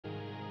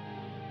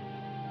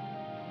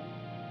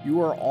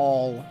You are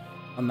all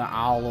on the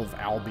Isle of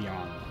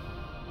Albion,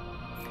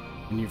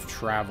 and you've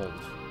traveled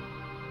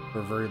for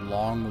a very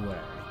long way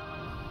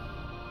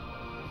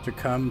to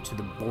come to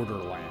the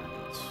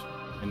borderlands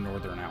in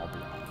northern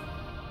Albion.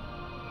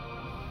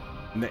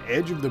 On the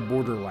edge of the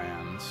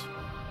borderlands,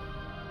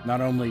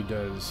 not only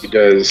does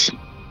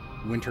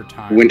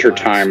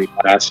wintertime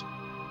last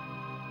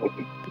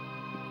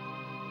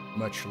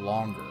much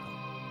longer,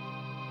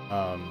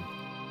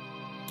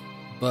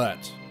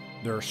 but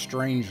there are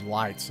strange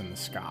lights in the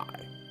sky.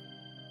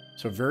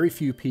 So very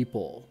few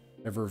people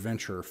ever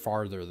venture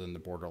farther than the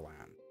borderland.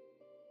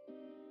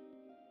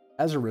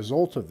 As a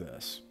result of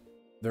this,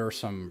 there are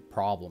some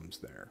problems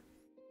there.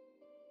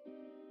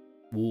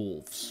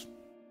 Wolves,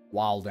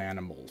 wild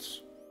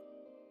animals,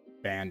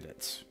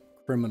 bandits,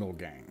 criminal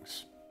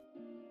gangs.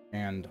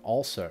 And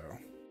also,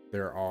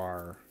 there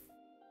are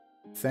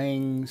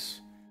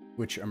things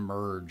which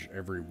emerge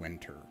every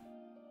winter.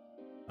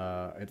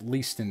 At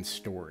least in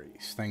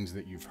stories, things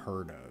that you've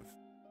heard of.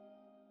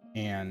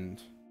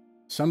 And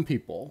some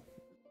people,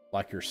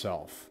 like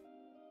yourself,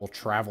 will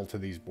travel to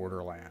these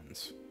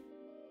borderlands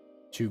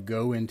to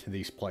go into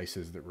these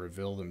places that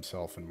reveal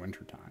themselves in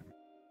wintertime,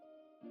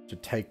 to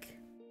take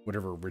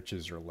whatever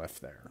riches are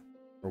left there,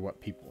 or what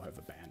people have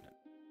abandoned.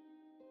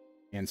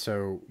 And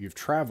so you've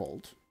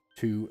traveled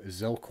to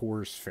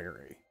Zelkor's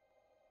Ferry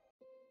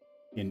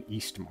in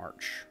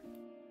Eastmarch.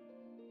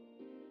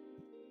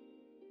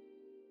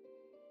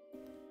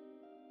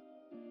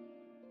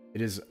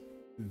 It is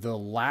the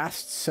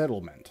last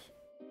settlement,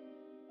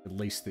 at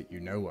least that you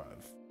know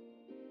of,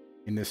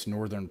 in this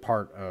northern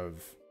part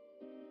of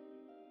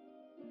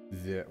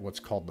what's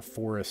called the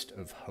Forest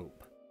of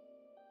Hope.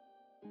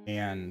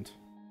 And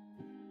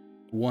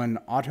one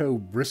Otto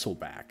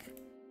Bristleback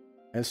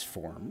has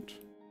formed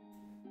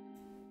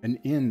an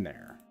inn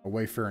there, a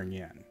wayfaring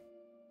inn.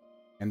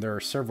 And there are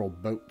several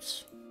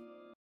boats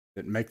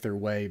that make their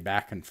way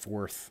back and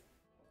forth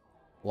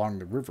along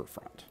the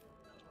riverfront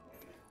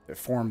that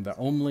form the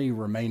only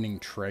remaining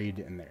trade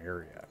in the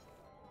area.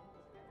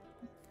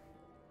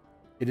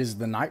 It is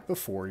the night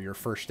before your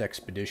first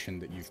expedition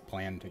that you've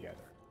planned together.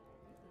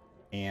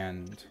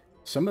 And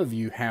some of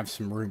you have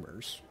some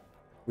rumors,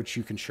 which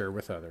you can share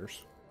with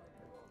others.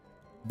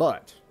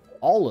 But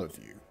all of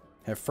you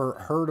have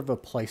heard of a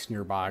place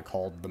nearby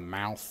called the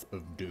Mouth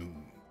of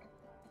Doom.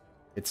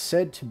 It's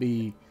said to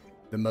be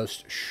the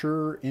most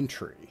sure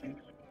entry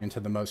into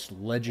the most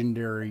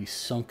legendary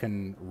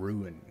sunken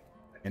ruin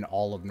in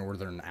all of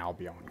northern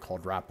Albion,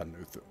 called Rappan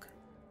Athuk.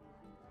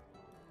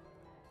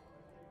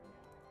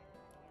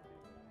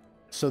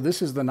 So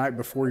this is the night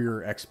before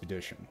your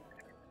expedition,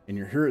 and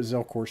you're here at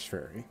Zelkor's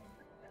Ferry.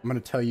 I'm going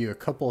to tell you a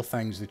couple of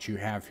things that you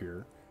have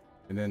here,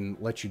 and then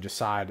let you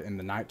decide in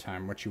the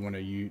nighttime what you want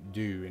to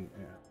do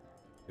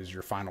as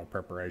your final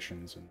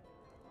preparations, and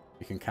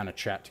you can kind of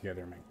chat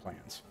together and make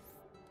plans.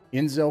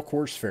 In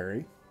Zelkor's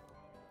Ferry,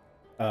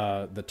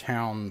 the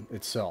town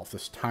itself,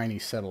 this tiny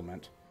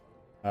settlement,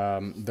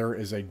 there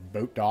is a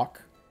boat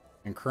dock,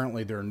 and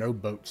currently there are no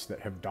boats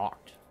that have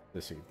docked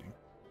this evening.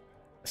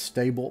 A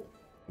stable,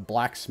 a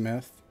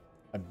blacksmith,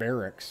 a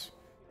barracks,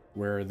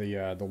 where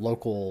the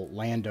local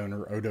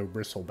landowner, Odo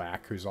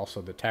Bristleback, who's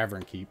also the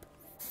tavern keep,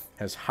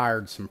 has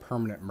hired some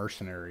permanent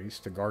mercenaries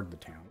to guard the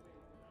town.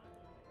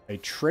 A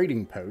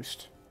trading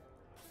post,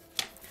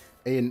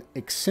 an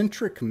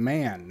eccentric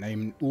man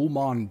named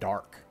Ulman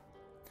Dark,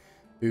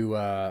 who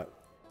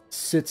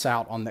sits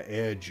out on the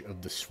edge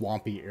of the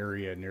swampy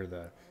area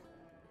near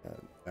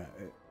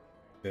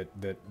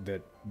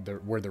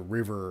where the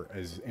river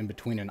is in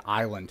between an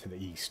island to the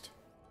east.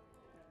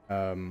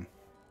 And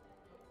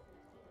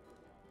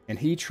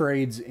he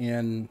trades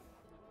in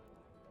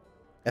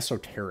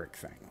esoteric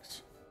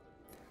things.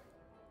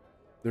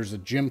 There's a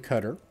gem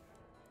cutter.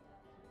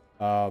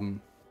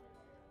 And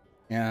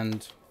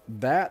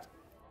that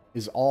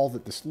is all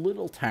that this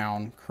little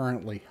town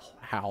currently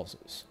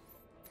houses.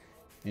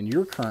 And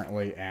you're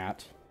currently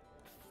at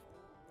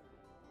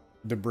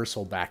the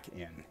Bristleback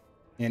Inn.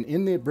 And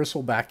in the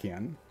Bristleback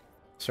Inn,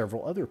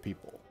 several other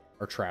people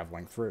are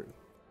traveling through.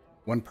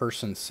 One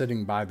person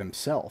sitting by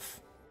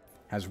themselves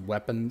has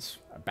weapons,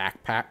 a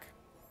backpack,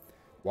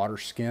 water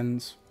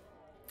skins.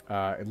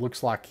 It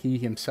looks like he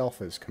himself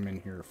has come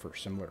in here for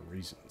similar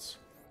reasons.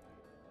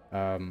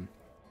 And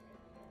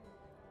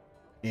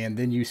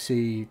then you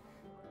see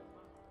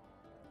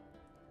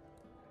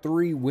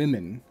 3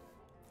 women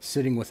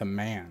sitting with a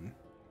man.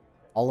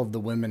 All of the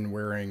women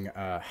wearing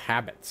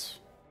habits,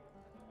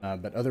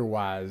 but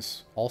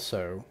otherwise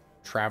also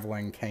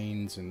traveling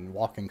canes and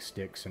walking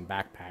sticks and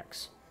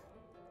backpacks.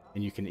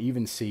 And you can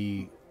even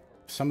see,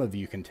 some of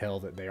you can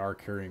tell that they are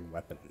carrying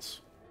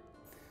weapons.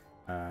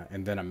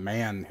 And then a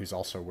man who's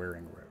also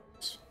wearing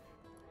robes.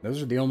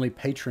 Those are the only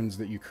patrons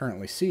that you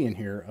currently see in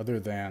here, other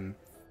than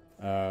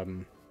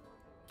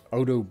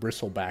Odo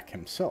Bristleback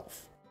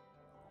himself,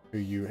 who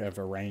you have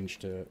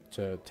arranged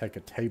to take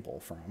a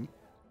table from.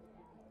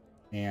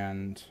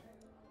 And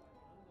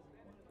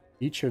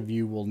each of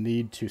you will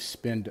need to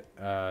spend...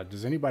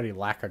 does anybody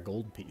lack a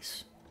gold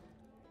piece?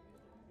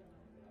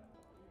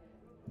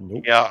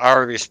 Nope. Yeah, I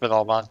already spent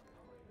all mine.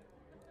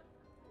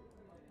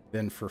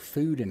 Then for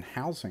food and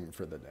housing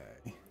for the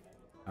day,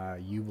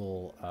 you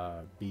will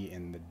be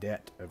in the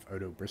debt of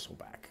Odo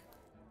Bristleback.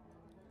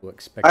 We'll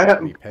expect I it to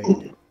have. be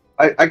paid.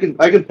 I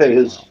can pay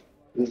his Wow.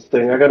 his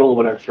thing. I got a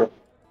little bit extra,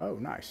 Oh,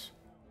 nice.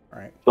 All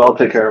right. so I'll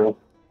take care of him.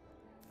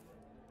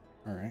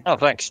 All right. Oh,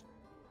 thanks.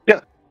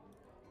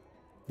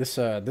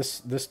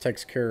 This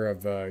takes care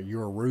of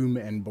your room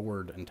and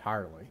board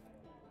entirely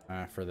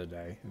for the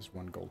day. Is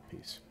 1 gold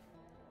piece.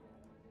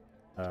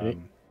 Okay.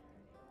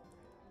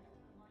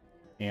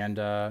 And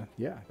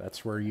yeah,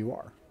 that's where you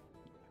are.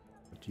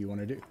 What do you want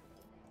to do?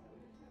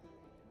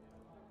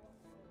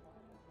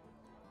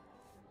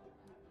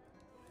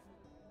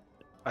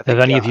 I think,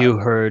 Have any of you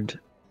heard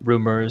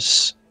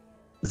rumors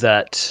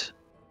that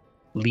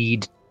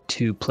lead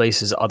to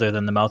places other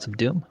than the Mouth of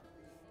Doom?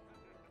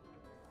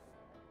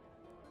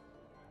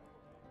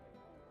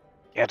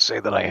 Can't say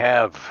that I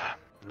have.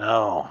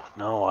 No,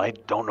 I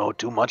don't know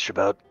too much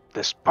about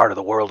this part of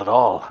the world at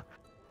all.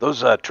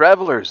 Those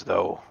travelers,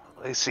 though,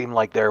 they seem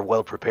like they're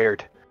well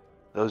prepared.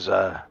 Those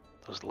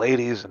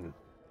ladies and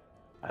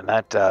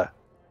that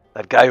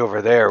guy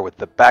over there with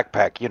the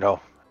backpack,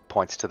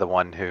 points to the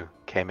one who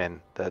came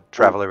in, the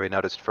traveler we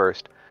noticed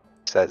first,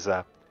 says,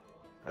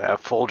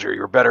 Folger,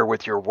 you're better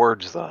with your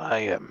words than I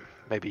am.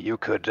 Maybe you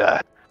could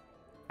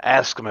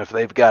ask them if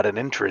they've got an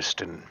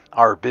interest in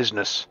our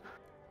business.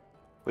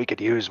 We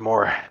could use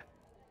more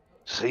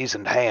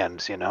seasoned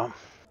hands,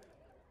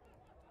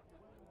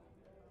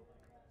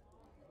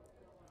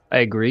 I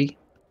agree.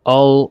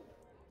 I'll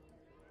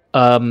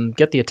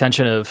get the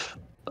attention of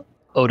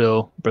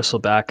Odo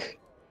Bristleback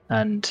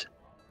and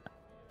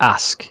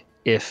ask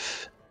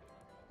if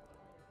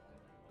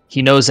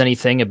he knows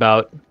anything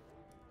about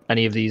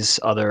any of these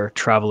other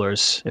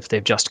travelers, if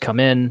they've just come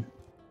in,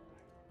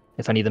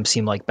 if any of them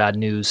seem like bad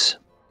news.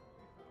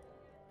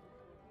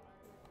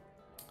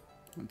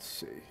 Let's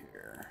see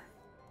here.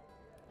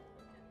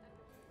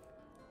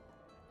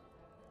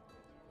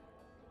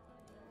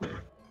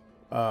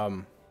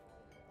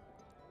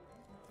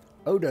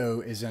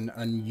 Odo is an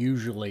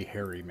unusually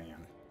hairy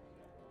man.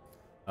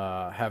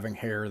 Having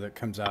hair that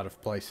comes out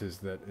of places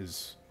that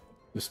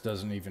just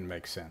doesn't even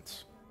make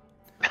sense.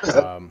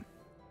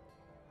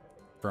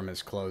 From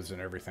his clothes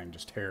and everything,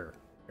 just hair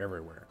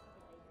everywhere.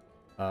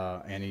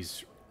 And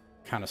he's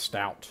kind of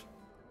stout.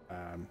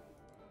 I'm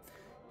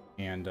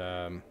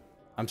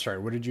sorry,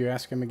 what did you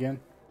ask him again?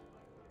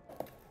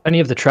 Any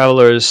of the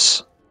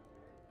travelers,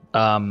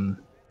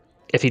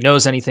 if he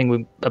knows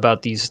anything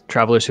about these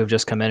travelers who have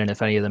just come in, and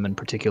if any of them in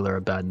particular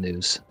are bad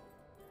news.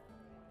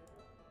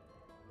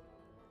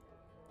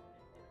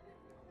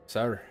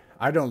 Sir,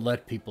 I don't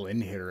let people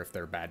in here if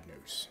they're bad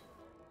news.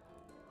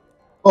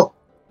 Oh,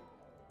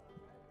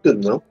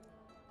 good to know.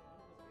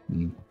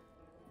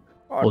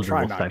 I'll Hold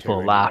try your not wolf to, full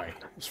of laugh. anyway.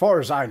 As far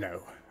as I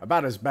know,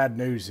 about as bad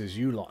news as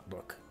you lot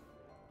look.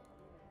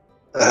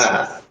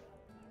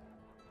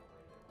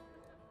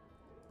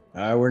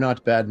 We're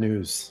not bad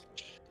news.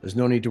 There's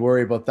no need to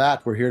worry about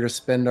that. We're here to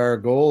spend our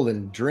gold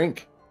and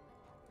drink.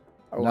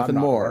 Oh, Nothing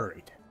I'm not more.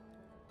 worried.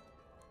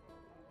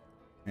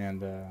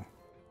 And,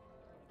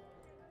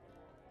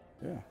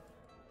 yeah.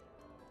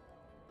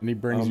 And he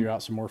brings you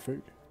out some more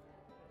food.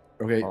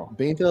 Okay, Oh.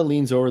 Beta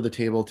leans over the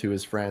table to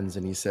his friends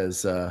and he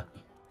says, I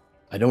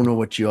don't know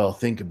what you all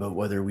think about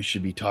whether we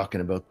should be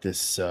talking about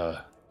this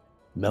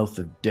mouth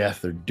of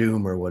death or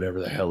doom or whatever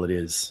the hell it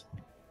is.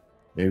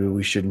 Maybe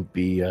we shouldn't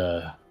be,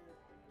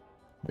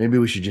 maybe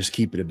we should just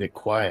keep it a bit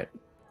quiet.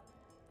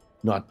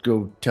 Not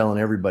go telling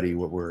everybody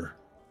what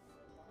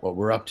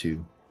we're up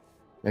to.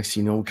 Next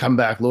thing you know, we come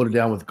back loaded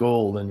down with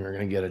gold and you're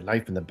going to get a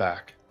knife in the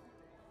back.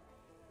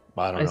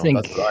 I don't know.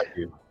 think That's what I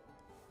do.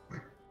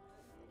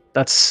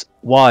 that's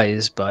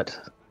wise, but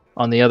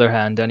on the other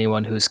hand,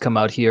 anyone who's come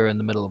out here in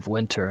the middle of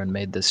winter and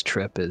made this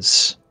trip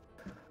is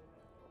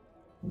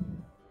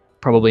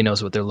probably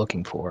knows what they're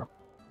looking for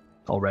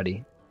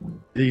already.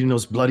 Even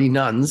those bloody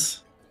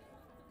nuns.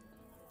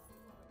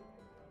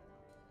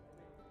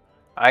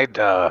 I'd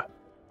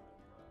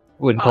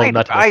Wouldn't call them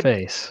that to their I'd-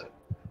 face.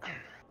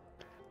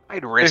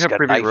 I'd They risk have a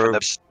pretty knife in the.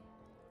 robes.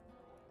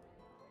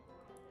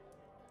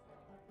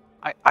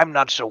 I'm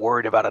not so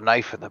worried about a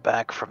knife in the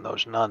back from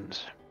those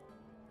nuns.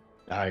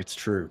 It's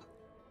true.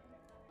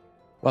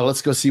 Well,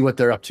 let's go see what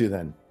they're up to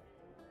then.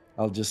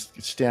 I'll just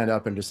stand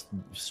up and just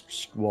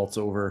waltz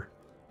over,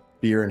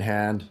 beer in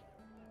hand.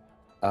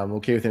 I'm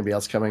okay with anybody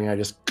else coming. I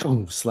just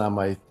slam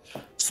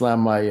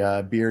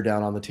my beer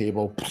down on the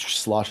table,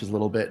 sloshes a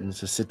little bit, and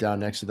just sit down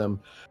next to them.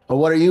 Well,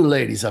 what are you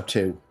ladies up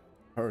to?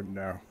 Oh,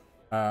 no.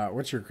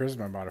 What's your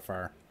charisma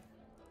modifier?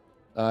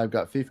 I've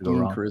got 15 Go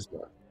wrong.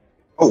 charisma.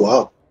 Oh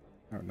wow.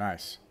 Oh,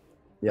 nice.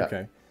 Yeah.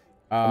 Okay.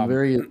 I'm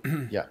very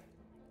yeah.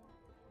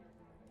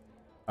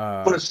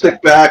 I'm gonna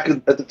stick back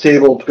at the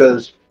table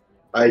because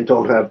I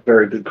don't have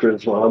very good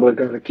charisma. I'm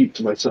gonna keep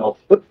to myself.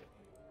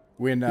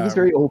 When He's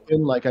very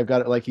open. Like I've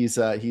got it. Like he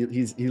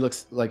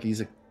looks like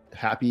he's a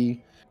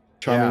happy,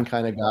 charming Yeah.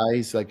 kind of guy.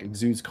 He's like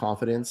exudes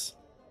confidence.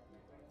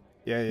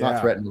 yeah,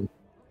 Not threatening.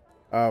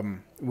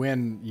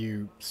 When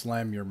you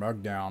slam your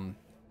mug down,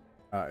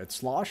 it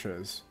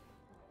sloshes,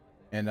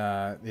 and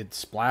it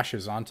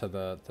splashes onto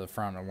the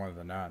front of one of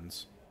the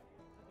nuns.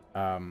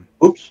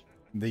 Oops.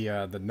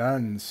 The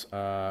nuns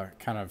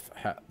kind of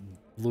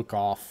look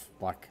off,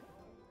 like,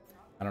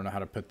 I don't know how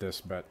to put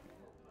this, but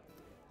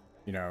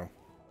you know,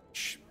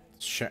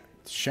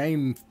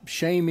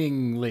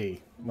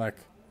 shamingly, like,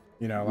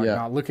 you know, like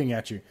not looking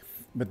at you.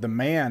 But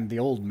the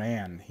old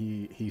man,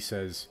 he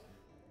says,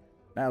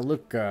 Now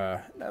look,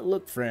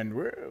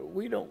 friend.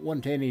 We don't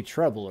want any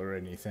trouble or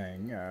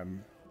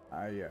anything.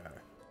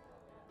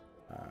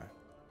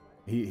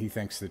 He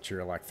thinks that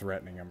you're like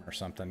threatening him or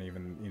something.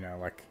 Even, you know,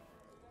 like,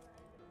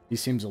 he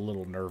seems a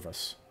little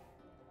nervous.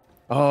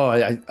 Oh,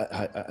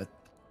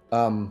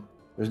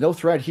 there's no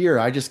threat here.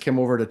 I just came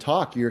over to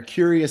talk. You're a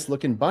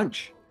curious-looking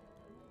bunch.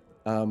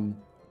 He kind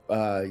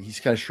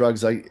of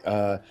shrugs.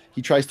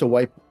 He tries to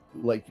wipe,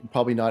 like, it's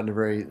probably not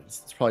very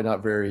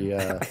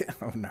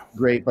Oh no.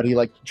 great, but he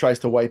like tries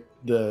to wipe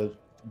the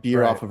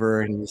beer off of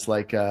her, and he's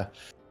like, well,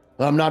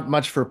 I'm not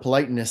much for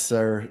politeness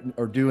or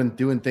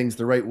doing things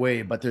the right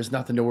way, but there's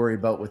nothing to worry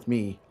about with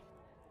me.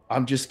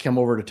 I'm just come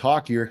over to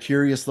talk. You're a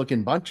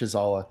curious-looking bunch, is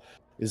all,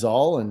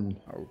 and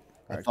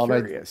I thought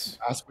Curious.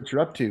 I'd ask what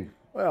you're up to.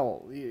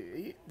 Well,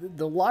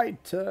 the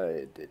light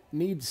it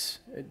needs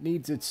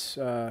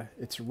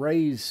its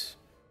rays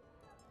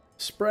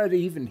spread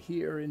even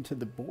here into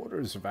the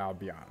borders of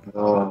Albion.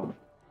 Oh,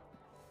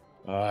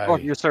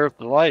 you serve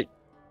the light.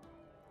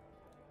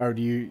 Oh,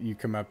 do you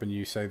come up and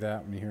you say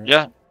that when you hear it?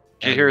 Yeah.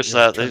 He hears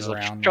that. He's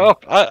like, "Oh,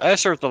 I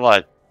serve the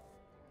light."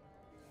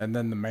 And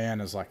then the man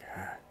is like,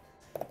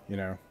 you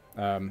know,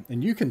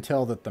 and you can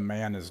tell that the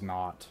man is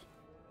not.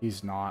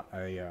 He's not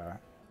a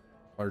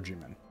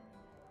clergyman.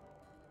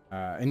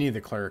 Any of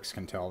the clerics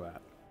can tell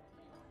that.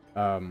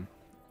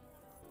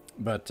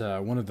 But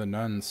one of the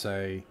nuns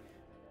say,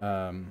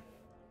 then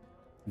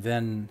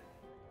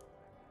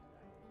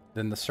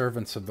the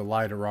servants of the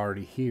light are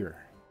already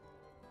here.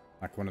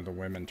 Like, one of the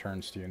women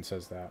turns to you and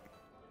says that.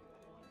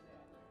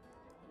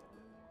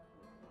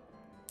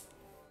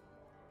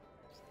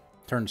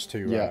 Turns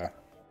to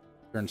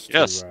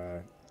Caden.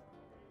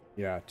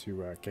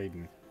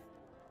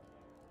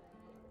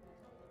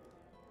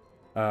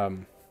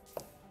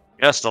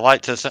 Yes, the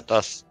light has sent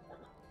us.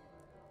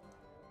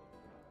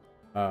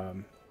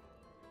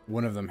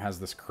 One of them has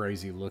this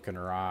crazy look in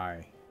her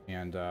eye,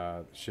 and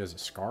she has a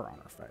scar on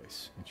her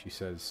face. And she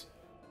says,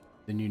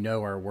 "Then you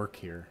know our work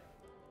here.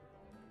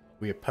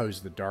 We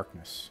oppose the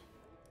darkness.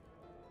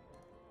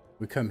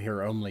 We come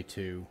here only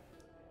to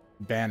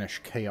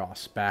banish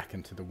chaos back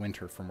into the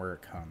winter from where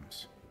it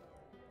comes."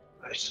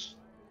 Nice.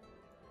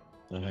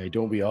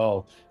 Don't we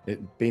all?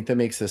 Bantha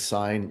makes this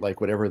sign, like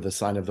whatever the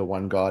sign of the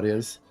one god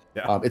is.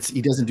 Yeah.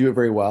 He doesn't do it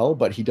very well,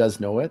 but he does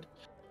know it,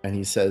 and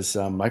he says,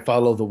 "I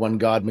follow the one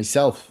god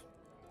myself."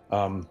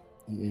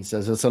 He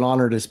says, "It's an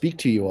honor to speak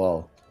to you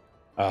all.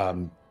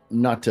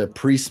 Not to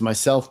priest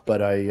myself, but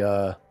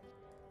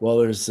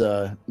there's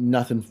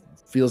nothing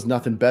feels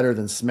nothing better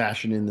than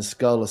smashing in the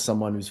skull of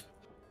someone who's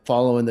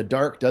following the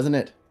dark, doesn't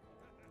it?"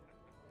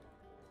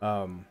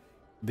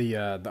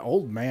 The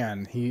old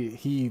man,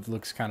 he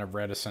looks kind of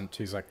reticent.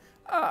 He's like,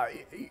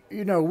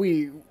 you know,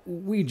 we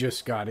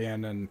just got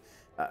in, and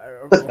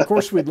of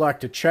course we'd like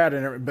to chat,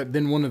 but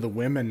then one of the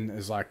women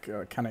is like,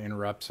 kind of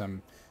interrupts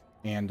him,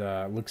 and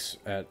looks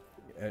at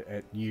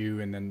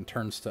you, and then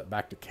turns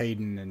back to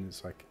Caden, and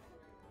is like,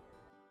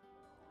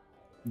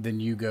 "Then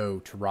you go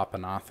to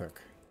Rappan Athuk."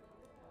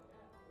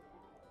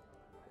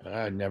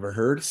 I never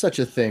heard such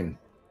a thing.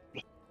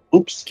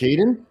 Oops.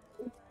 Caden?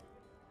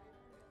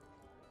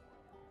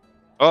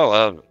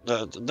 Oh,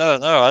 no,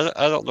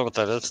 I don't know what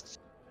that is.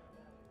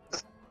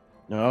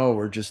 No,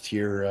 we're just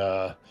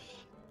here,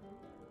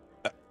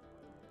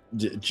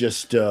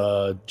 just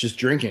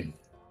drinking.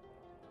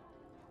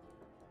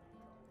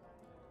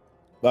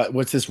 But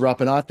what's this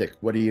Rappan Athuk?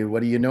 What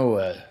do you know?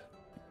 I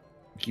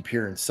keep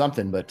hearing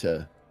something, but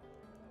tell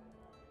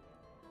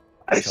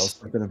us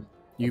something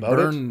You about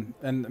burn,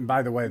 and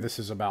by the way, this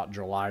is about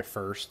July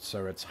 1st,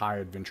 so it's high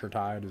adventure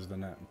tide is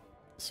the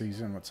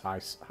season. It's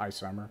high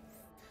summer.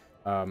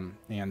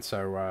 And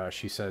so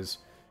she says,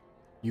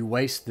 "You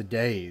waste the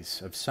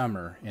days of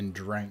summer in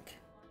drink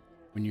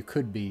when you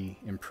could be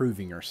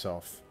improving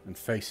yourself and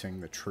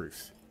facing the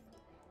truth."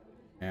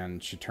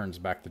 And she turns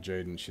back to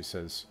Jade and she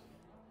says,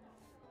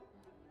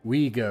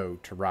 "We go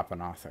to Rappan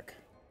Athuk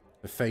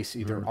to face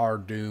either our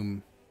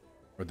doom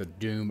or the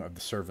doom of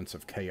the servants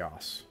of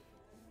chaos.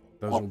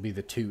 Those will be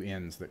the two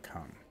ends that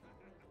come."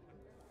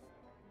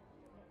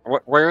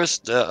 Where is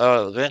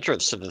the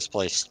entrance to this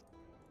place?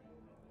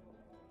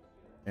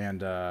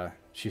 And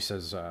she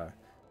says,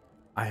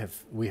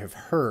 we have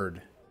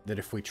heard that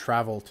if we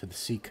travel to the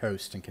sea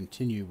coast and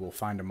continue, we'll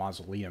find a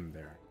mausoleum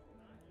there.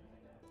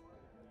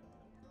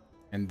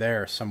 And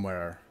there,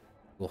 somewhere,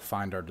 we'll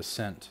find our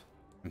descent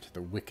into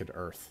the wicked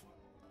earth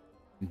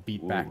and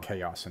beat back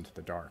chaos into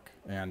the dark."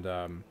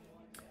 And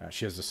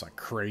she has this like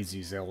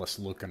crazy zealous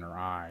look in her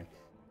eye.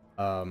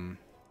 And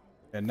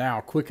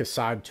now, quick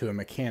aside to a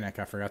mechanic,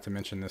 I forgot to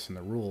mention this in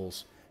the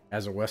rules.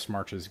 as a West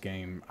Marches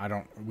game,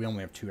 we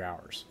only have 2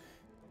 hours.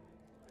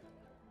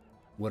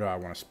 What do I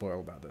want to spoil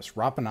about this?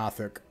 Rappan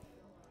Athuk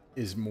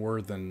is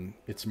more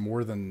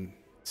than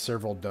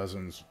several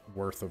dozens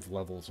worth of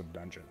levels of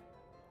dungeon.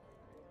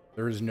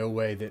 There is no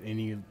way that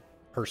any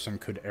person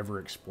could ever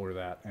explore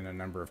that in a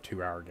number of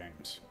 2-hour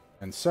games.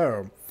 And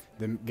so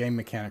the game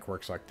mechanic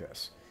works like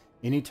this.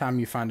 Anytime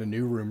you find a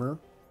new rumor,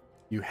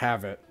 you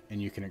have it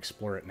and you can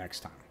explore it next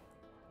time.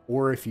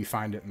 Or if you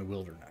find it in the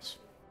wilderness.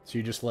 So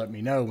you just let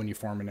me know when you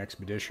form an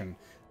expedition,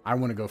 I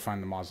want to go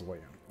find the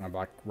mausoleum. And I'm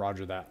like,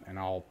 roger that, and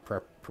I'll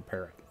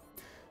prepare it.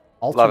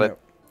 Love it.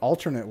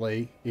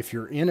 Alternately, if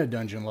you're in a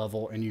dungeon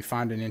level and you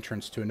find an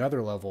entrance to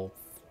another level,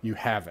 you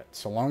have it.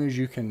 So long as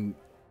you can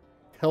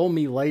tell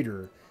me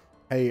later,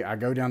 hey, I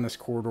go down this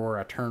corridor,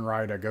 I turn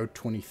right, I go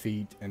 20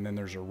 feet, and then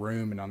there's a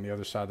room, and on the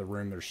other side of the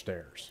room there's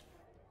stairs.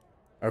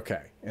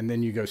 Okay, and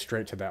then you go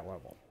straight to that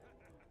level.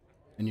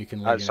 And you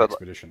can lead an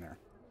expedition there.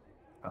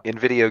 In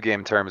video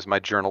game terms, my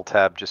journal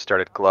tab just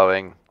started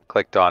glowing.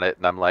 Clicked on it,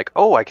 and I'm like,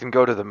 oh, I can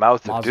go to the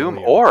Mouth of Doom,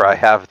 or I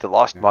have the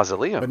Lost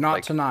Mausoleum. But not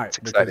like, tonight,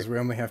 because we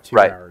only have 2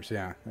 hours.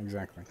 Yeah,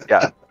 exactly.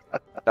 Yeah,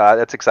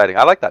 that's exciting.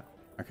 I like that.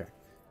 Okay.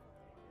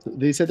 So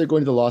they said they're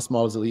going to the Lost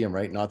Mausoleum,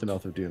 right? Not the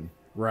Mouth of Doom.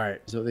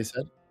 Right. Is that what they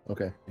said?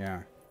 Okay.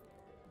 Yeah.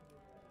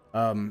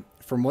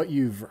 From what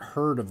you've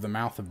heard of the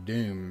Mouth of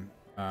Doom,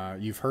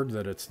 you've heard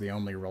that it's the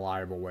only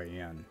reliable way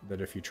in.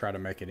 That if you try to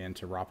make it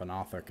into Rappan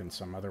Athuk in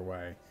some other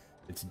way,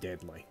 it's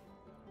deadly.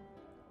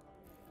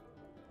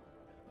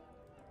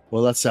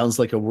 Well, that sounds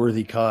like a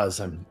worthy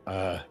cause.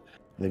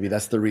 Maybe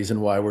that's the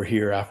reason why we're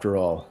here after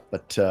all.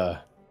 But,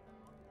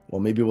 well,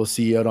 maybe we'll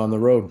see you out on the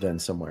road then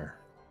somewhere.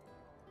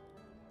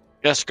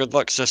 Yes, good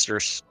luck,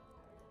 sisters.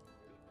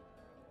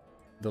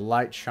 The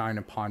light shine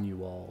upon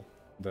you all,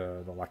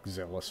 the like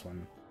zealous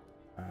one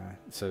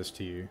says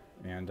to you.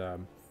 And,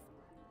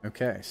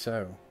 okay,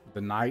 so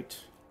the night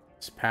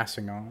is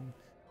passing on.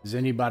 Does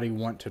anybody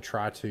want to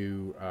try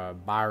to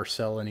buy or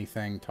sell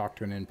anything, talk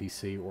to an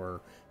NPC, or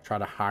try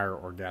to hire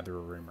or gather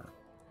a rumor?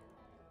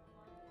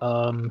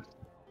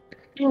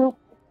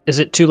 Is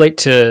it too late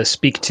to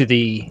speak to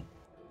the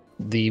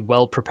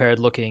well-prepared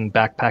looking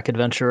backpack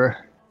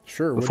adventurer?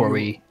 Sure. Before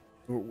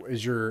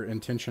is your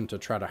intention to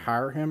try to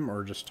hire him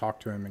or just talk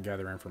to him and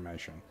gather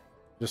information?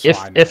 Just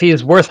if he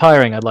is worth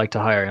hiring, I'd like to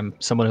hire him.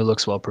 Someone who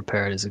looks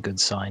well-prepared is a good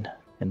sign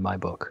in my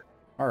book.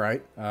 All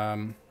right.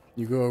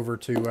 You go over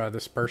to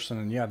this person,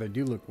 and yeah, they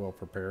do look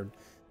well-prepared.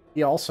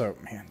 He also,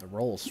 man, the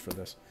rolls for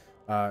this.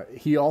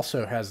 He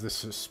also has this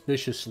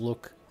suspicious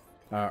look,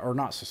 or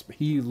not suspicious.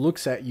 He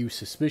looks at you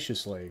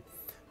suspiciously.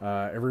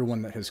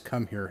 Everyone that has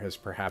come here has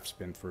perhaps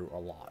been through a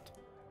lot.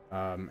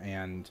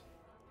 And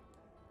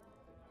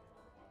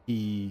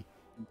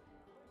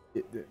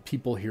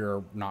people here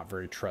are not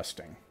very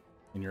trusting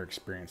in your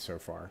experience so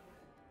far.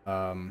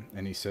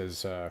 And he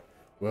says,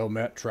 well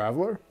met,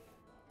 traveler.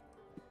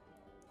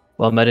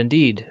 Well met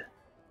indeed.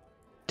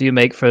 Do you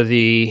make for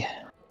the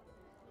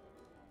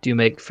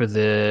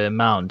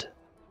mound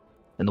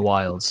in the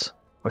wilds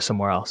or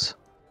somewhere else?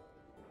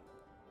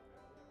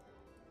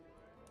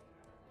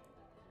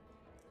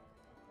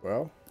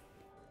 Well,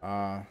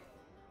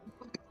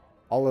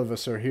 all of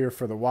us are here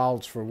for the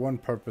wilds for one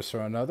purpose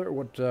or another.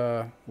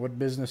 What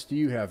business do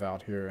you have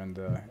out here in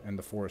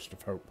the Forest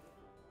of Hope?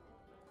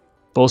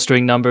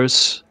 Bolstering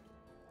numbers,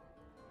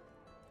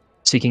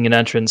 seeking an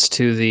entrance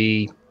to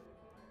the...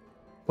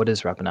 What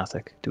is Rappan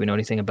Athuk? Do we know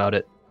anything about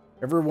it?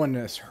 Everyone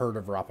has heard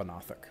of Rappan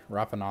Athuk.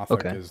 Rappan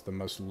Athuk is the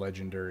most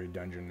legendary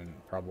dungeon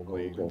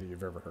that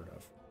you've ever heard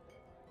of.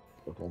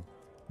 Okay.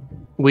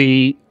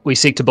 We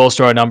seek to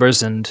bolster our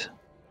numbers and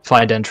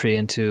find entry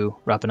into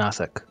Rappan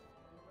Athuk.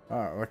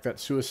 Like that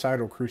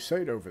suicidal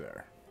crusade over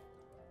there.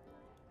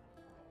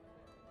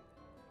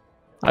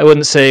 I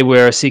wouldn't say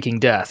we're seeking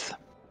death.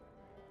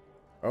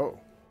 Oh.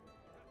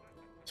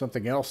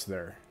 Something else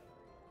there.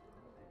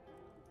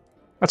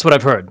 That's what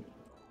I've heard.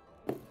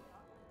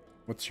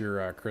 What's your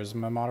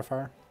charisma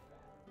modifier?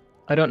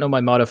 I don't know my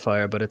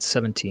modifier, but it's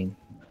 17.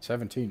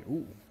 17.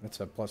 Ooh,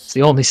 that's a plus. It's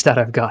the only stat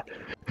I've got.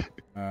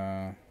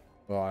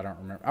 Well, I don't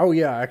remember. Oh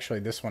yeah, actually,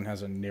 this one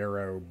has a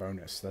narrow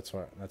bonus. That's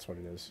what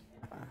it is.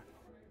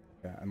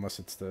 Yeah, unless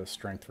it's the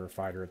strength for a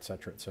fighter,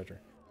 etc., etc.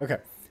 Okay,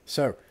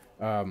 so,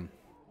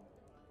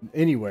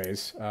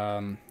 anyways,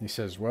 he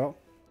says, well,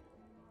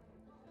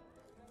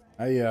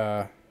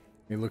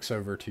 he looks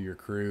over to your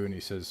crew and he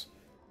says,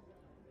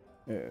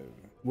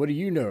 what do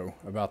you know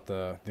about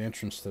the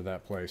entrance to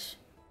that place?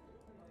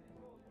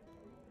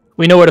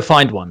 We know where to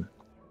find one.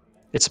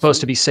 It's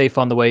supposed to be safe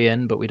on the way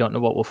in, but we don't know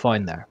what we'll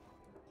find there.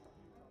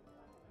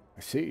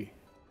 I see.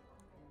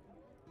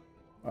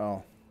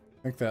 Well,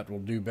 I think that will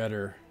do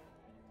better.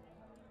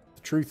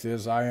 The truth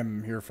is, I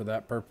am here for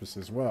that purpose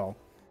as well.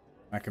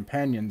 My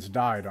companions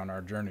died on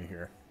our journey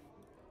here.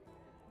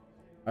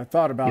 I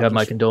thought about... You have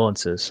my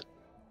condolences.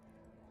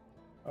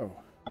 Oh.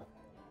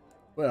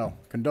 Well,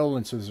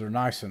 condolences are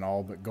nice and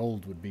all, but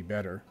gold would be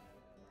better.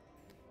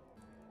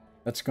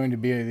 That's going to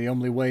be the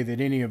only way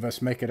that any of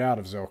us make it out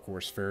of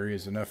Zelkor's Ferry,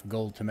 is enough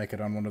gold to make it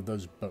on one of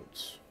those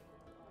boats.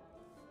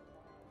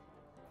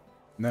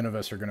 none of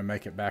us are going to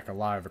make it back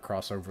alive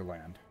across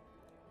Overland.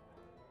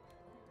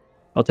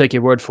 I'll take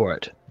your word for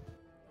it.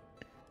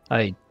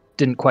 I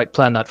didn't quite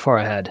plan that far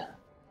ahead.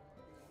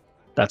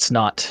 That's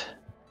not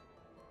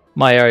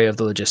my area of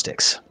the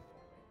logistics.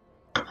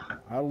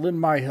 I'll lend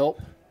my help.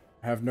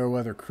 I have no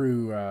other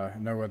crew,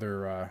 no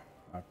other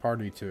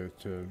party to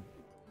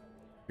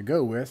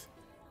go with,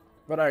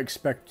 but I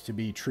expect to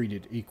be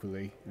treated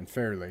equally and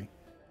fairly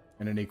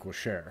in an equal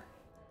share.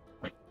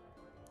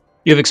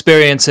 You have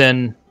experience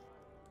in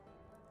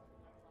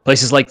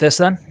places like this,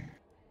 then?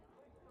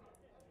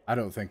 I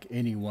don't think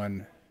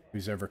anyone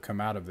who's ever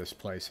come out of this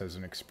place has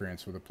an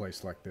experience with a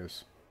place like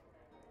this.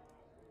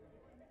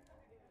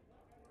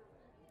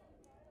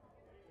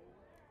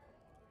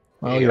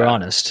 Well, you're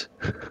honest.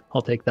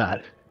 I'll take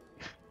that.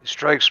 He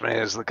strikes me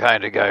as the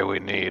kind of guy we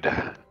need.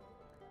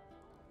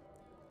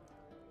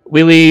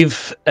 We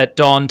leave at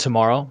dawn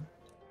tomorrow.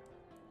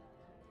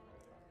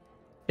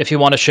 If you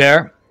want to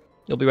share,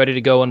 you'll be ready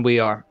to go when we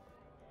are.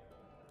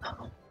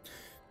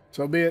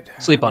 So be it.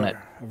 Sleep on it.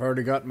 I've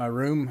already got my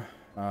room.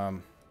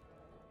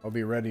 I'll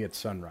be ready at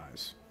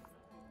sunrise.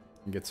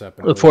 He gets up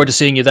and Look forward to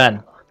seeing you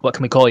then. What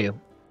can we call you?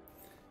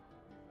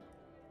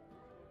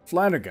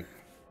 Flanagan.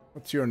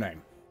 What's your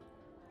name?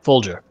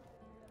 Folger.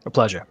 A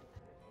pleasure.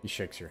 He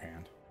shakes your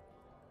hand.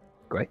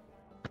 Great.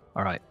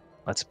 All right.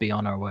 Let's be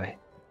on our way.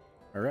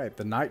 All right.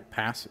 The night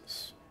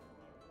passes.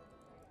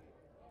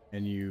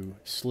 And you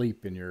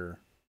sleep in your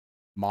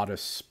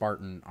modest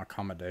Spartan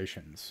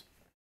accommodations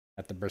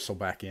at the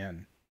Bristleback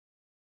Inn.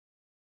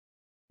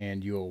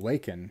 And you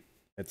awaken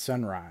at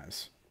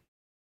sunrise.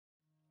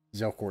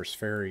 Zelkor's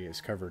Ferry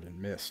is covered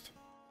in mist.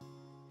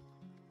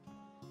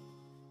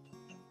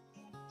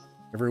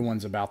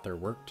 Everyone's about their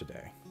work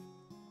today.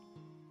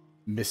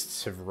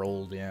 Mists have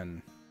rolled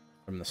in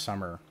from the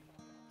summer,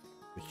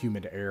 the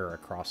humid air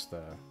across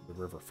the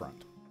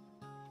riverfront.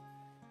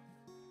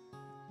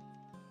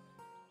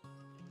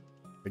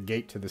 The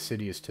gate to the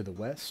city is to the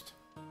west,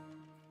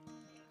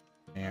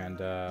 and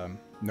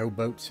no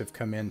boats have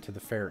come into the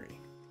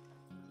ferry.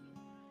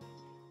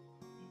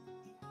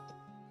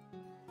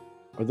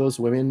 Are those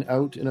women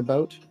out and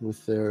about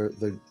with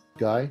the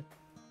guy?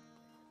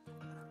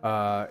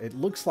 It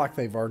looks like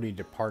they've already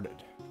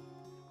departed.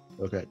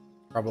 Okay.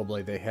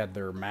 Probably they had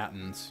their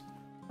matins.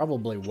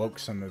 Probably woke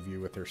some of you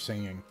with their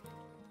singing,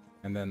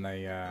 and then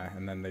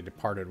they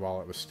departed while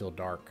it was still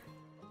dark.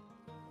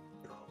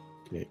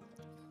 Okay.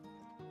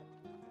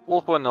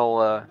 Wolfwin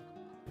will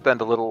spend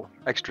a little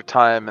extra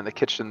time in the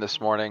kitchen this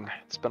morning.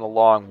 It's been a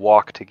long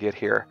walk to get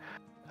here,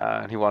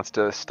 and he wants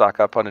to stock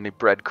up on any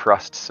bread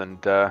crusts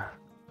and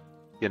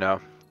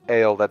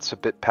ale that's a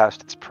bit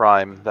past its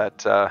prime that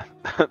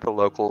the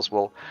locals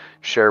will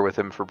share with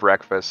him for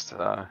breakfast.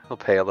 He'll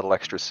pay a little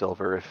extra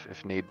silver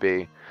if need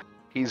be.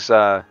 He's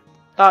not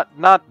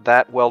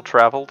that well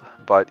traveled,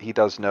 but he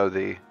does know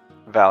the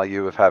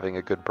value of having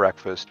a good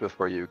breakfast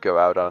before you go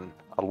out on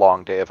a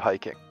long day of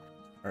hiking.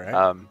 All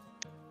right.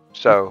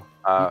 So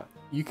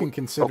you can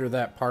consider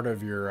that part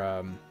of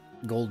your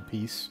gold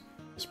piece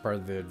as part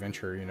of the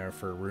adventure,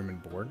 for room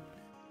and board.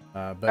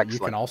 But Excellent. You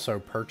can also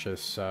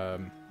purchase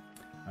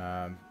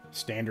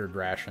standard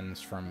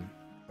rations from,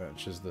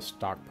 which is the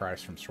stock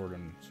price from Sword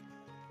and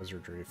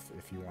Wizardry,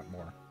 if you want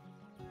more.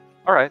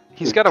 All right,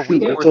 he's got a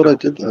week. I thought I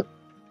did that.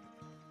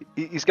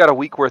 He's got a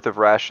week worth of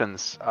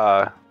rations.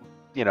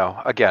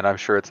 Again, I'm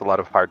sure it's a lot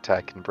of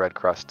hardtack and bread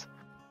crust,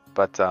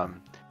 but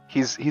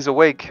he's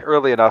awake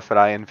early enough, and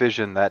I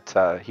envision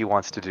that he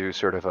wants to do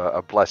sort of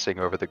a blessing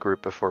over the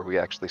group before we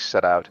actually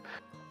set out.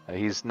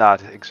 He's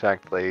not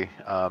exactly.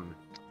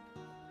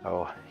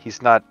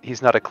 He's not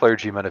a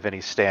clergyman of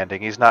any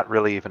standing. He's not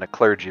really even a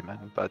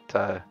clergyman, but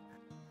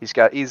he's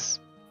got a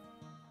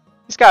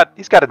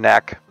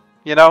knack,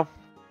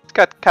 He's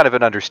got kind of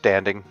an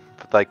understanding,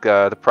 like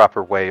the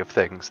proper way of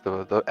things,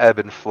 the ebb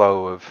and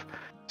flow of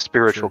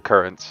spiritual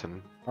currents,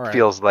 and All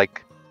feels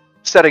like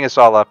setting us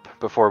all up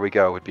before we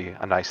go would be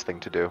a nice thing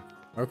to do.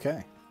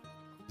 Okay.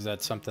 Is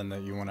that something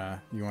that you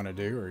wanna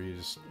do, or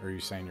are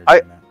you saying you're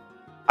doing that?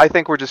 I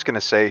think we're just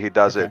gonna say he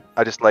does Okay. it.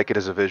 I just like it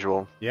as a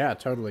visual. Yeah,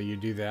 totally. You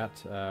do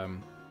that.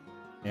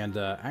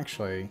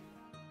 Actually,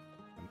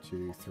 1,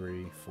 2,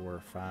 3,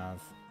 4,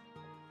 5.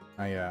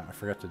 I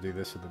forgot to do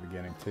this at the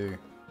beginning too.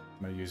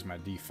 I'm gonna use my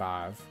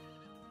D5.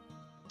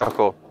 Oh,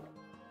 cool.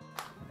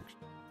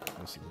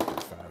 Let's see the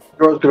D5.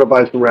 I was going to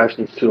buy some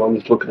rations too. I'm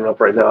just looking it up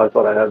right now. I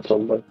thought I had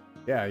some, but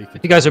Yeah, you If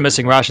can. you guys are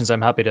missing rations,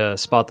 I'm happy to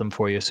spot them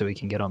for you so we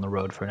can get on the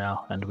road for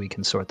now, and we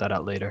can sort that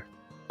out later.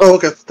 oh,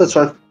 okay, that's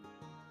fine.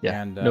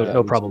 Yeah, And,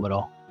 no problem at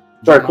all.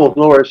 All right, cool.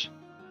 No worries.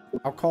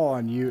 I'll call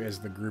on you as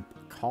the group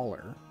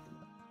caller.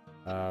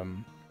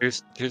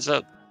 Who's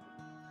that?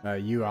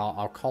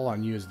 I'll call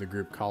on you as the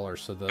group caller.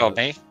 So Oh,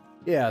 me?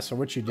 Yeah, so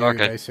what you do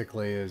Okay.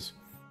 basically is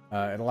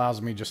it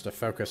allows me just to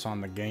focus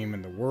on the game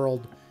and the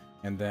world,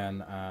 and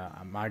then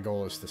my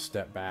goal is to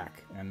step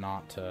back and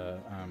not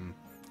to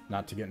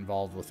get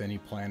involved with any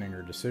planning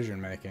or decision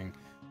making.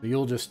 But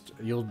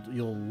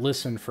you'll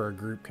listen for a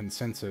group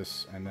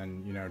consensus, and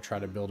then try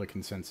to build a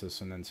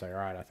consensus, and then say, all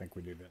right, I think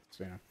we do this.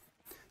 Yeah.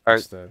 All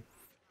right.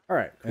 All All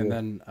right, Cool. and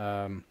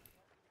then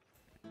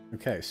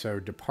okay, so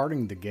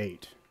departing the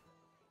gate.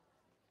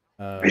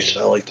 I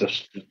like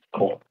this.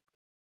 Cool.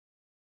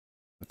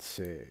 Let's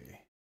see.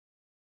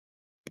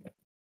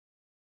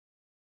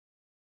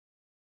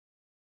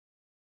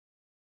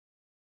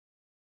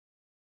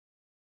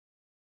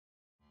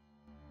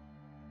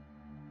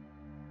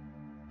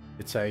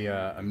 It's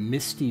a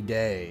misty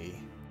day.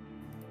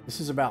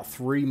 This is about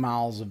 3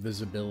 miles of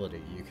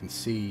visibility. You can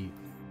see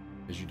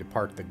as you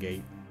depart the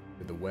gate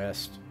to the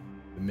west,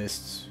 the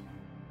mists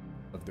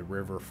of the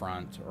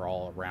riverfront are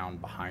all around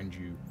behind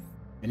you,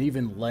 and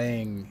even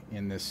laying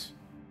in this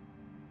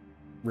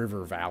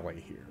river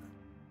valley here,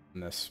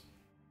 in this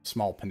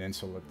small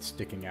peninsula that's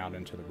sticking out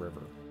into the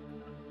river.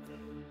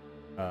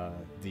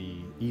 The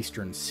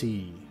eastern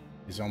sea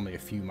is only a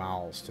few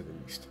miles to the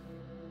east.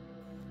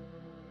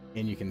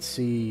 And you can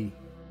see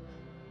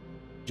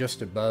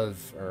just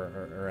above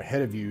or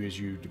ahead of you as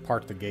you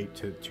depart the gate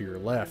to your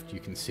left, you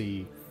can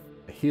see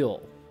a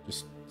hill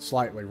just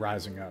slightly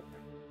rising up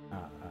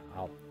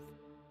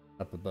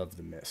up above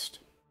the mist.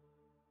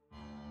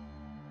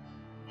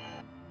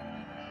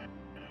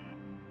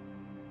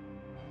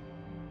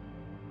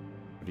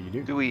 What do you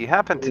do? Do we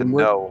happen to And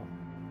we're- know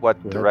what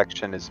Go ahead.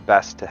 direction is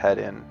best to head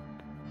in?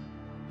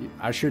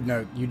 I should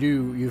note,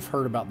 you've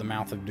heard about the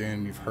Mouth of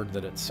Doom. You've heard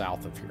that it's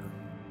south of here.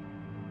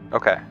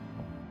 Okay.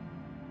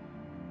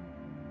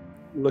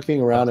 Looking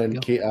around, There and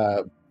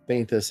you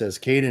Bantha says,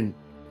 Caden,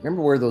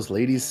 remember where those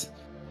ladies,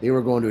 they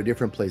were going to a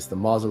different place, the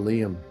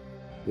mausoleum.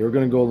 They were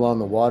going to go along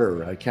the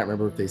water. I can't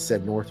remember if they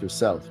said north or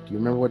south. Do you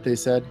remember what they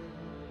said?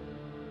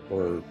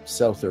 Or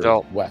south or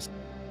No. west?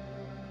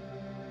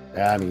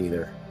 Yeah, me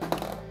either.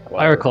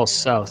 I recall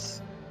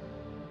south.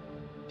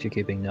 If you're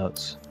keeping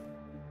notes.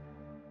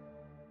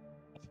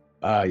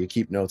 You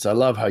keep notes. I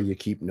love how you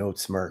keep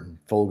notes, Martin.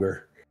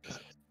 Fulger. You're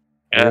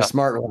Yeah, a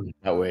smart one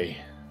that way.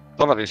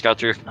 somebody's got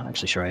you. Not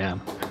actually sure I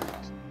am.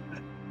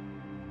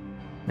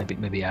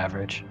 Maybe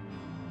average.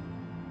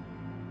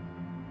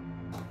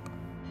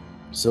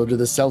 So to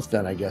the south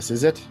then, I guess,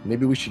 is it?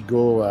 Maybe we should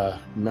go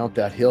mount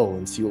that hill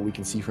and see what we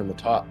can see from the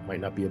top. Might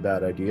not be a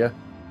bad idea.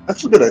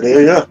 That's a good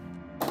idea, yeah.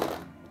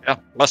 Yeah,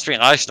 must be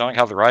nice knowing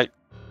how to write.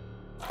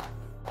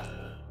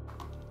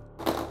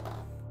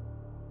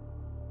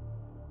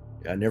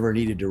 I never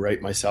needed to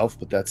write myself,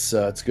 but that's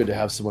it's good to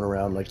have someone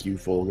around like you,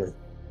 Fulger.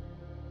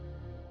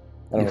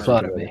 I don't You know if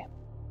thought you of know me.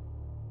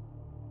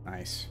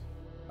 Nice.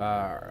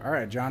 All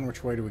right, John,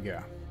 which way do we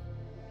go?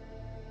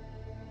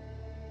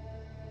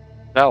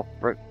 No,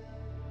 right.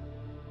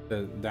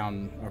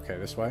 Down, okay,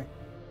 this way?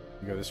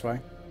 You go this way?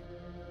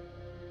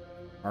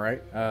 All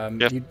right.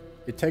 Yep.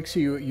 It takes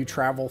you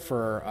travel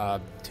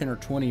for 10 or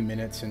 20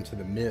 minutes into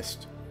the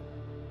mist.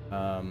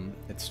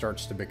 It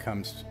starts to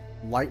become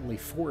lightly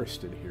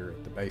forested here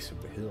at the base of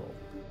the hill.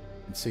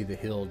 You can see the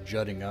hill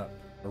jutting up,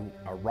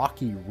 a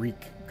rocky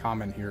reek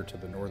common here to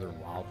the northern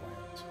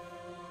wildlands,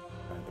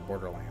 the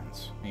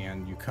borderlands.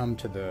 And you come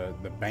to the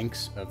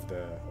banks of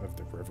the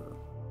river.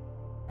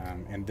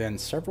 And then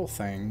several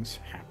things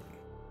happen.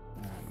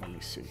 Let me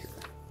see here.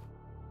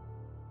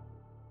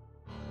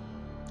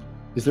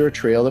 Is there a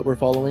trail that we're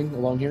following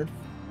along here?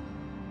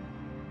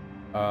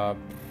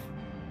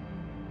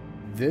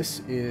 This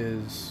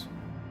is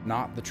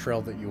not the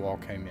trail that you all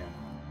came in.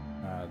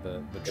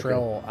 The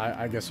trail,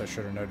 I guess I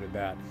should have noted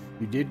that.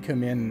 You did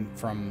come in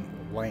from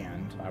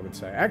land, I would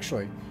say.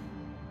 Actually,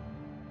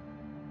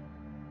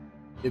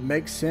 it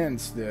makes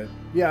sense that,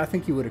 yeah, I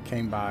think you would have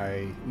came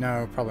by,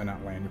 no, probably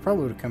not land. You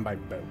probably would have come by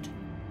boat.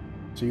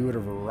 So you would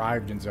have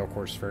arrived in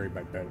Zelkor's Ferry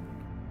by boat.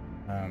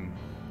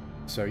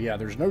 So yeah,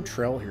 there's no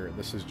trail here.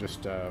 This is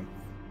just a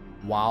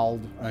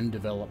wild,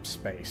 undeveloped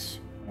space.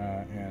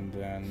 And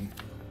then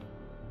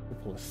a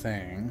couple of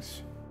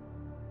things.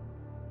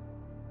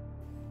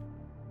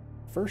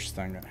 First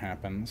thing that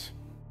happens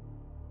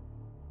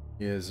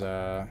is,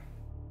 let's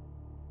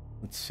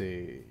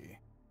see,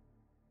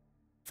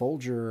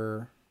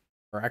 Folger,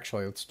 or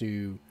actually let's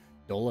do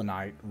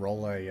Dolonite,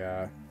 roll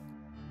a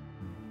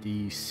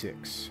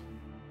D6.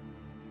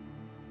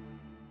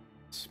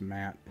 This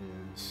Matt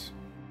is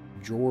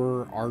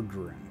Jor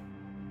Ardrin.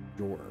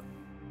 Jor.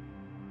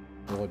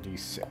 Roll a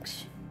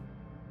D6.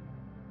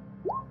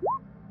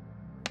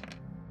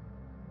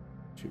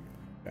 2.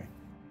 Okay.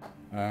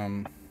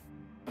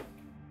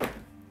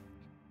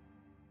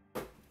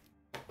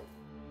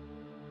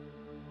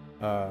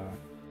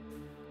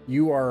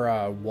 You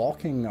are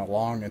walking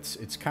along.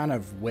 It's kind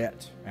of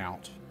wet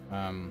out,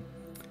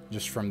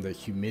 just from the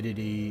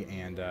humidity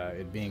and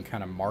it being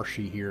kind of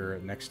marshy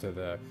here next to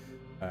the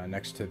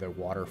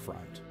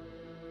waterfront.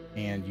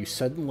 And you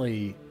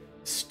suddenly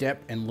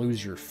step and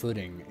lose your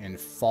footing and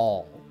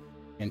fall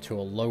into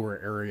a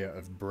lower area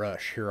of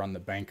brush here on the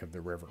bank of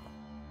the river,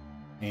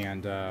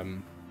 and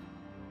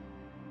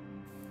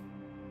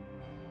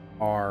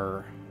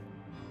are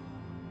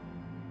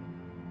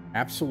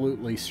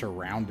absolutely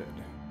surrounded.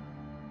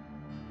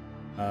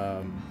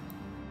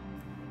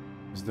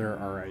 As there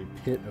are a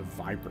pit of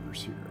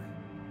vipers here.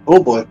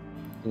 Oh boy.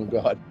 Oh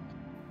God.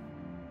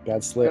 God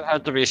It slip.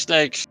 had to be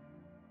snakes.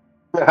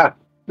 There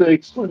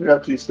Snakes. Look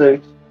at these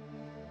snakes.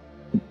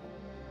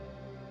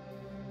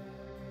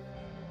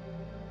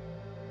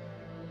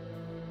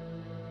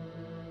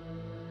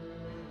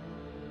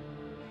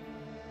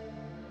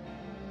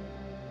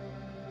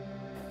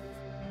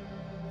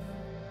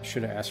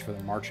 Should have asked for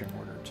the marching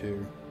order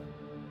too.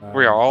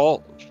 We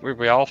all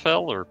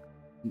fell, or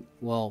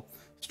Well,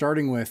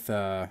 starting with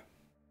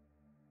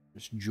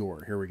just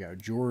Jor. Here we go.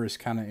 Jor is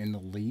kind of in the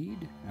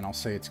lead, and I'll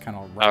say it's kind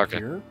of right Okay.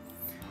 here.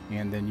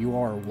 And then you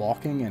are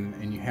walking,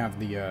 and you have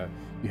the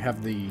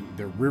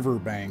river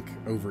bank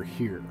over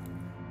here.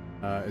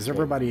 Is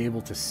everybody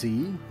able to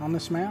see on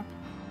this map?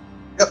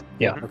 Yep.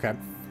 Yeah. Okay.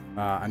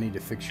 I need to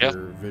fix Yeah.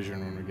 your vision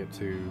when we get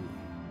to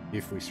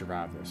if we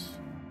survive this.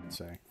 Let's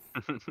say,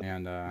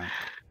 and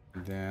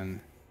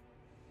then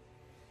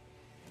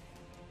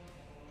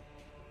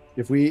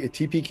If we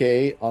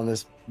TPK on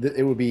this,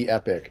 it would be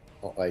epic.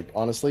 Like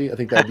honestly, I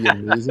think that'd be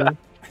amazing. If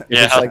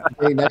Yeah. It's like,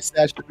 hey, next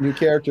session, new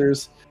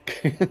characters.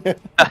 That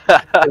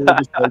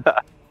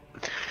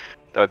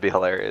would be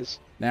hilarious.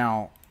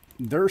 now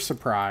they're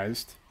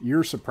surprised.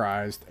 You're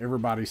surprised.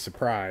 Everybody's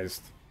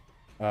surprised.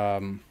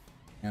 And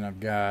I've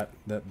got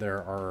that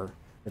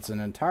it's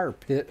an entire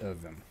pit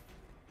of them.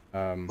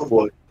 Oh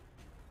boy.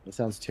 That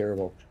sounds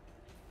terrible.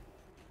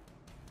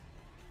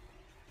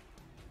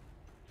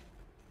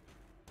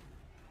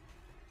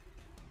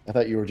 I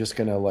thought you were just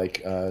gonna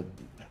like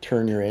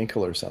turn your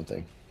ankle or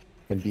something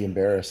and be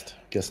embarrassed.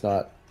 Guess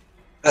not.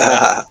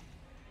 That's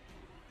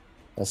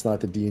not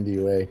the D&D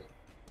way.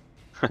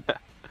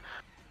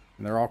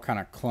 And they're all kind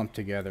of clumped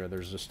together.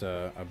 There's just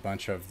a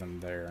bunch of them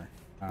there.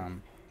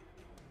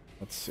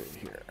 Let's see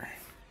here.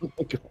 Oh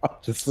my god,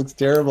 this looks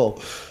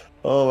terrible.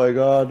 Oh my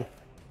god.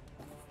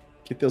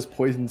 Get those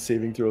poison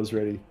saving throws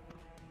ready.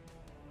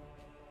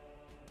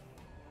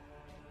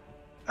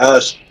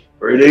 Ash,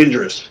 very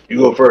dangerous. You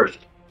go first.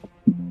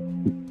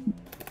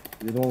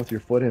 You're the one with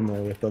your foot in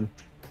there with them.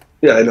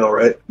 Yeah, I know,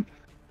 right?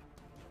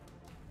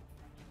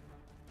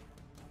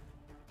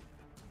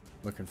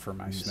 Looking for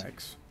my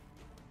snakes.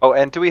 Oh,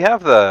 and do we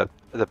have the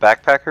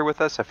backpacker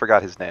with us? I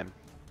forgot his name.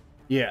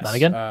 Yes.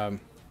 Flanagan?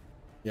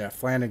 Yeah,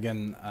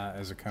 Flanagan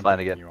as a company.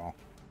 Flanagan. You all.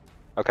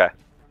 Okay.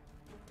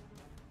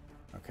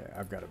 Okay,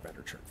 I've got a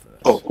better trick for this.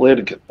 Oh,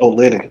 Lanigan. Oh,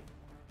 Lanigan.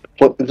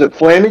 Is it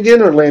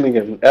Flanagan or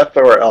Lanigan? F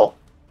or L?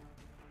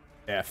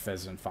 F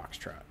as in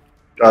Foxtrot.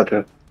 Gotcha.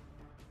 Let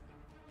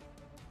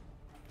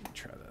me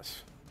try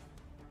this.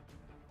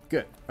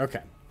 Good.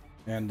 Okay.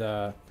 And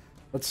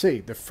let's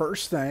see. The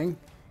first thing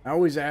I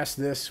always ask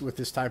this with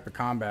this type of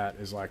combat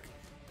is like,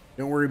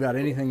 don't worry about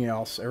anything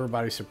else.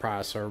 Everybody's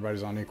surprised, so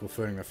everybody's on equal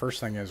footing. The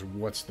first thing is,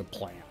 what's the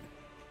plan?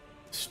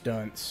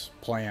 Stunts,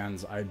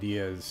 plans,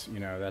 ideas. You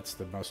know, that's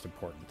the most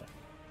important thing.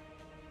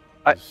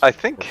 I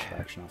think Course of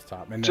action off the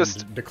top, and just-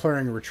 then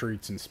declaring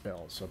retreats and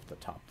spells up at the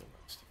top of the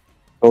list.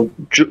 Well,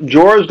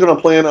 Jorah's going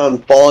to plan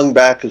on falling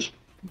back as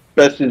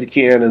best as he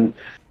can and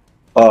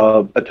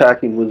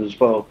attacking with his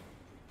bow,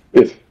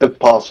 if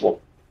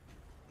possible.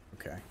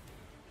 Okay.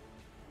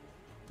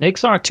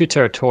 Snakes aren't too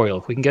territorial.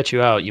 If we can get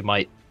you out, you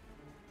might.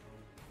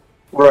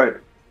 Right.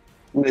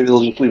 Maybe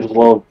they'll just leave us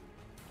alone.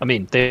 I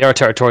mean, they are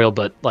territorial,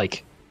 but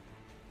like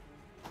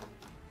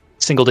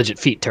single-digit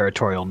feet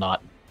territorial,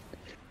 not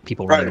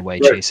people running away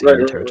chasing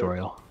you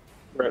territorial.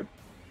 Right.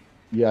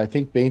 Yeah, I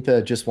think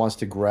Bantha just wants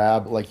to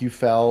grab, like you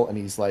fell and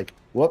he's like,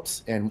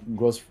 whoops, and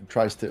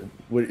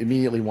would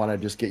immediately want to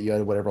just get you out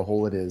of whatever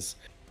hole it is.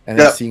 And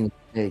then seeing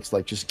snakes,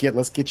 like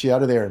let's get you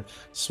out of there, and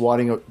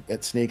swatting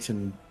at snakes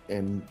and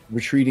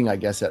retreating, I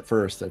guess, at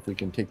first. If we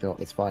can take them out,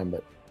 that's fine.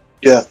 But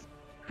Yeah.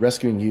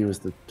 rescuing you is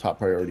the top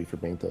priority for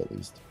Bantha, at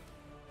least.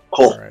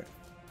 Cool. All right.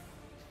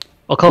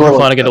 I'll call for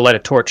Flanagan to light a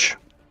torch.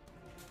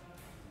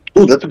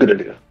 Ooh, that's a good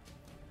idea.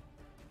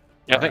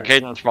 I think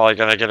Caden's probably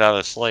gonna get out of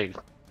his sling.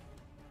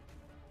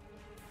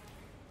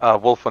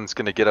 Wolfman's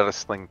gonna get out of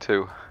sling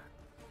too.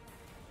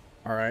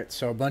 All right,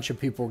 so a bunch of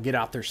people get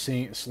out their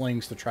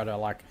slings to try to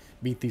like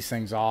beat these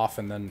things off,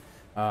 and then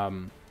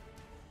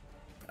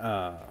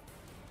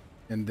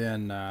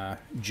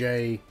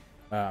Jay,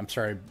 I'm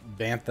sorry,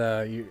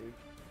 Bantha,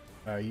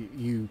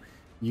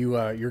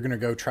 you're gonna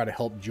go try to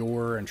help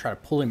Jor and try to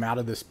pull him out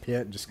of this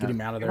pit and just get him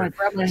out of there.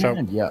 Grab my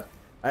hand. Yeah.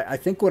 I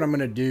think what I'm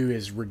gonna do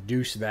is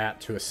reduce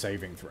that to a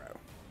saving throw,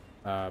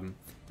 and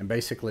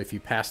basically, if you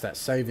pass that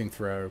saving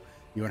throw,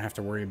 you won't have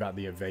to worry about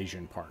the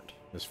evasion part.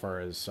 As far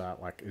as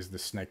like, is the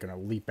snake going to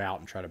leap out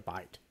and try to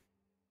bite?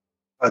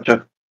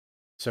 Gotcha.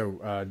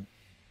 So,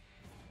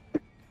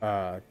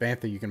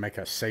 Bantha, you can make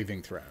a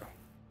saving throw.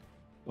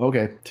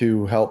 Okay,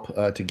 to help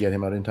to get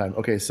him out in time.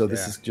 Okay, so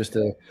this is just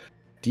a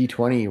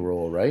D20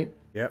 roll, right?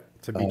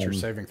 Yep, to beat your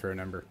saving throw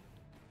number.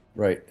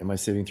 Right, and my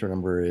saving throw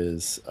number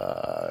is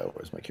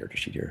where's my character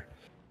sheet here?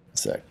 A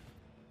sec.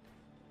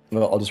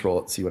 Well, I'll just roll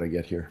it, see what I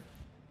get here.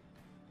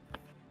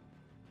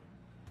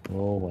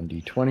 Roll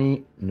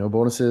 1d20, no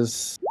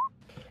bonuses.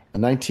 A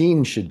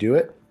 19 should do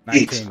it.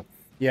 19.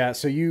 Yeah,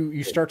 so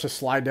you start to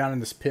slide down in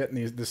this pit,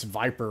 and this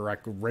viper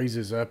like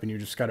raises up, and you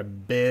just got a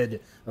bed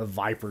of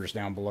vipers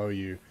down below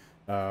you.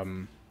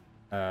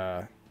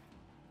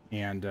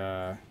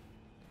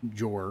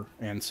 Jor,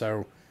 and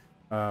so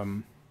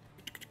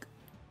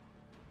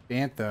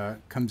Bantha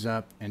comes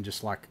up and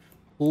just like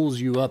pulls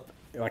you up,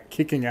 like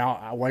kicking out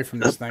away from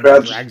this thing,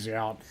 and drags you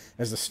out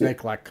as the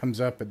snake like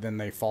comes up, and then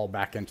they fall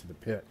back into the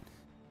pit.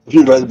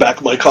 By the back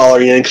of my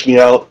collar, yanks me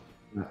out.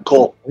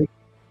 Cool. I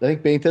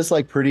think Bantha's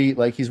like pretty,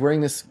 like he's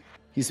wearing this.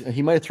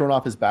 He might have thrown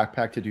off his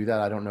backpack to do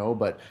that. I don't know,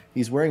 but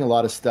he's wearing a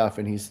lot of stuff,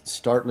 and he's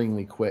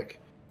startlingly quick.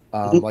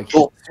 Like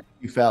Cool.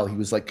 you fell, he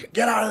was like,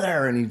 "Get out of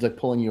there!" and he's like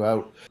pulling you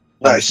out,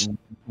 Nice.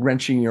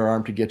 wrenching your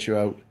arm to get you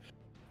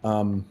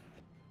out.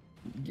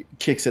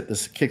 Kicks at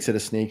a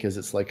snake as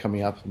it's like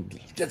coming up.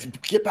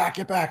 Get back!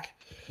 Get back!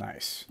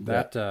 Nice.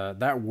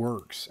 That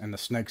works, and the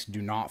snakes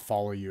do not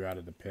follow you out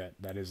of the pit.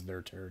 That is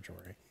their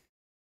territory.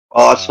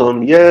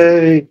 Awesome.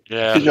 Yay.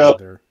 Yeah. Good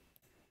job.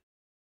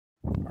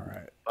 All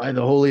right. By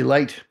the holy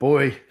light,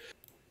 boy.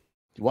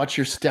 Watch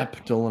your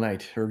step,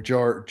 Dolomite or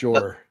Jor.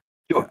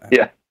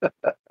 Yeah.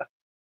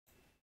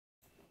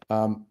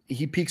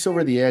 He peeks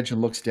over the edge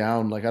and looks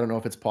down. Like, I don't know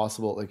if it's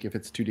possible, like if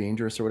it's too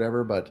dangerous or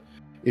whatever, but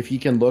if he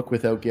can look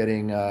without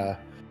getting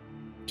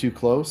too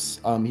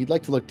close, he'd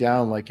like to look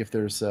down, like if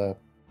there's I don't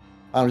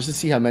know, just to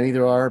see how many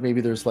there are.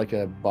 Maybe there's like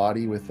a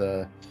body with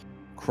a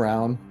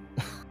crown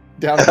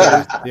down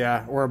there.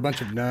 Yeah, or a bunch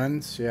of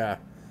nuns. Yeah.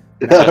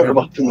 Or a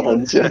bunch of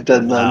nuns. Yeah,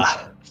 dead nuns.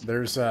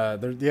 There's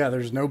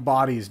there's no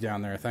bodies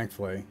down there,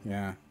 thankfully.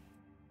 Yeah.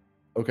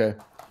 Okay.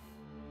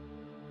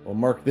 Well,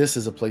 mark this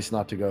as a place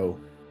not to go.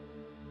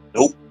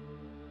 Nope.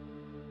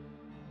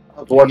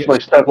 I'll watch my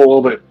step a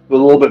little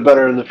bit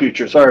better in the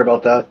future. Sorry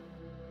about that.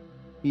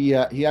 He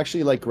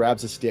actually like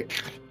grabs a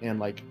stick and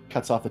like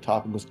cuts off the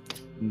top and goes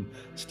and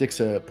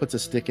puts a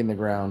stick in the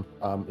ground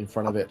in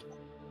front of it.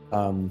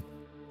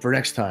 For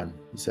next time,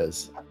 he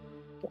says.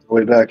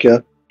 Way back, yeah.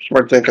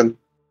 Smart thinking.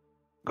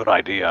 Good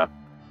idea.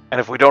 And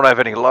if we don't have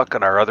any luck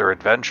on our other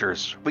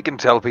adventures, we can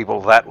tell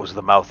people that was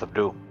the mouth of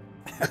doom.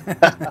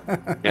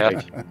 Yeah.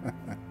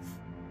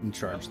 And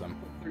charge them.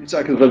 30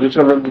 seconds. I'm just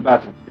going to run to the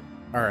bathroom.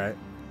 All right.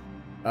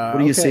 What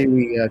do you say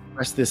we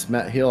crest this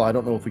hill? I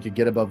don't know if we could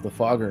get above the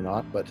fog or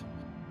not, but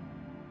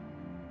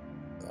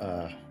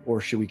or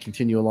should we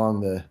continue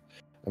along the?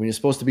 I mean, it's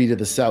supposed to be to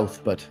the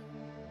south, but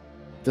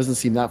it doesn't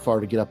seem that far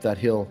to get up that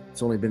hill.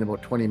 It's only been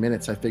about 20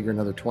 minutes. I figure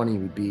another 20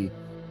 would be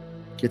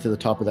get to the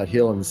top of that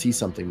hill and see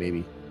something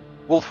maybe.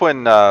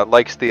 Wolfwin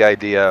likes the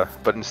idea,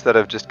 but instead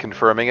of just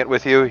confirming it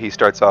with you, he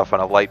starts off on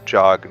a light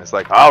jog and is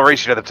like, "I'll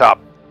race you to the top."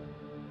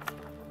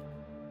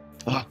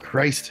 Oh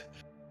Christ!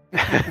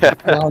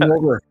 Down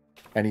over,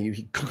 and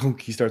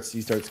he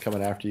starts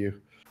coming after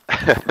you.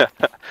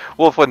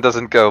 Wolfwin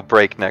doesn't go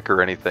breakneck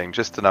or anything,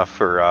 just enough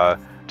for a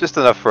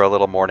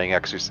little morning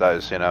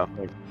exercise, you know.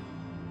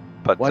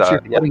 But watch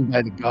your footing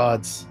by the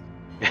gods.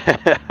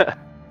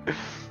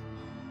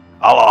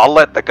 I'll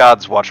let the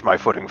gods watch my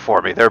footing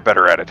for me. They're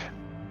better at it.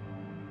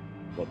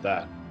 What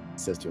that? He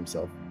says to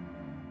himself.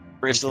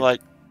 Raise the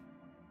light.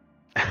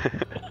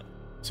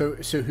 So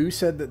who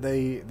said that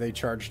they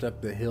charged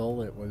up the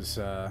hill? It was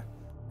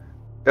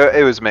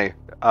It was me. It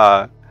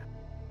was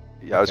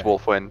Okay.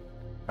 Wolfwin.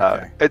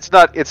 Okay. It's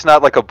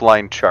not like a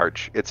blind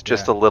charge. It's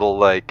just a little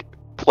like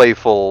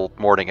playful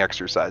morning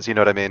exercise. You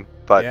know what I mean?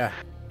 But yeah.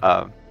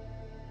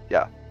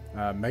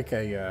 Make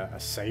a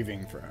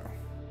saving throw.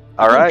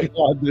 all right.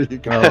 God, there you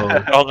go.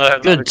 Oh, Oh, no,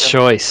 good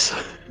choice.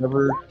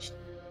 Never.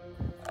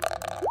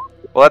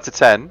 Well, that's a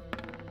 10,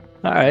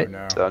 All right. Oh,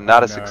 no. so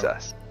not Oh, a no.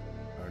 success.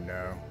 Oh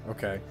no.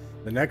 Okay.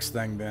 The next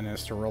thing then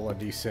is to roll a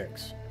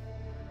d6.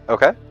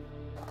 Okay.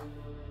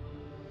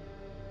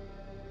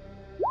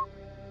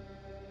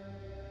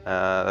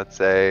 That's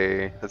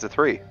a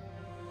 3.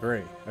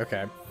 3.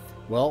 Okay.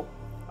 Well,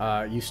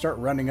 you start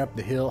running up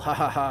the hill, ha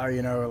ha ha,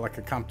 you know, like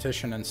a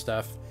competition and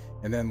stuff,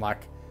 and then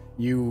like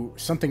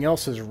something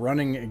else is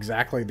running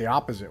exactly the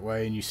opposite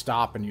way, and you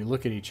stop and you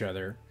look at each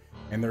other,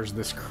 and there's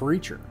this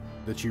creature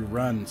that you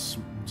run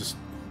just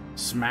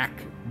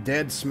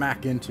dead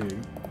smack into,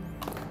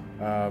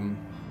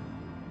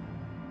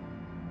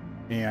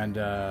 and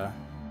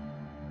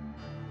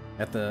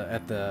at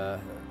the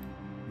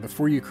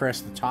before you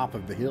crest the top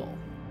of the hill.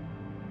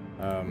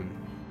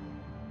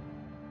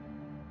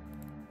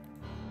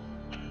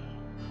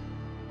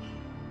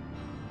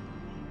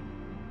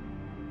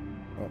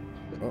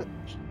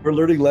 We're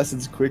learning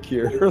lessons quick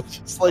here.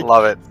 Just like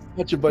Love it.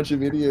 such a bunch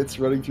of idiots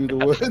running through the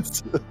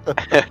woods.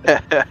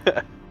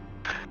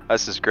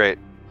 This is great.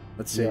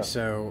 Let's see. Yeah.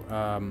 So,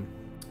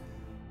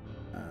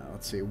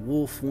 let's see.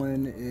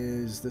 Wolfwin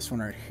is this one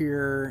right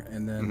here,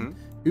 and then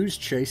who's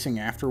chasing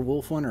after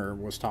Wolfwin or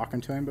was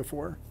talking to him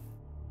before?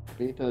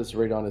 Beta's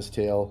right on his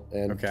tail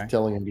and Okay.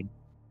 telling him to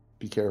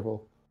be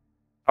careful.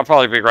 I'll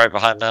probably be right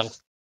behind them.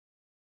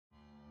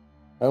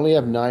 I only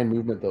have 9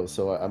 movement though,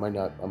 so I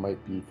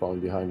might be falling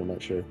behind. I'm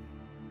not sure.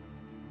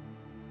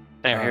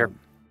 Same here.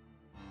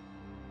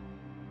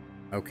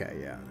 Okay,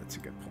 yeah, that's a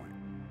good point.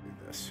 Do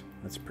this.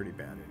 That's pretty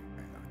bad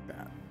anyway, like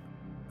that.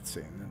 Let's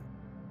see, and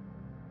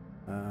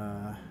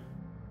then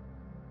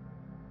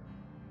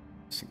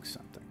missing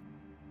something.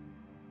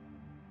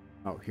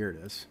 Oh, here it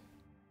is.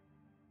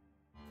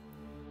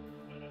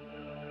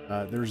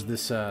 there's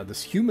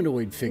this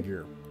humanoid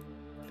figure.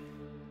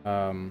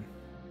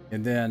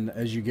 And then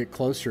as you get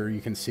closer,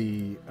 you can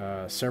see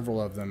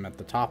several of them at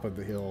the top of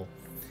the hill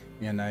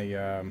in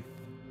a...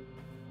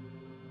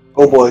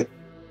 Oh boy.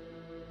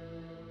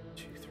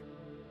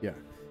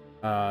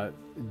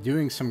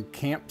 doing some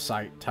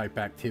campsite type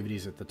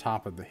activities at the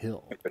top of the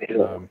hill.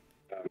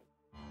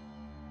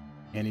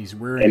 And he's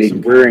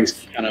wearing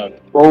some kind of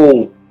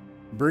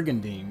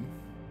brigandine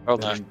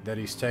that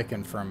he's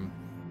taken from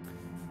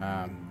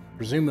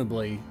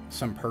presumably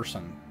some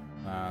person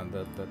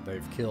that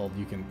they've killed.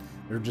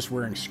 They're just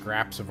wearing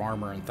scraps of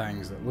armor and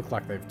things that look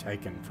like they've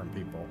taken from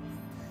people.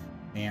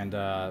 And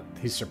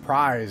he's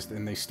surprised,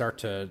 and it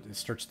starts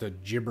to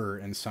gibber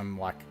in some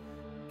like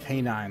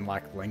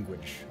canine-like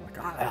language, like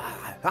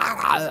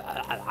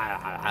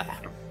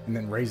and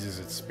then raises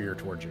its spear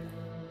towards you.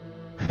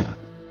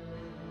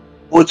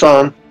 What's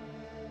on?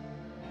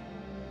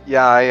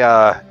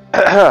 Yeah,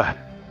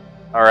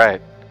 all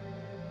right.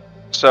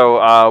 So,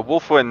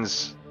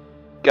 Wolfwind's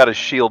got his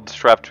shield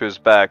strapped to his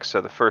back,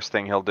 so the first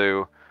thing he'll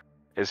do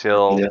is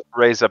he'll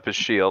raise up his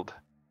shield,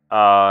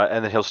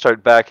 and then he'll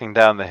start backing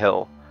down the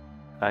hill.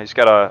 He's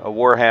got a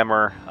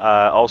warhammer,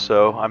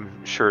 also,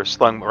 I'm sure,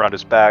 slung around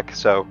his back,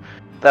 so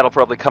that'll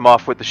probably come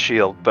off with the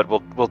shield, but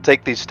we'll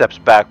take these steps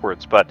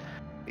backwards, but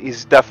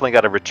he's definitely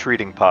got a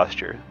retreating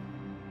posture.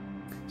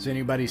 Does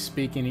anybody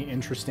speak any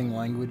interesting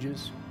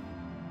languages?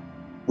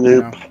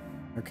 Nope. No?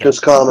 Okay.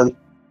 Just common.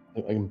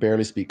 I can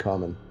barely speak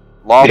common.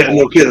 Lawful. Yeah,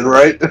 no kidding,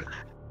 right?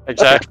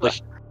 Exactly.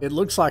 It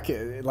looks like he.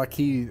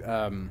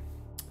 Let me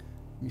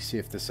see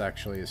if this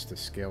actually is to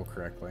scale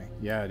correctly.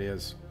 Yeah, it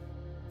is.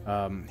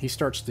 He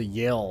starts to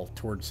yell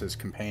towards his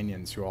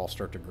companions, who all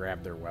start to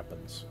grab their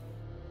weapons.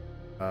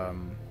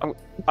 I'm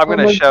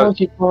gonna shout.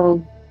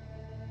 I'm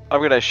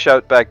gonna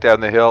shout back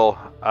down the hill.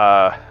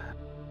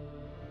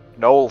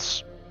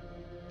 Knowles.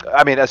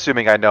 I mean,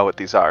 assuming I know what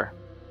these are.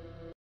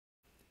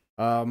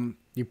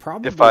 You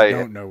probably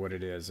don't know what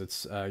it is.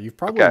 It's you've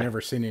probably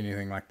never seen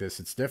anything like this.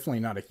 It's definitely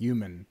not a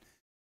human.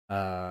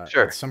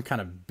 Sure. It's some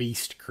kind of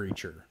beast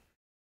creature.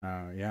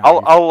 Yeah.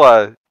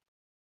 I'll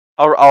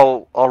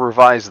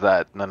revise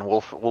that, and then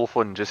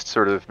Wolfwind just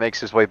sort of makes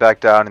his way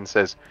back down and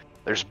says,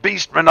 "There's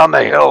beastmen on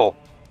the hill,"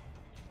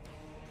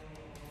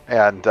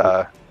 and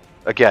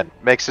again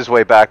makes his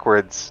way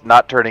backwards,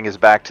 not turning his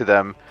back to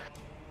them,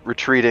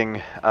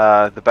 retreating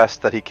the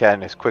best that he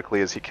can as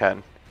quickly as he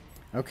can.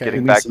 Okay.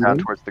 Getting back down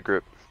towards the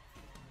group.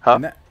 Huh?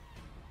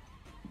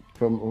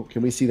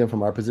 Can we see them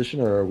from our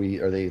position, or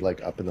are they like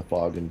up in the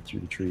fog and through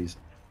the trees?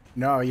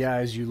 No, yeah.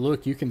 As you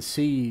look, you can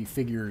see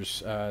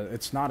figures.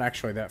 It's not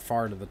actually that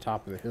far to the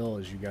top of the hill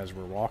as you guys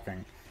were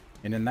walking,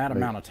 and in that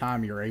amount of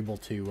time, you're able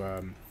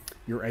to.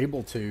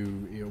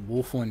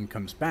 Wolfwind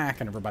comes back,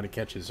 and everybody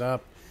catches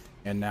up,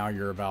 and now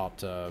you're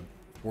about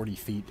 40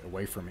 feet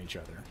away from each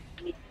other.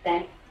 Do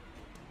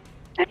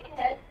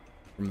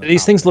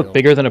these things look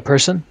bigger than a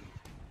person?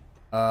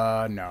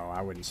 No,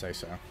 I wouldn't say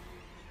so.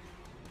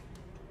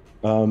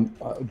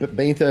 But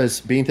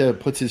Baintha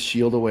puts his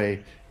shield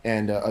away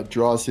and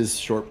draws his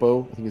short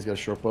bow. I think he's got a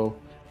short bow,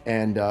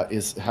 and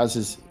is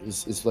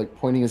like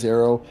pointing his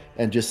arrow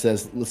and just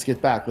says, "Let's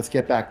get back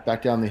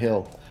down the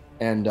hill."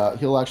 And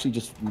he'll actually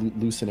just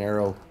loose an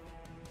arrow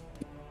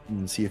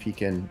and see if he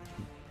can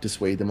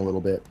dissuade them a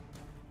little bit.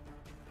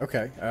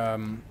 Okay.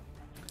 Roll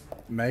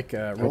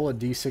a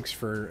d6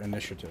 for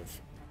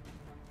initiative.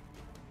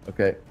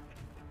 Okay.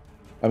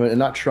 I'm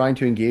not trying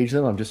to engage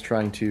them. I'm just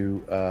trying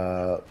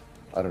to,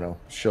 I don't know,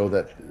 show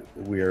that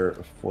we're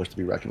a force to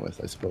be reckoned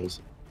with, I suppose.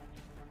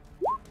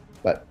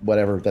 But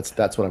whatever,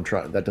 that's what I'm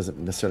trying. That doesn't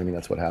necessarily mean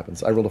that's what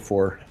happens. I rolled a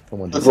 4 from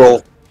 1 to 6.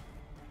 Roll.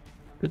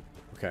 Good.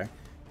 Okay.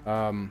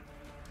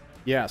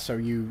 Yeah. So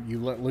you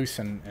let loose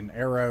an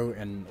arrow,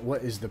 and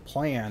what is the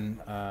plan?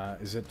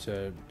 Is it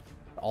to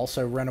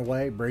also run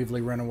away,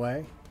 bravely run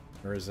away,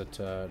 or is it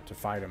to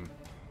fight him?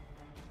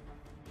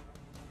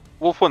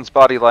 Wolfwind's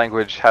body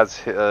language has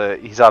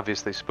he's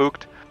obviously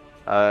spooked.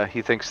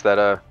 He thinks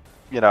that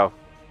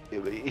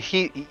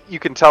you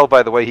can tell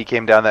by the way he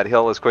came down that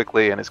hill as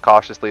quickly and as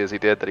cautiously as he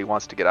did that he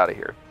wants to get out of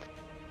here.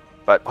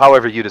 But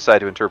however you decide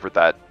to interpret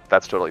that,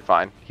 that's totally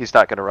fine. He's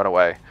not going to run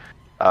away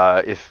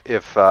if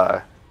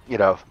the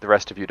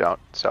rest of you don't.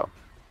 So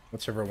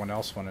What's everyone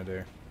else want to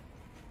do?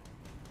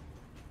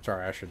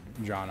 Sorry, I should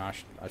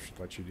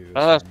let you do this.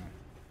 Go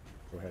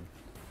ahead.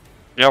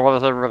 Yeah, what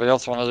does everybody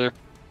else want to do?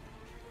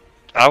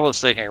 I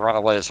was thinking run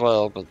away as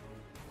well, but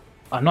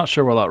I'm not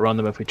sure we'll outrun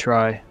them if we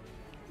try.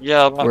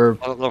 yeah, We're I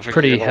don't know if we can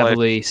pretty get away.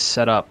 heavily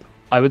set up.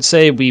 I would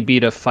say we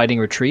beat a fighting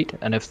retreat,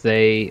 and if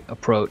they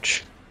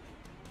approach,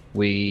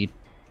 we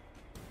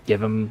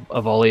give them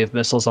a volley of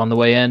missiles on the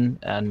way in,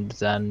 and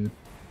then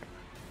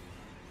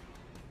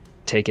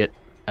take it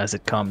as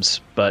it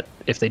comes. But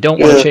if they don't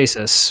want to chase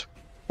us,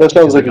 That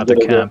sounds like a got their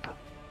good idea. camp.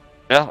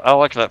 Yeah, I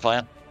like that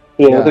plan.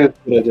 Yeah, I think it's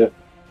a good idea.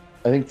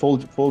 I think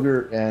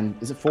Folger and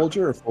is it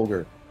Folger or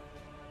Folger?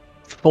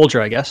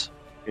 Folger, I guess.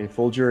 Okay,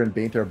 Folger and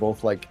Baintha are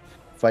both like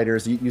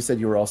fighters. You said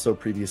you were also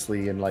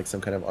previously in like some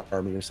kind of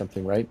army or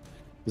something, right?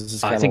 This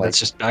is I kind of think like, that's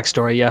just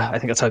backstory. Yeah, I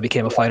think that's how I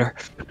became a fighter.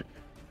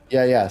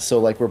 yeah. So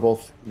like we're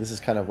both. This is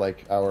kind of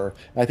like our.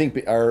 I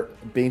think our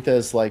Benta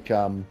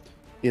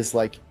is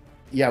like,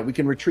 yeah, we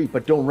can retreat,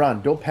 but don't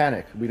run, don't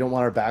panic. We don't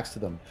want our backs to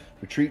them.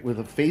 Retreat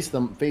with face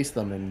them,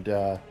 and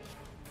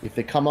if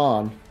they come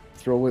on,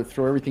 throw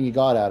everything you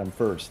got at them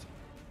first.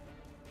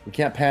 We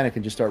can't panic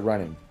and just start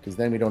running because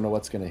then we don't know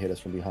what's going to hit us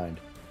from behind.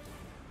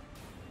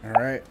 All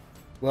right.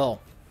 Well,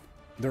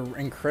 they're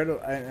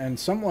incredible, and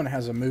someone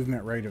has a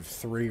movement rate of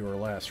 3 or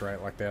less, right?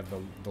 Like they have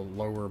the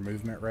lower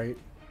movement rate.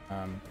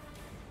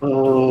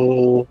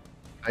 Oh,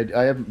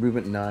 I have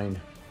movement 9.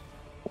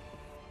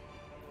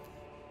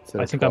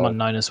 So I think I'm on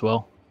 9 as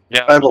well.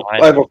 Yeah, I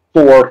have a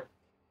 4.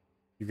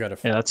 You got a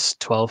Yeah, that's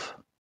 12.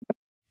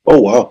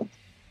 Oh wow.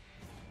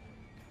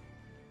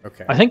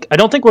 okay. I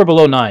don't think we're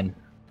below 9.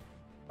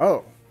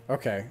 Oh,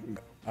 okay.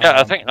 Yeah,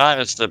 I think 9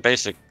 is the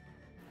basic.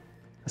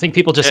 I think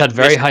people just Yeah, had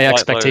very basic high light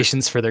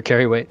expectations for their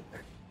carry weight.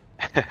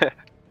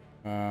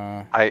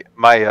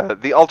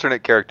 The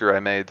alternate character I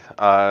made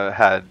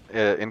had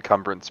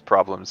encumbrance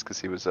problems because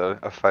he was a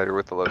fighter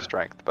with a low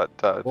strength. But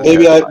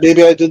Maybe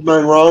I did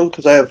mine wrong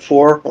because I have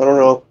 4. I don't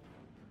know.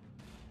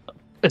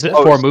 Is it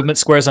Oh, 4 so- movement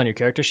squares on your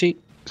character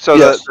sheet? so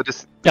Yes.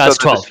 Yeah, it's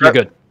 12. You're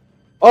good.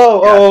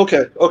 Oh,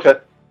 okay.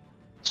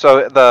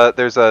 So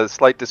there's a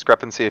slight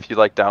discrepancy if you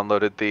like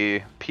downloaded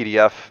the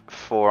PDF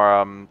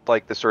for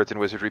like the Swords and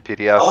Wizardry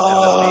PDF.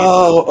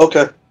 Oh,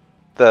 okay.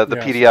 The Yeah,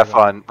 I PDF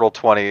saw that. on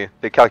Roll20,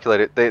 they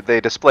calculate it. They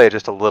display it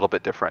just a little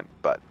bit different,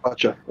 but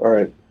Gotcha. All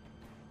right.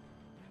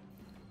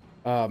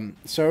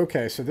 So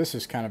this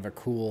is kind of a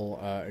cool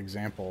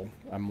example.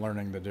 I'm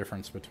learning the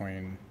difference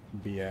between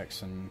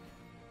BX and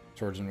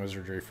Swords and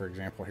Wizardry, for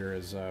example. Here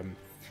is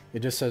it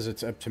just says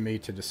it's up to me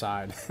to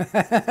decide,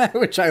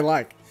 which I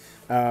like.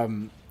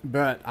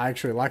 But I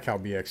actually like how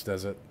BX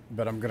does it,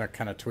 but I'm gonna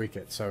kind of tweak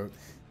it. So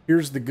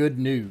here's the good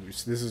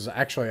news. This is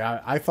actually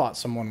I thought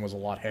someone was a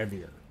lot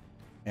heavier,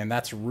 and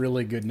that's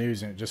really good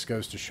news. And it just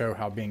goes to show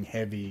how being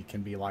heavy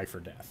can be life or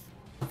death.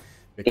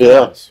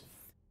 Because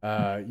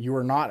you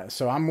are not.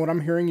 So what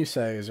I'm hearing you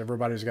say is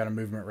everybody's got a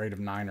movement rate of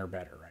 9 or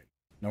better, right?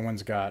 No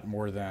one's got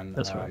more than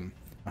That's right.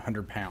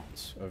 100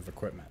 pounds of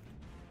equipment.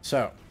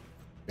 So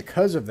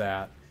because of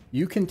that,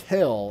 you can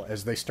tell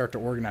as they start to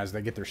organize,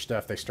 they get their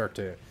stuff, they start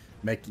to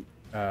make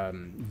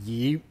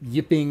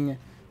yipping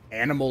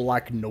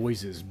animal-like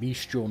noises,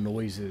 bestial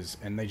noises,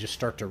 and they just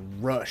start to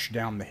rush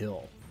down the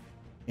hill.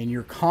 And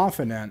you're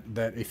confident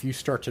that if you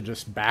start to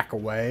just back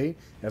away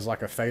as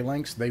like a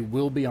phalanx, they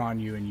will be on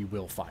you and you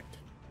will fight.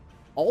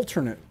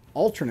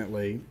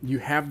 Alternately, you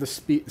have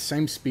the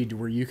same speed to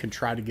where you can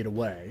try to get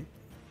away,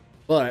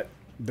 but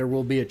there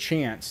will be a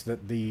chance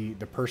that the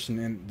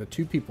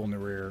two people in the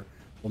rear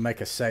will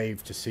make a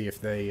save to see if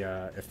they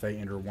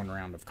enter one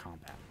round of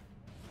combat.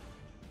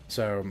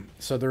 So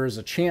there is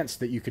a chance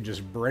that you could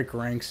just break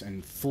ranks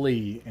and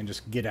flee and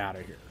just get out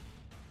of here,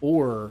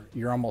 or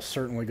you're almost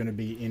certainly going to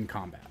be in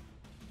combat.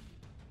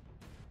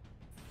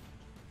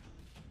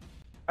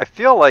 I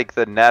feel like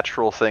the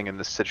natural thing in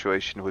this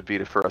situation would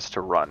be for us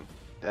to run.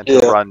 And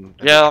Yeah. to run.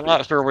 and Yeah, I'm retreat.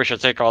 not sure we should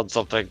take on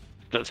something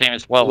that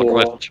seems well Yeah.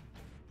 equipped.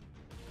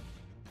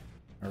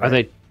 All Are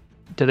right?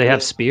 do they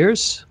have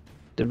spears?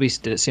 Did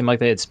it seem like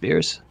they had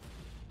spears?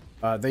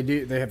 They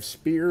do. They have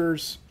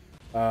spears.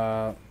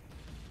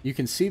 You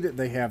can see that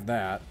they have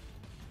that,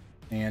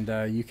 and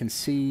you can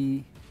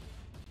see.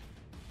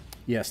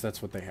 Yes,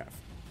 that's what they have.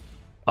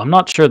 I'm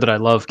not sure that I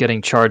love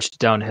getting charged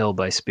downhill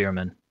by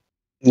spearmen.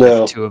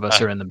 No. 2 of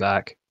us are in the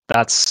back.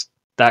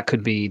 That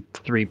could be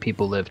 3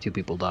 people live, 2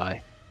 people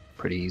die,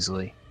 pretty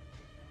easily.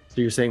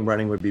 So you're saying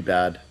running would be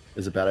bad?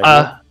 Is a bad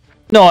idea?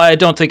 No, I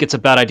don't think it's a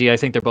bad idea. I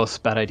think they're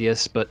both bad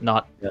ideas, but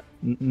not Yeah.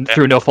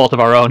 through no fault of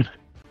our own.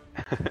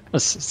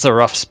 It's a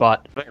rough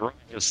spot. I think running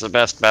is the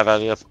best bad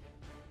idea.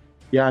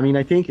 Yeah, I mean,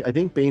 I think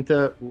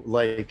Bantha,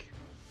 like,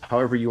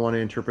 however you want to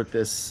interpret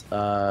this,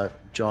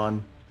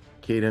 John,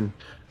 Caden,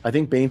 I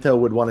think Bantha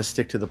would want to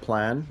stick to the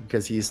plan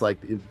because he's like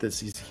this.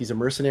 He's a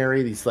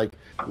mercenary. He's like,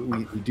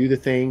 we do the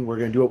thing. We're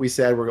going to do what we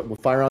said. We'll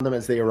fire on them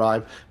as they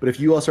arrive. But if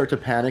you all start to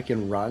panic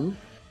and run,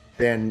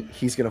 then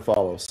he's going to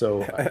follow.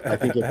 So I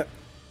think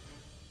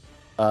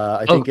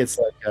it's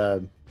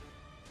like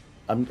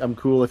I'm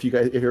cool if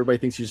everybody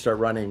thinks you start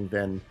running,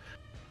 then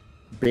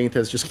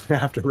Bantha's just going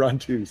to have to run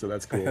too. So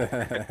that's cool.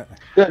 Yeah,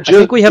 I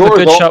think we have a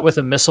good shot with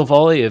a missile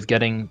volley of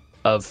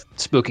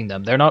spooking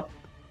them.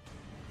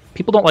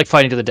 People don't like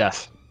fighting to the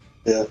death.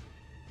 Yeah.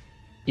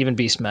 Even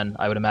beastmen,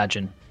 I would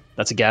imagine.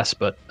 That's a guess,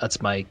 but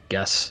that's my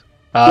guess.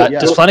 Yeah.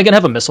 Does Flanagan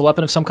have a missile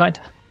weapon of some kind?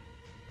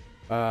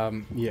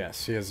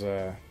 Yes, he has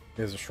a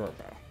short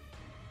bow.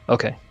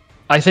 Okay.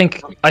 I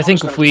think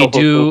if we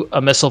do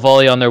a missile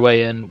volley on their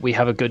way in, we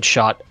have a good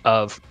shot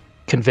of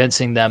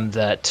convincing them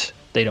that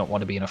they don't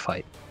want to be in a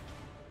fight.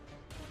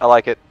 I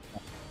like it.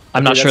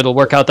 I'm not Okay, sure it'll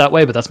work out that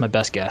way, but that's my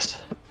best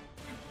guess.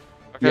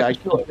 Yeah, I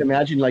can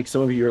imagine like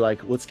some of you are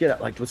like, we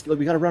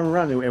gotta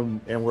run,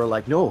 and we're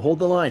like, no, hold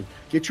the line,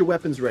 get your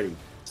weapons ready.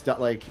 It's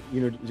not like,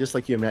 just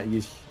like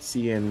you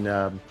see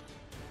in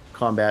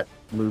combat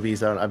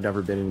movies. I've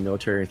never been in the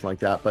military or anything like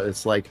that, but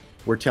it's like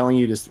we're telling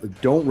you to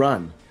don't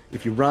run.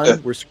 If you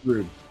run, we're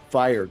screwed.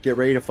 Fire, get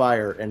ready to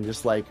fire, and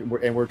just like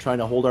we're trying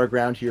to hold our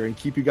ground here and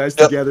keep you guys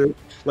together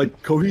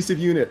like cohesive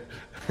unit.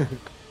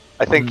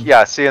 I think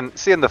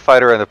seeing the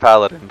fighter and the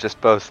paladin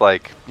just both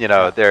like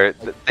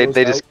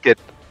they just get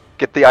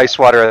the ice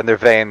water in their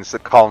veins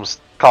that calms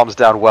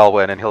down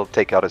Wellwyn, and he'll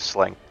take out his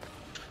sling.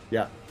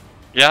 Yeah.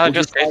 Yeah, We'll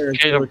just fire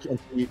Caden. until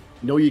you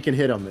know you can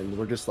hit them, and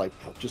we're just like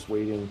just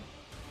waiting.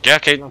 Yeah,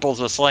 Caden pulls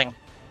a sling.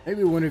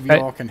 Maybe one of you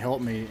all can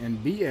help me. In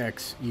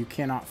BX, you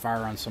cannot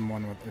fire on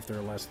someone if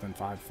they're less than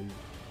 5 feet.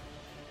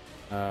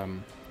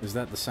 Is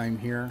that the same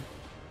here?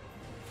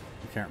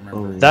 I can't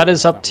remember. That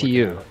is up to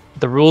you.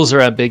 The rules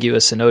are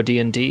ambiguous in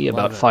OD&D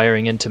about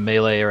firing into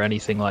melee or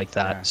anything like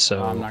that. Yeah.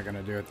 So I'm not going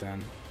to do it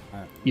then.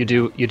 you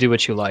do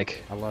what you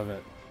like. I love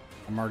it.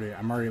 I'm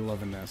already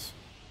loving this.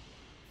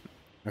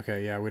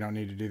 Okay, yeah, we don't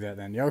need to do that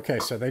then. Yeah, okay,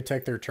 so they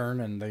take their turn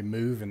and they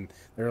move and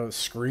they're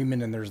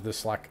screaming, and there's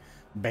this like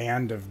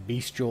band of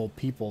bestial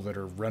people that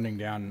are running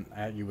down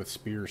at you with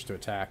spears to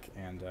attack,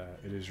 and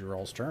it is your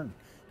all's turn.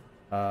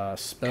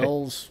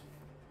 Spells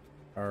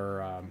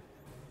or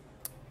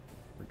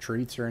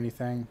retreats or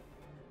anything?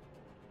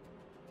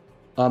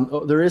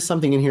 There is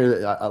something in here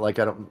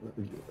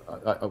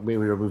that maybe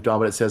we moved on,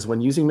 but it says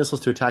when using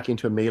missiles to attack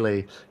into a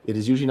melee, it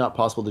is usually not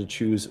possible to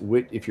choose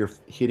if you're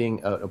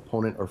hitting an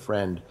opponent or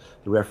friend.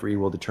 The referee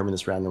will determine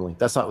this randomly.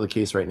 That's not the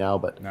case right now,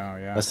 but no,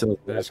 yeah,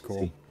 that's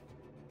cool.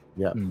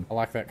 Yeah, I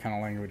like that kind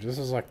of language. This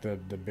is like the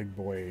big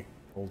boy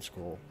old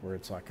school where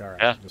it's like, all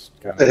right, just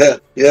kind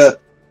of yeah.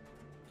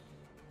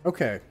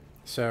 Okay,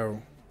 so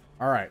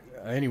all right.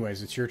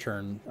 Anyways, it's your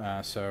turn.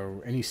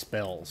 So any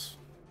spells?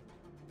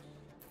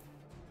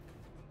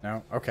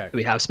 No. Okay. Do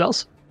we have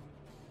spells?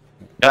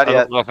 Not I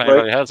yet. don't know if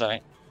anybody has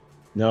any.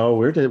 no,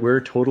 we're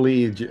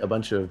totally a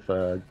bunch of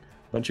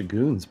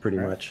goons, pretty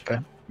much.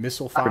 Okay.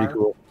 Missile fire. Pretty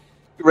cool.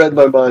 You read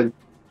my mind.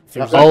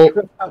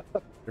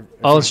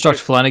 I'll instruct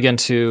Flanagan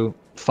to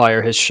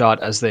fire his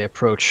shot as they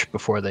approach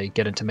before they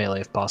get into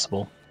melee, if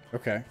possible.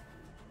 Okay.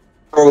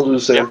 Or we'll do the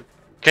same.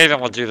 Caden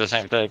will do the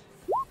same thing.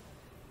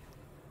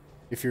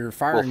 If you're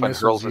firing Wolfman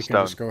missiles, hurls you a can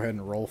just stone. go ahead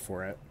and roll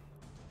for it.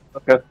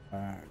 Okay.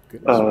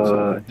 Goodness,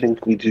 I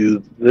think we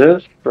do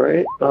this,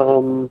 right?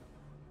 Oh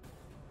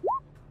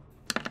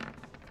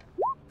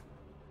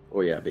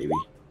yeah, baby.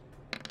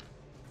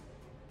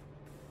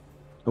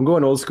 I'm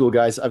going old school,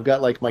 guys. I've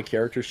got like my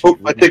character sheet. Oh,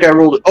 I think I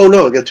rolled it. Oh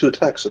no, I got 2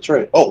 attacks. That's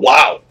right. Oh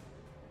wow.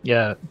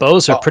 Yeah,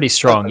 bows are pretty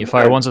strong. You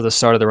fire ones at the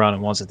start of the round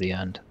and ones at the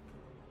end.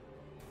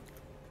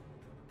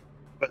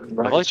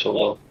 Right,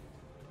 so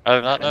I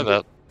did not know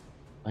that.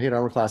 I hit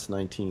armor class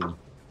 19.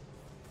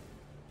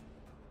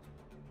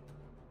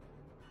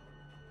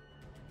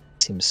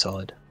 Seems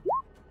solid.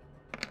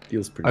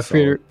 Feels pretty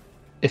solid.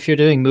 If you're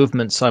doing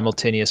movement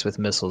simultaneous with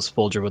missiles,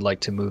 Folger would like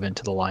to move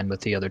into the line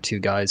with the other 2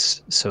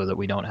 guys so that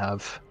we don't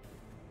have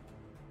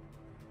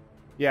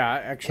yeah,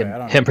 actually, I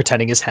don't him know.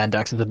 pretending his hand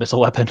axe is a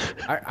missile weapon.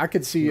 I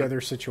could see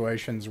other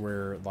situations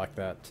where like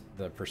that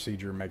the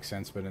procedure makes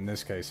sense, but in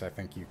this case, I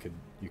think you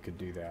could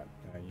do that.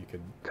 You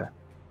could. Okay.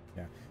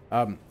 Yeah.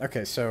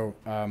 Okay. So.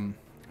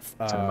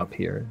 Set him up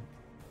here.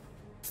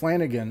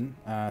 Flanagan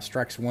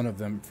strikes one of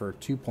them for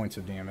 2 points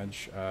of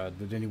damage.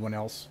 Did anyone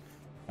else?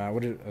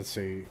 Let's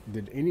see.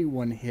 Did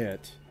anyone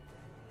hit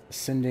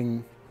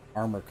ascending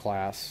armor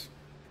class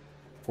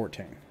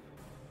 14?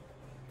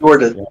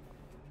 Jordan. Yeah.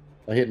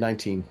 I hit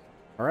 19.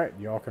 All right,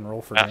 y'all can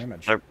roll for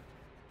damage.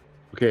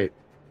 Okay.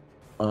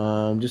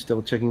 Just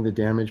double checking the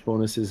damage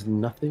bonus is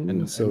nothing.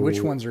 And so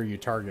which ones are you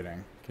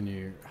targeting? Can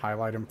you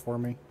highlight them for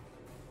me?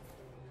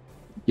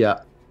 Yeah,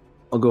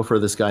 I'll go for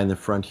this guy in the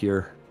front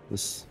here.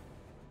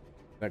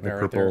 That guy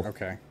right there.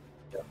 Okay.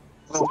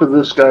 Go for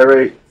this guy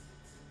right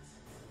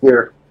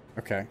here.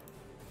 Okay.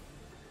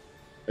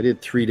 I did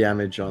 3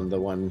 damage on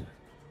the one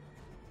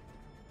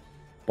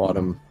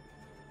bottom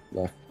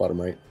left,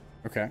 bottom right.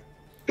 Okay.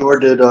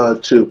 Jordan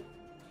did 2.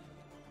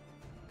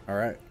 All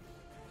right.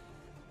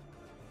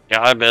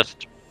 Yeah, I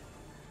missed.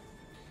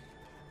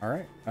 All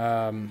right.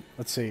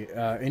 Let's see.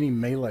 Any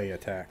melee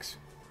attacks?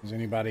 Is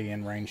anybody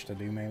in range to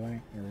do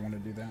melee? You ever want to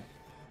do that?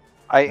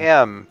 I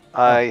am.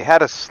 I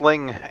had a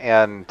sling,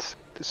 and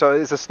so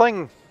is a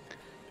sling.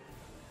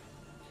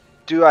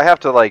 Do I have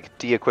to like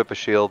de-equip a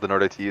shield in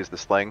order to use the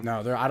sling? No,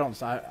 I don't.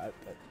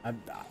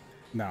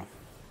 No.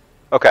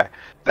 Okay,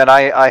 then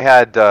I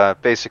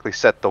had basically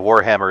set the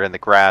warhammer in the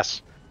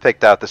grass,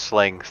 picked out the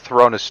sling,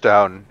 thrown a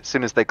stone. As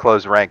soon as they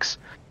close ranks,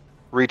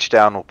 reach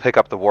down, will pick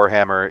up the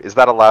warhammer. Is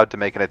that allowed to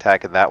make an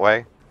attack in that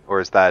way,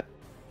 or is that?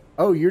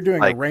 Oh, you're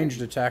doing like, a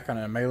ranged attack on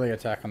a melee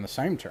attack on the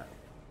same turn.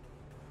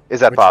 Is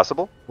that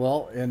possible?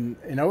 Well, in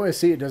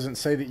OSC it doesn't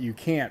say that you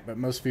can't, but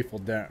most people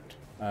don't.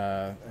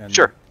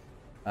 Sure.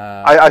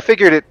 I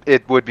figured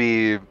it would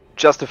be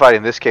justified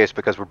in this case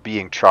because we're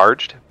being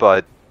charged,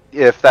 but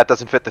if that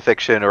doesn't fit the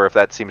fiction or if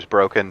that seems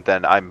broken,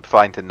 then I'm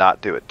fine to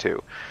not do it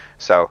too.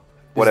 So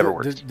whatever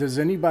works. Does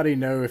anybody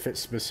know if it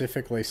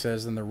specifically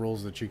says in the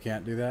rules that you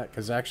can't do that?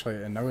 Because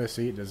actually in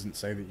OSC it doesn't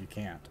say that you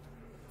can't.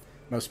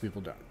 Most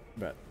people don't.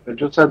 But I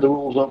just had the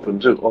rules open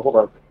too. Oh,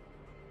 hold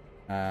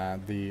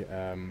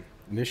on.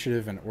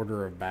 Initiative and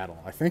order of battle.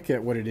 I think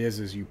that what it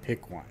is you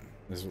pick one.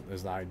 Is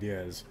the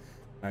idea is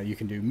you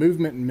can do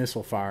movement and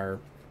missile fire,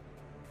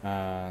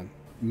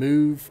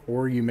 move,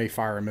 or you may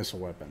fire a missile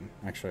weapon.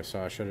 Actually,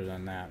 so I should have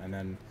done that. And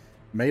then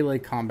melee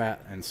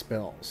combat and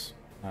spells.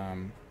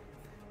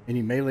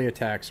 Any melee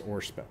attacks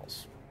or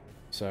spells.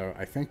 So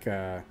I think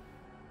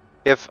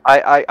If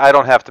I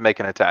don't have to make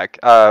an attack,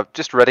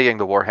 just readying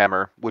the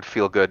Warhammer would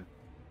feel good.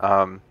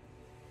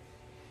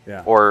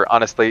 yeah. Or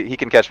honestly, he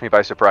can catch me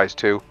by surprise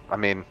too. I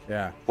mean,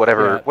 Yeah.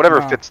 whatever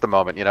no. fits the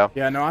moment, you know.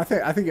 Yeah, no, I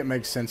think it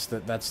makes sense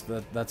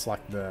that's like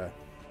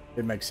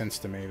it makes sense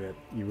to me that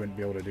you wouldn't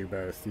be able to do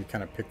both. You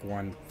kind of pick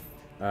one.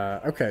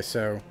 Okay,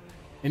 so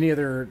any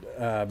other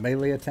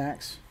melee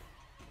attacks?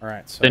 All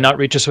right, so Did they not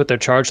reach us with their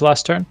charge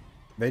last turn?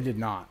 they did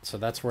not. So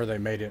that's where they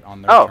made it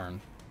on their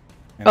turn.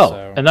 And Oh,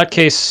 so, in that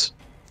case,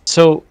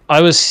 so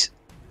I was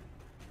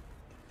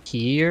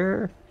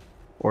here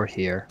or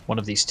here, one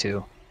of these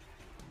two.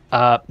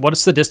 What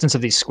is the distance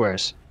of these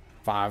squares?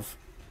 5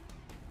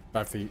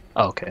 feet.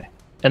 Oh, okay.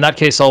 In that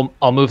case,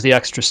 I'll move the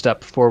extra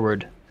step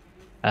forward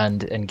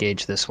and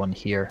engage this one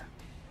here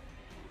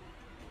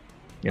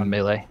in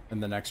melee. In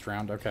the next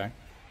round, okay.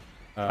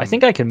 I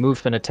think I can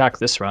move and attack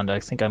this round. I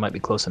think I might be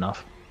close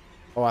enough.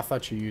 Oh, I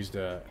thought you used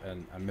a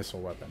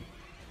missile weapon.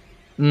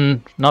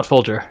 Not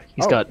Folger.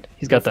 He's Oh, got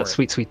go that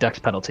for it. sweet dex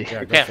penalty. Yeah,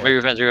 You go can't for it.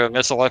 move into a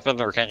missile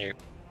weapon, or can you?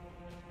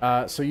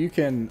 So you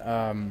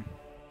can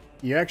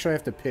you actually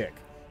have to pick.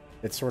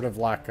 It's sort of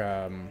like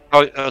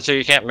Oh, so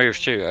you can't move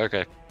too.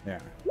 Okay. yeah.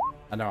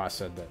 I know I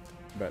said that,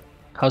 but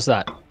How's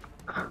that?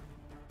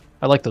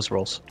 I like those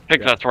rolls. I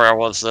think that's where I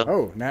was then.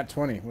 oh, nat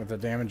 20 with a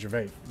damage of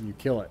 8. You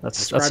kill it. That's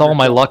Describe all your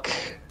my kill. luck.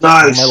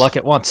 Nice. All my luck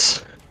at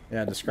once.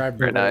 Yeah, describe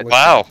Very what it nice. looks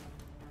Wow.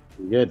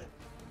 like. Good.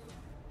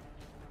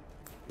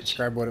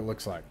 Describe what it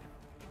looks like.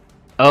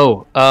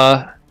 Oh,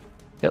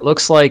 it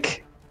looks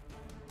like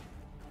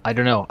I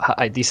don't know.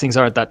 These things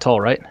aren't that tall,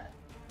 right?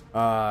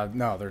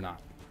 No, they're not.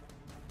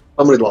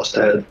 Somebody lost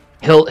a head.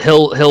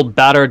 He'll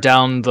batter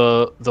down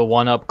the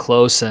one up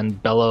close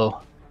and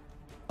bellow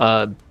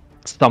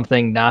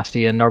something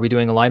nasty. And are we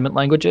doing alignment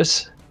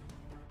languages?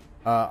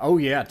 Oh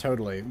yeah,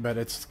 totally. But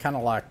it's kind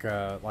of like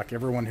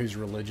everyone who's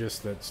religious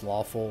that's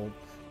lawful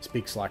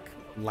speaks like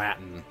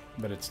Latin,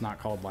 but it's not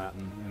called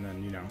Latin. And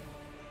then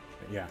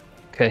yeah.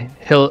 Okay.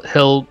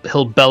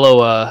 He'll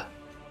bellow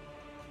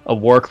a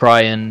war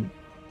cry in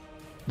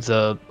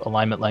the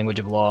alignment language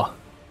of law.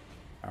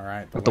 All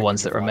right. With the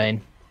ones that language of light.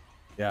 remain.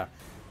 Yeah.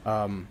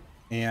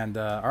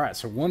 All right.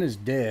 So one is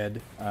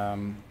dead,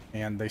 and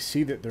they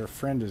see that their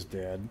friend is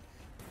dead.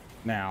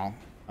 Now,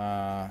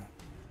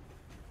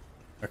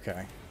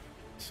 okay.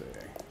 Let's see.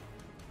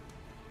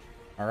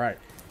 All right,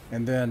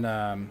 and then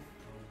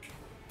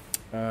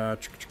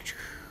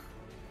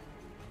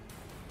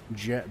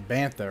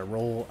Bantha,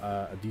 roll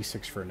a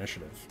d6 for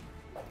initiative.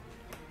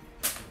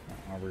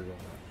 I'll reroll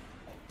that.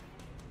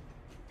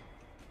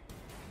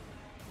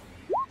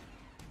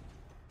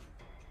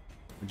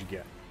 What'd you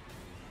get?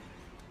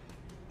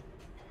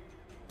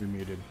 You're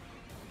muted.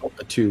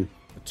 A 2.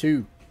 A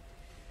 2.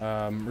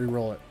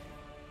 Reroll it.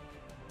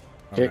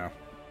 Oh, Okay. no.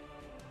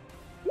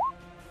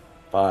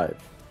 5.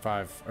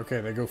 5.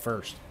 Okay, they go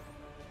first.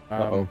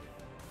 Uh-oh.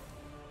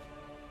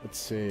 Let's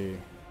see.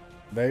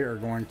 They are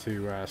going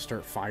to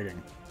start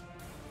fighting.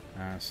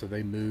 So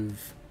they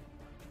move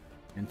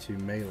into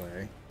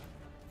melee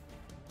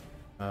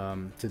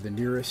to the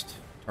nearest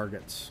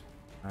targets.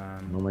 Oh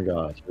my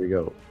god, here we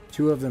go.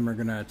 2 of them are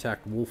going to attack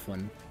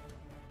Wolflin.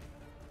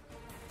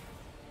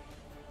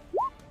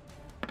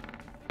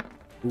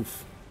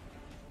 Oof.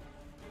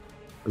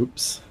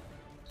 Oops.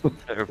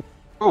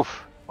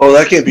 Oof. Oh,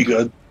 that can't be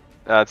good.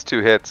 That's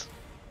 2 hits.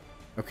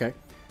 Okay.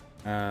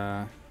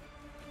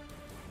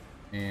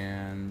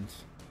 And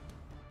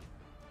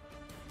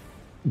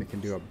they can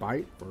do a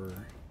bite, or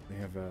they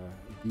have a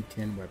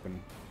D10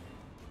 weapon.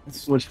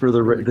 That's So much for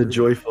the really the good.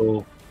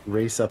 joyful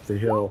race up the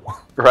hill.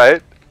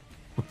 Right?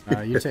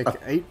 You take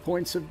 8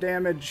 points of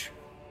damage.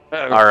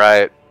 All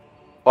right.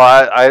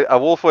 Well, a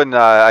Wolfwin,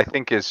 I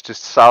think, is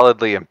just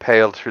solidly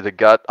impaled through the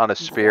gut on a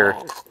spear.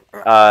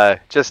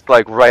 Just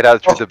like right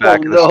out through the back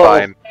of the no.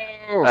 spine.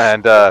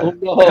 And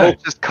no.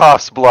 just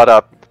coughs blood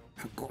up.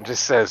 And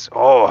just says,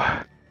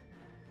 "Oh,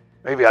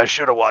 maybe I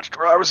should have watched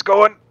where I was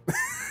going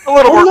a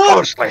little more no.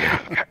 closely."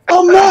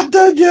 I'm not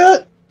dead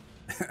yet.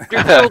 You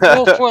killed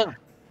Wolfwin.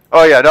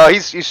 Oh yeah, no,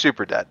 he's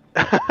super dead.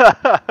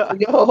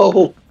 No.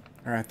 All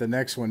right, the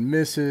next one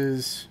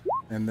misses,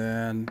 and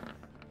then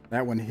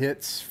that one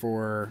hits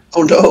for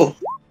Oh no.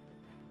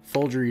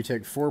 Folger. You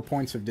take 4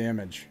 points of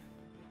damage.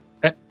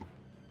 Okay.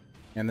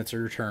 And that's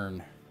your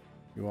turn.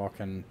 You all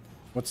can.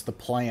 What's the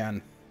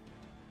plan?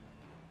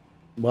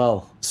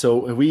 Well,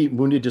 so have we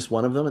wounded just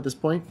one of them at this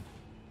point?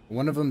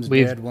 One of them's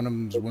We've- dead, one of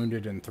them's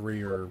wounded, and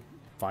 3 are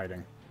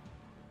fighting.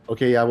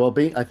 Okay, yeah. Well,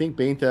 I think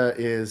Bantha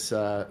is.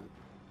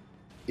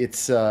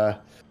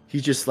 He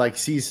just like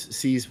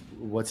sees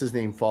what's his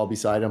name fall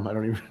beside him. I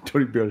don't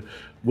even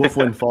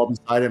Wolfwind fall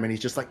beside him, and he's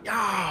just like,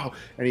 "No!"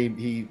 And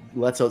he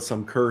lets out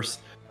some curse,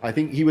 I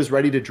think he was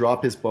ready to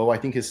drop his bow. I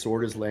think his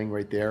sword is laying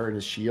right there in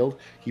his shield.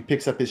 He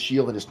picks up his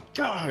shield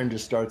and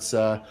just starts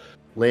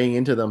laying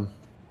into them.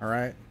 All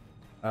right.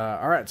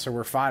 All right. So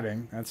we're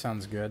fighting. That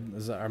sounds good.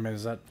 Is that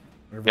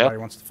everybody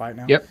wants to fight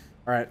now? Yep.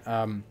 All right.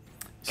 I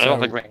don't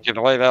think we can get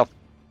away now.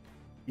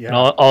 Yeah. And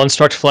I'll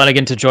instruct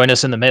Flanagan to join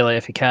us in the melee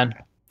if he can.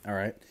 All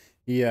right.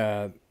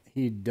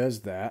 He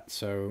does that.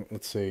 So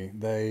let's see.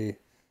 They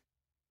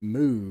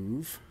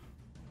move.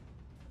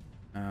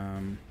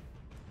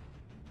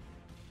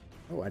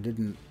 Oh, I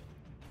didn't.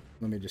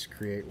 Let me just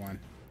create one.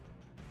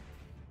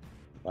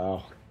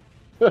 Wow.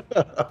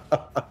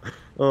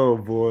 Oh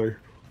boy.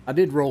 I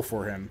did roll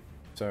for him,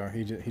 so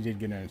he did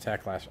get an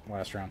attack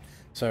last round.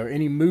 So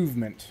any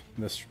movement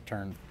this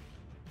turn.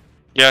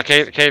 Yeah,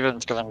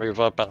 Caven's gonna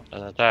move up and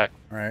attack.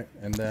 All right,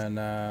 and then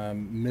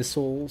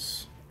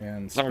missiles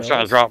and So I'm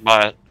spells.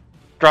 trying to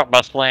drop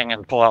my sling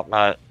and pull out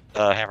my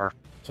hammer.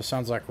 So it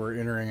sounds like we're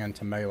entering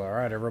into melee. All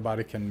right,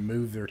 everybody can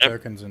move their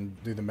tokens and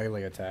do the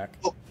melee attack.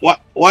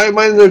 Why am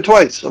I in there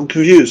twice? I'm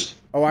confused.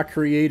 Oh, I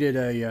created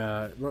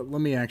a. Let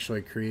me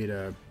actually create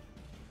a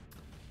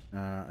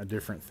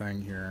different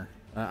thing here.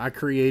 I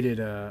created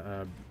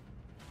a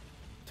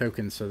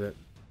token so that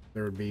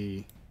there would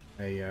be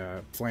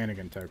a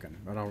Flanagan token,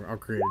 but I'll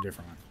create a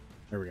different one.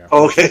 There we go.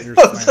 Okay. Here's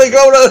I was like,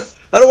 Flanagan.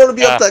 I don't want to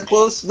be up that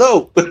close.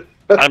 No.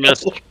 I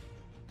missed. All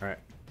right.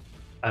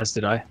 As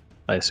did I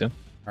assume.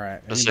 All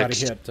right. The Anybody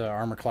six. hit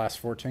armor class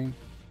 14?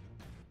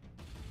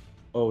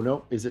 Oh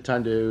no! Is it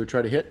time to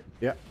try to hit?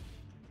 Yep.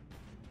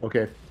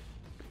 Okay.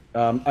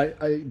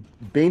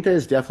 Benta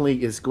is definitely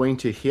going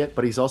to hit,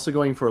 but he's also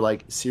going for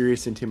like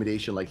serious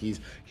intimidation. Like he's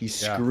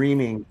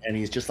screaming and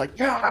he's just like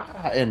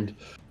and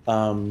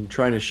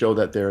trying to show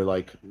that they're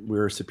like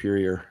we're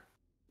superior.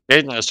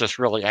 Aiden is just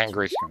really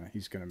angry.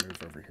 He's gonna move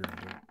over here and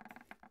do it.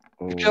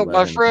 Oh, You killed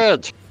my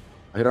friend.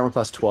 I hit armor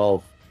class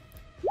 12.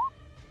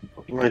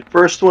 My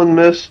first one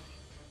missed.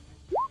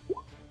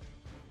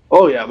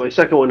 Oh yeah, my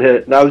second one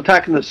hit. And I was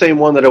attacking the same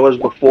one that I was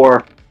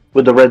before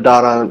with the red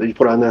dot on it that you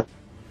put on there.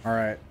 All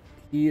right.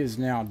 He is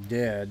now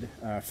dead.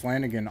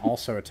 Flanagan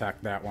also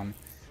attacked that one.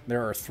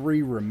 There are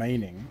 3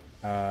 remaining,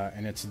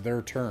 and it's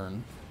their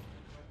turn.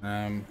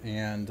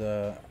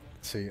 Let's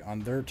see,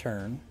 on their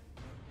turn,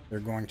 they're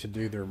going to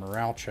do their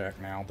morale check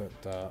now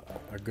that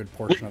a good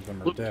portion of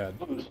them are dead.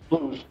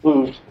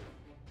 Lose.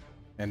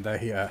 And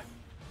they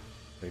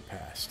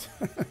passed.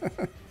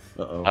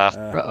 Uh-oh.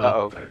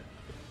 Uh-oh.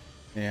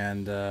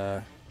 And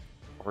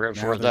We're in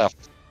now for a they're- death.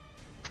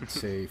 let's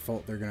see,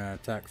 they're going to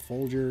attack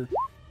Folger.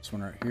 This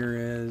one right here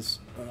is...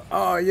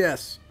 oh,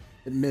 yes!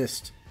 It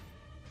missed.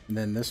 And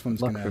then this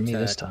one's going Luck to for me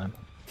this attack time.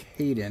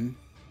 Caden.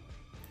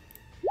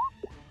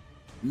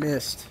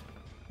 Missed.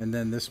 And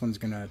then this one's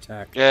going to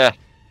attack Yeah.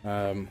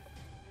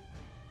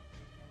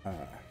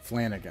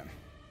 Flanagan.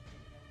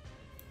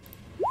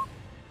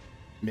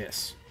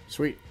 Miss.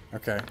 Sweet.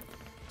 Okay.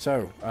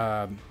 So,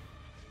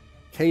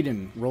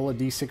 Caden, roll a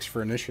d6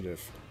 for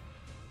initiative.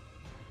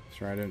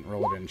 Sorry, I didn't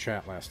roll it in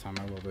chat last time.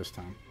 I will this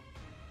time.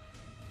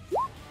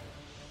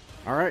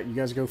 Alright, you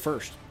guys go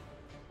first.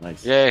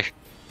 Nice. Yay.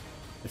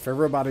 If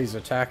everybody's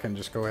attacking,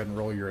 just go ahead and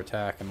roll your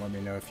attack and let me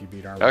know if you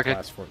beat armor Okay.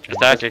 class 14.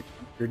 Attacking.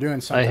 If you're doing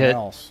something hit.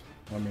 else,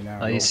 let me know.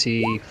 I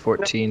see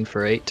 14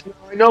 for 8.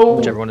 I know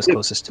Whichever one is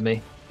closest to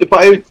me. if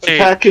I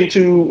attack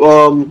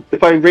into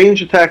if I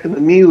range attack in the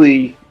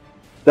melee,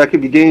 that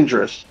could be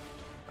dangerous.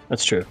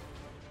 That's true.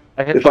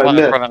 I hit If the I one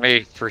in miss- front of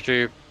me for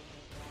 2.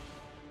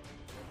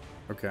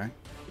 Okay.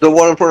 The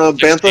one in front of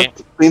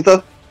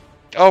Bantha?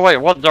 Oh wait,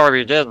 one's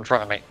already dead in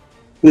front of me.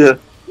 Yeah.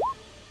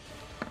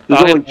 There's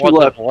I only hit 2 one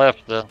left. to the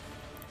left then.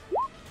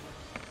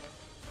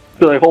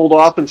 Should I hold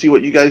off and see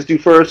what you guys do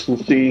first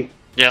and see?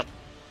 Yep.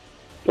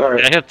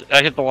 Alright.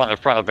 I hit the one in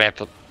front of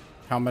Bantha.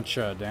 How much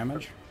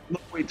damage?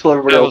 Wait till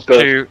everybody That else was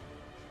goes. 2.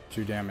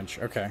 2 damage.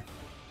 Okay.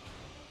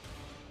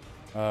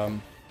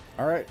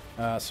 Alright.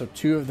 So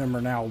 2 of them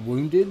are now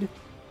wounded.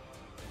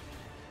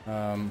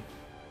 Alright,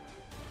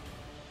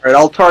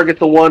 I'll target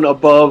the one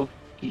above,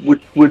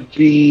 which would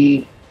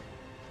be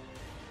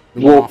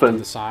The one off to Wolfen.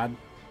 the side.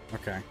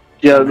 Okay.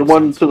 Yeah, That the makes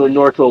one sense. to the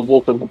north of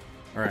Wolfen.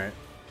 Alright.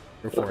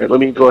 Go for Okay, it. let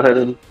me go ahead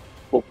and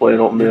hopefully I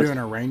don't You're miss. doing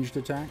a ranged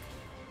attack?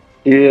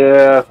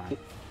 Yeah, Fine.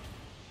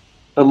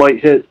 I might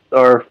hit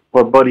our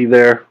buddy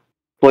there,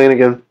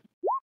 Flanagan.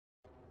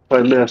 If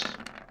I miss.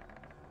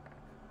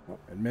 Oh,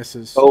 it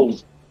misses. Oh,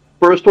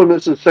 first one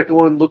misses, second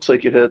one looks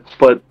like it hits,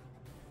 but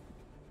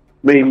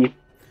maybe.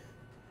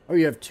 Oh,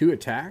 you have 2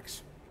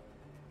 attacks?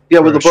 Yeah,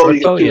 with For the a bow short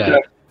you bow, get 2 yeah.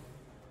 attacks.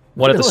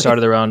 One at the Really? start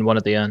of the round, one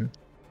at the end.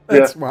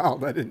 That's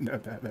wild. I didn't know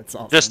that. That's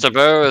awesome. Just a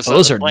bow is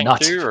Those a are flank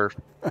nuts. too, or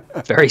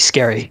Very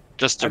scary.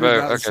 just I a did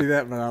bow? not see Okay.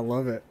 that, but I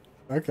love it.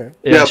 Okay.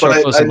 Yeah, short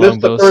but bows I and long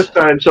missed the bows. first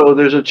time, so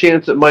there's a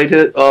chance it might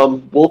hit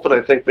Wolfen,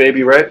 I think,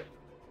 maybe, right?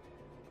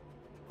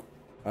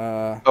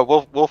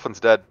 Oh, Wolfen's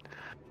dead.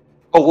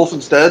 Oh,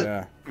 Wolfen's dead?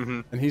 Yeah.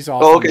 Mm-hmm. And he's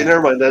also... Oh, okay,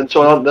 never mind then.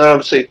 So now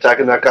I'm safe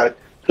attacking that guy.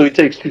 So he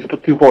takes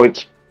 2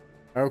 points.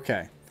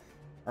 Okay.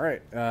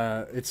 Alright,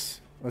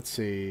 it's... Let's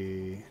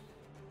see...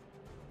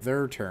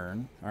 Their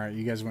turn. Alright,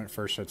 you guys went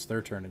first, so it's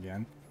their turn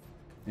again.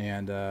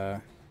 And,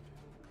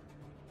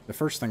 the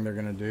first thing they're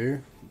going to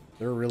do,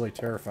 they're really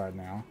terrified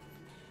now,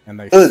 and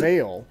they Good.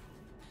 fail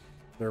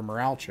their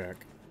morale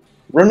check,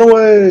 Run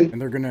away!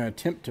 and they're going to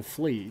attempt to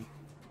flee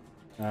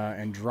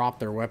and drop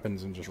their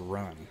weapons and just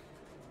run.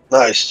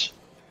 Nice.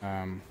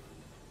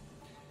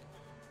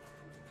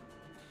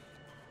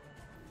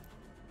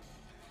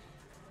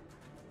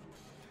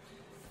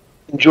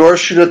 George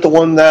shoot at the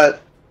one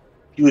that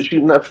he was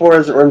shooting at for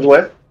as it runs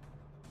away.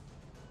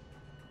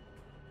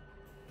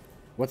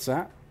 What's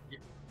that?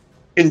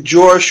 Can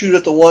George shoot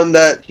at the one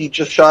that he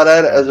just shot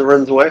at as it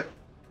runs away?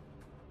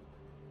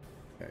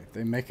 Okay,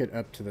 they make it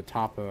up to the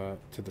top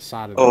to the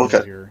side of the Oh, hill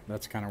okay. here.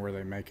 That's kind of where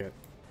they make it.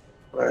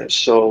 Alright,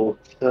 so,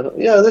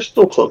 yeah, they're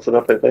still close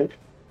enough, I think.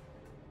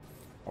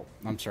 Oh,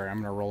 I'm sorry. I'm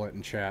gonna roll it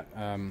in chat.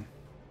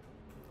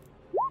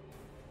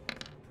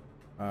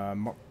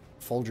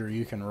 Folger,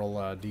 you can roll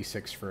a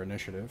d6 for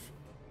initiative.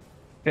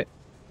 Okay.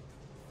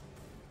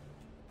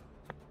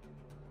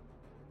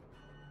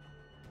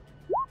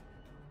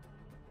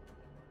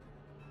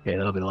 Okay,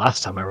 that'll be the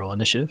last time I roll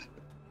initiative.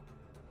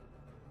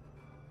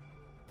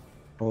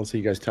 Well, so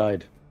you guys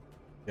tied.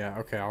 Yeah.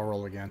 Okay. I'll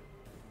roll again.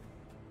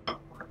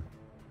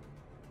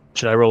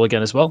 Should I roll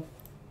again as well?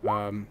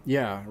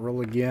 Yeah.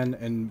 Roll again.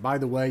 And by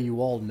the way,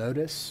 you all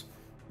notice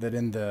that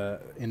in the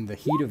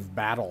heat of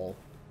battle,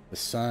 the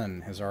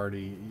sun has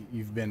already.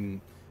 You've been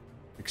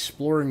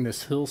exploring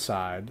this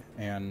hillside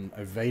and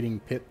evading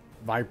pit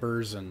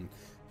vipers and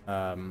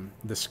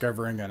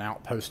discovering an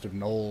outpost of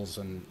gnolls,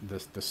 and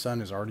the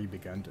sun has already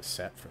begun to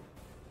set for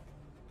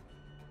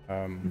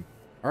them.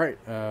 All right,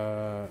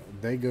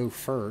 they go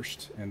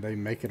first, and they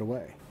make it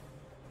away.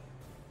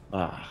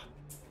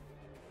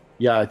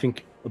 Yeah, I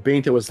think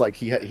Bainta was like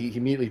he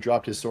immediately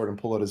dropped his sword and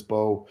pulled out his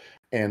bow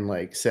and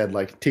like said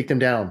like take them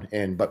down,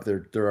 and but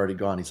they're already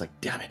gone. He's like,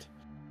 damn it.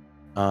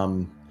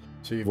 So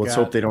you've Let's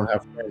got hope they don't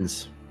have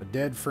friends. a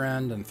dead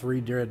friend and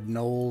 3 dead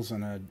gnolls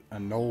and a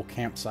gnoll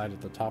campsite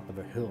at the top of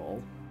the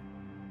hill.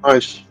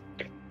 Nice.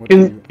 What do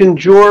you- Can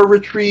Jor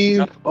retrieve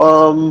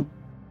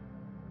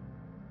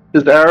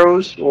his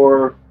arrows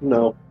or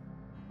no?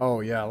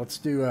 Oh yeah, let's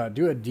do a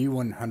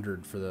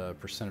D100 for the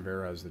percent of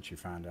arrows that you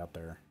find out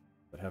there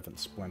that haven't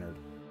splintered.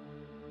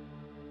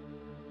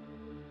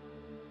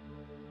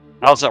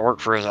 How does that work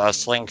for his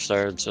sling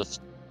stones?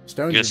 Just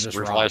Stones Just are just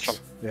replace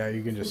rocks. Yeah,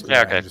 you can just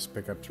Yeah, okay. just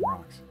pick up some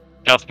rocks.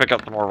 let's pick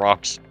up the more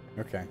rocks.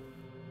 Okay.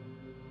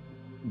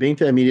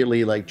 Bainta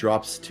immediately like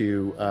drops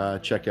to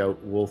check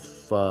out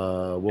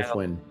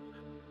Wolfwin,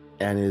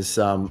 and is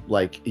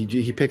like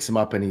he picks him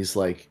up and he's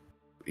like,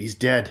 he's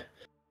dead,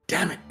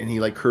 damn it, and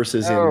he like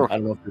curses in, I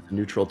don't know if it's a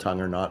neutral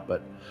tongue or not,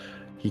 but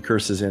he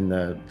curses in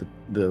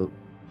the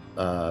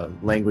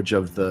language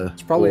of the.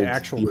 It's probably old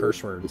actual Eastreach.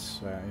 curse words.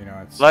 You know,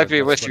 it's Life be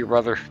that's with what- you,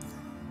 brother.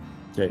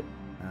 Okay.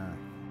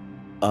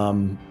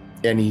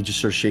 And he just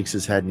sort of shakes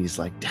his head and he's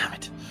like, damn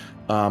it.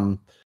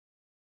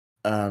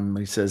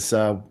 He says,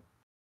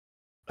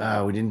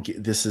 we didn't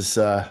get this is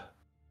I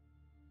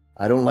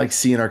don't like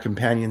seeing our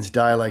companions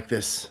die like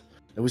this.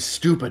 It was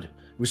stupid.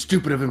 It was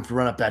stupid of him to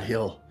run up that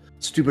hill.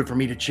 Stupid for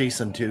me to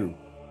chase him too.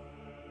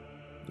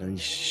 And he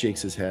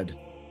shakes his head.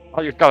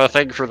 Oh, you've got a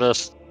thing for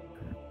this.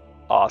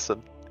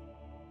 Awesome.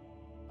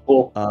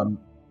 Cool.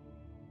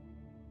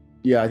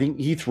 Yeah, I think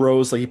he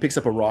throws, like he picks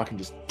up a rock and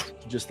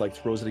just like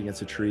throws it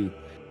against a tree,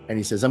 and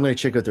he says, I'm gonna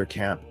check out their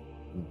camp.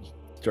 And he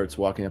starts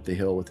walking up the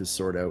hill with his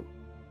sword out.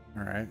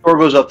 All right. Jor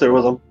goes up there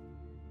with him.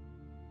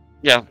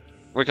 Yeah,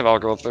 we can all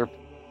go up there.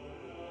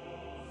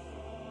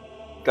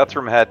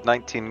 Guthrum had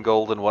 19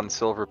 gold and 1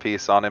 silver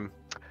piece on him,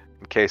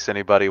 in case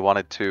anybody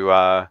wanted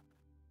to,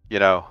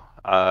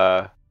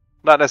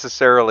 not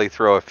necessarily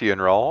throw a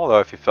funeral, although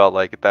if you felt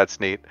like it, that's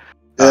neat.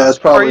 Yeah, that's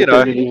probably you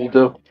what know. you need to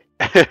do.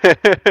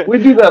 We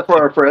do that for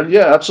our friend.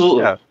 Yeah,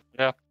 absolutely.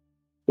 Yeah.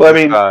 Well, I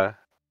mean, uh,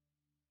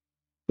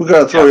 we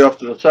gotta throw you off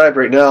to the side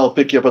right now and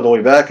pick you up on the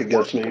way back, I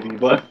guess, maybe,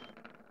 but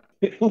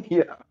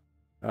yeah.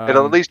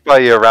 it'll at least buy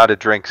you a round of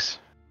drinks.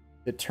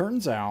 It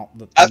turns out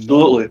that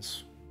Absolutely.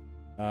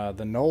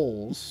 the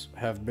gnolls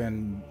have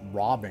been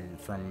robbing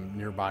from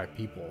nearby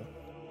people.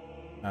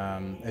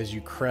 As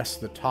you crest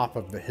the top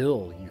of the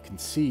hill, you can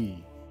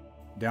see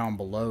down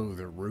below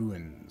the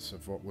ruins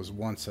of what was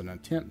once an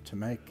attempt to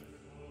make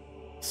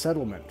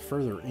settlement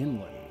further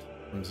inland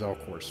from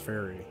Zelkor's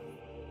Ferry.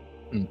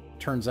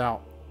 Turns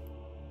out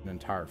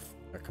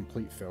a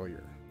complete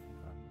failure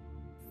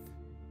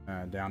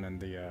down in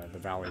the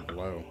valley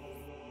below.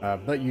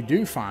 But you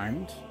do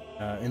find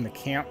in the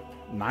camp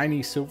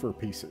 90 silver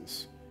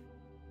pieces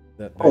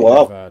that they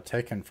have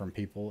taken from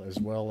people, as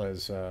well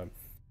as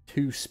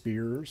 2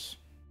 spears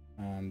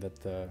and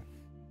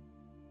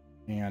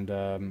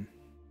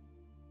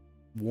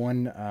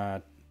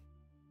one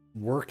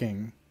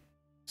working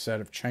set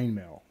of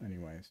chainmail.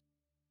 Anyways,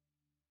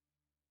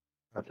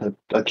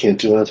 I can't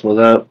do anything with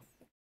that.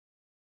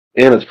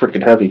 And it's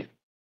freaking heavy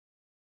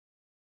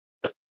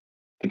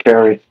to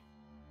carry.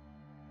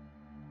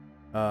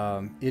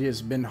 it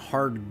has been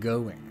hard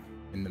going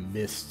in the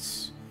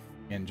mists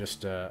and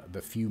just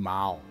the few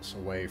miles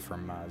away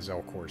from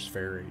Zelkor's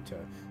Ferry to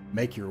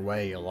make your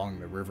way along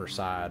the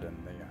riverside and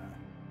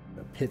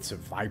the pits of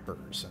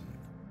vipers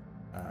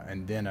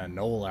and then a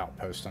knoll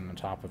outpost on the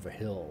top of a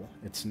hill.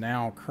 It's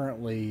now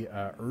currently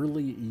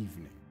early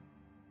evening.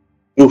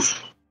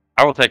 Oof.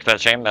 I will take that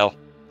chainmail.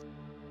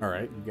 All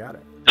right, you got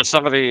it. Does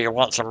somebody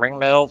want some ring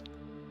mail?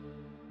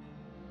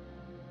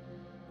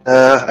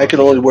 I can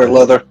only wear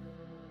leather.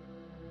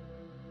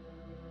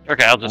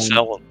 Okay, I'll just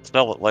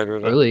sell it later.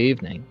 Then. Early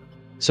evening.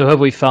 So have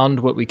we found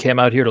what we came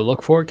out here to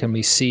look for? Can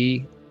we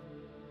see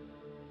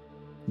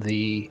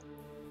the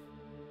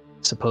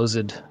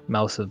supposed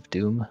mouth of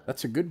doom?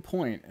 That's a good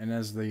point. And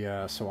as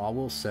the so I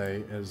will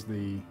say, as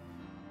the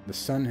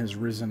sun has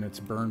risen, it's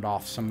burned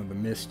off some of the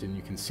mist, and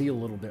you can see a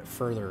little bit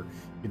further.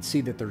 You can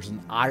see that there's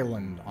an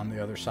island on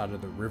the other side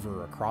of the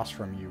river across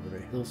from you with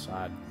a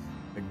hillside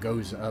that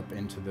goes up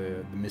into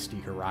the misty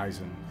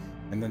horizon.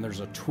 And then there's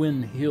a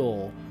twin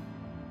hill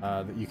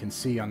that you can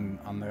see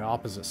on the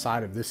opposite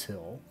side of this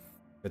hill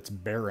that's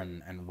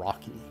barren and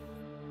rocky.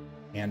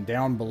 And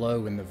down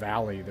below in the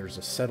valley, there's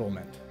a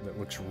settlement that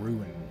looks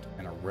ruined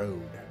and a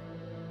road.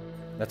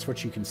 That's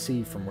what you can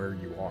see from where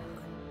you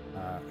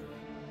are.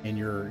 And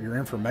your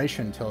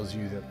information tells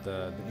you that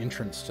the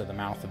entrance to the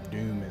Mouth of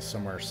Doom is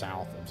somewhere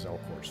south of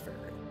Zelkor's Ferry.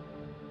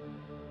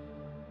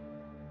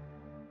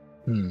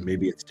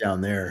 Maybe it's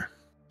down there.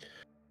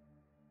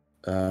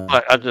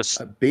 I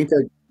just...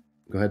 Beta,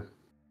 go ahead.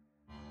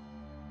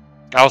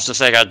 I was just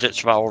saying I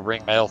ditched my old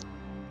ring mail.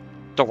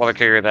 Don't want to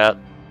carry that.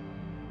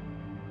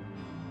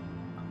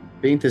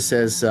 Beta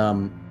says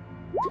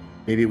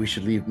maybe we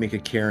should make a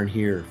cairn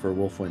here for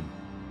Wolfwind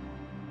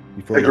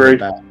before we Agreed.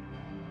 go back.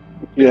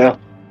 Yeah.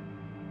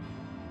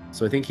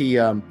 So I think he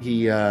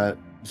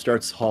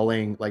starts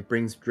hauling, like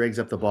drags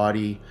up the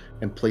body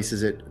and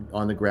places it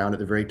on the ground at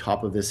the very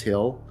top of this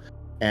hill,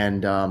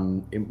 and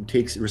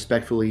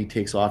respectfully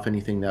takes off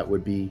anything that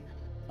would be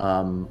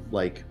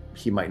like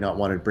he might not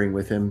want to bring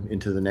with him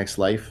into the next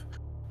life,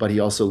 but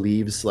he also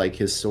leaves like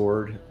his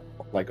sword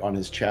like on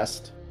his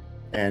chest,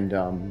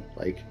 and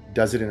like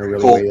does it in a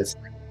really Cool. way that's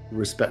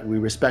we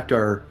respect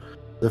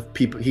the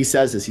people. He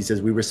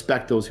says we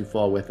respect those who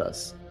fall with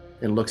us,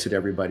 and looks at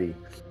everybody,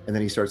 and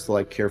then he starts to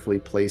like carefully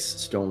place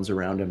stones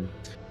around him,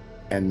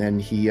 and then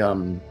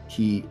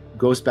he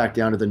goes back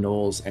down to the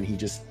knolls, and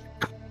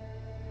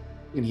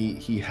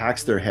he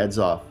hacks their heads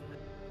off,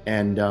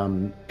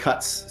 and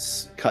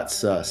cuts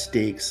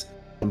stakes,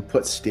 and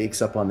puts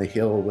stakes up on the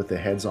hill with the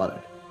heads on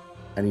it,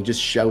 and he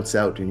just shouts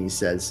out, and he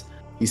says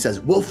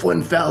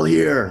Wolfwind fell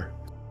here,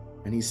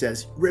 and he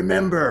says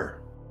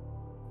remember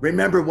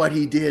what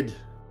he did.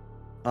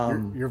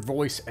 Your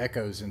voice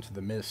echoes into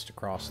the mist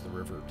across the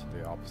river to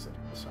the opposite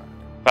side.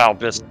 Foul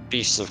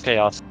beasts of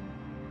chaos.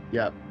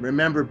 Yeah,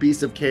 remember,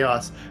 beasts of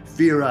chaos,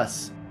 fear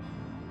us.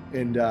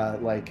 And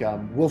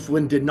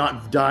Wolfwind did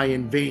not die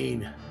in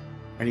vain.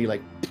 And he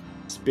like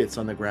spits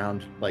on the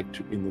ground, like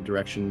in the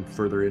direction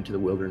further into the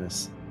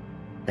wilderness.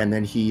 And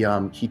then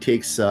he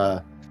takes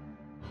some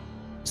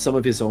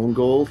of his own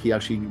gold. He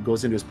actually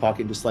goes into his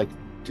pocket, and just like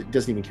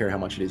doesn't even care how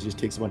much it is. He just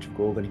takes a bunch of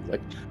gold, and he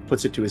like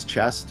puts it to his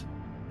chest.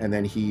 And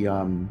then he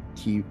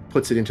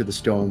puts it into the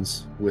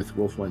stones with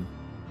Wolfwind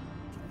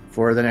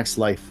for the next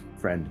life,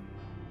 friend.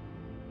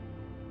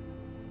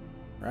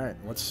 All right,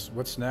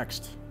 what's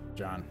next,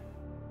 John?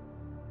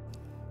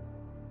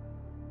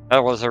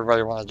 What does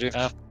everybody want to do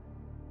now?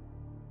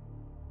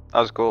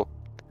 That was cool.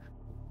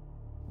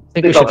 I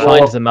think we should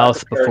find the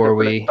mouth before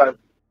we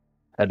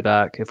head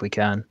back, if we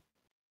can.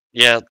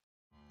 Yeah.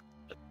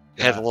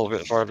 Head a little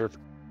bit farther.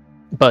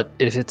 But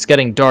if it's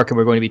getting dark and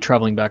we're going to be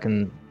traveling back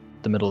in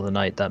the middle of the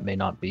night, that may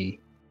not be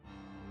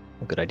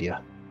a good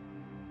idea.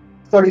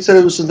 I thought he said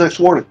it was the next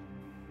morning.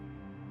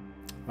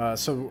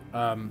 So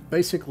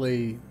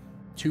basically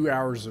 2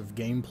 hours of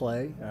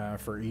gameplay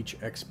for each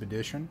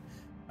expedition.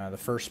 The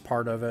first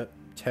part of it,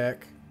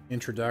 tech,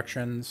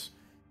 introductions,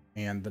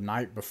 and the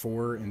night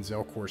before in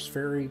Zelkor's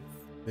Ferry.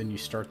 Then you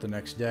start the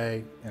next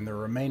day, and the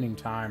remaining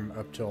time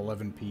up to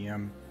 11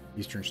 p.m.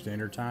 Eastern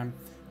Standard Time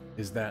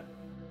is that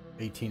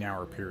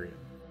 18-hour period.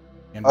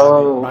 And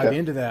by the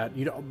end of that,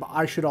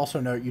 I should also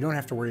note, you don't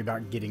have to worry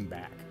about getting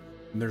back.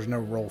 And there's no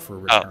roll for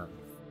return.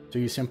 So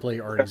you simply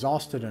are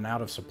exhausted and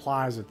out of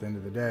supplies at the end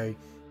of the day,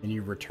 and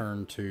you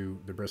return to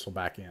the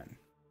Bristleback Inn.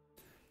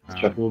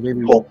 Well,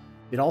 maybe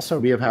it also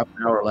we have half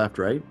an hour left,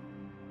 right?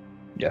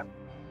 Yeah.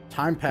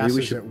 Time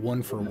passes at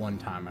 1-for-1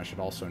 time, I should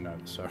also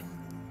note. So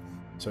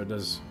it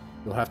does.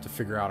 You'll have to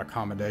figure out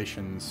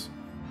accommodations.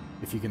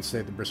 If you can stay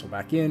at the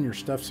Bristleback Inn, your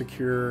stuff's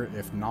secure.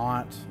 If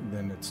not,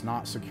 then it's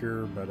not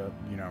secure. But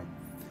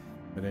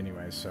But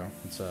anyway, so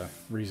it's a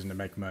reason to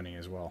make money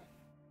as well.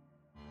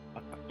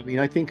 I mean,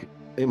 I think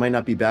it might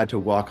not be bad to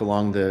walk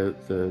along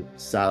the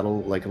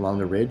saddle, like along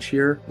the ridge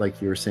here,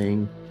 like you were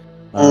saying,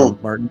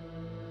 Martin,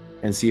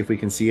 and see if we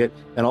can see it.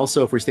 And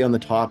also, if we stay on the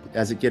top,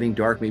 as it's getting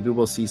dark, maybe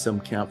we'll see some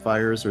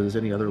campfires, or there's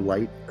any other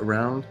light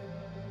around.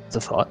 It's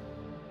a thought.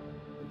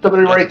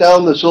 Somebody write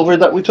down the silver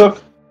that we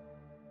took.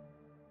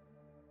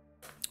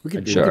 We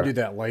could do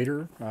that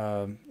later.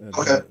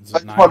 Okay. I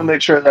just wanted to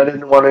make sure that I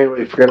didn't want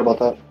anybody to forget about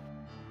that.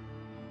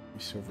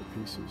 Silver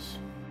pieces.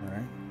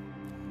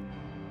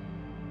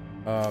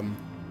 All right.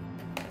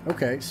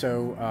 Okay,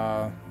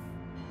 so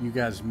you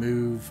guys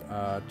move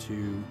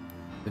to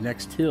the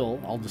next hill.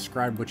 I'll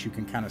describe what you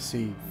can kind of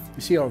see.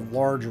 You see a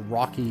large,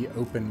 rocky,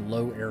 open,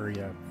 low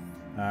area,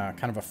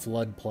 kind of a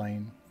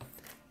floodplain.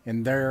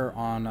 And there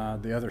on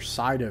the other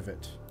side of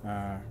it,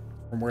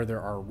 from where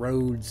there are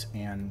roads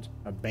and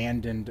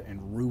abandoned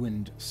and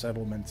ruined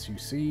settlements, you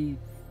see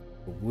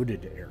a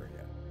wooded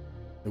area.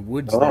 The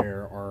woods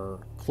there are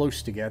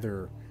close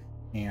together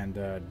and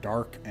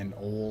dark and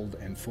old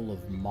and full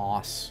of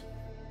moss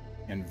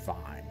and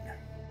vine.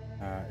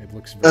 It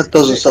looks very That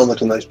doesn't thick. sound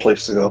like a nice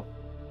place to go.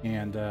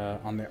 And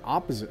on the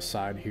opposite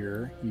side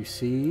here, you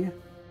see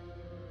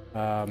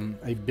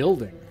a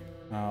building.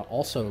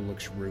 Also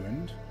looks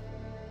ruined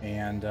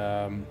and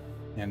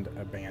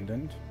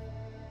abandoned.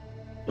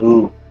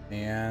 Ooh,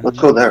 And let's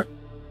go there.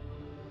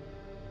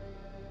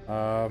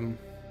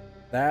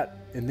 That,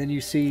 and then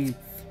you see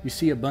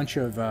a bunch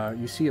of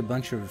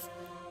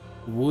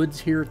woods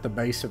here at the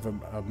base of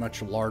a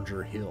much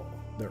larger hill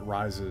that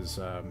rises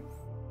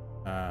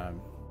a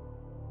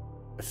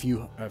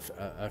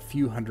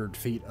few hundred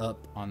feet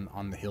up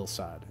on the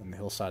hillside, and the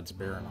hillside's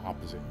barren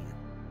opposite you.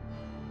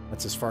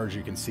 That's as far as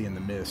you can see in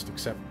the mist,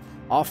 except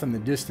off in the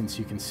distance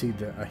you can see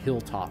a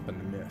hilltop in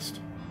the mist.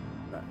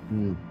 But,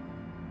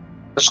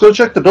 Let's go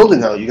check the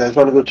building out. You guys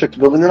want to go check the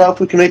building out if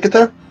we can make it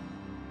there?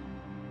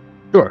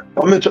 Sure.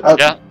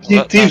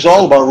 Thieves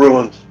all about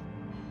ruins.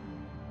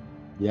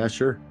 Yeah,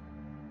 sure.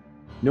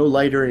 No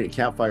light or any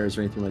campfires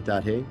or anything like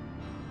that, hey?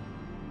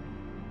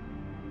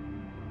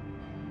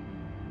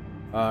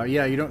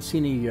 yeah, you don't see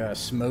any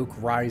smoke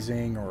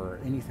rising or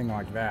anything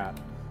like that.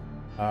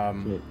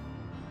 Okay.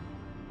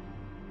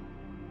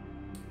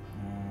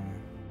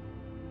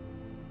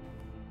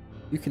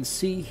 You can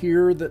see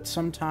here that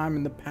sometime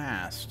in the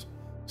past,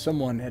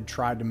 someone had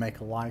tried to make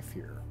a life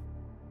here.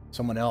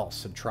 Someone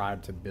else had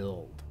tried to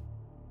build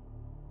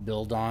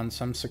on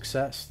some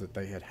success that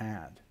they had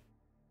had.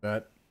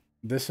 But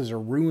this is a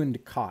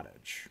ruined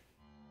cottage.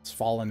 It's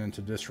fallen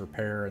into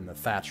disrepair and the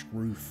thatched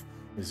roof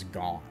is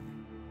gone.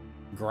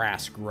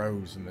 Grass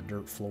grows in the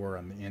dirt floor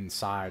on the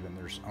inside, and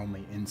there's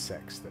only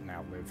insects that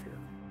now live here.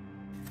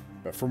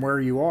 But from where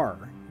you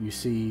are, you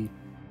see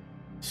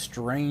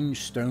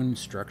strange stone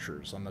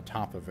structures on the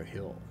top of a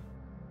hill,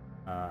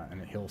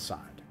 and a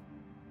hillside.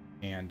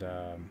 And,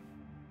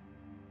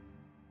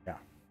 yeah.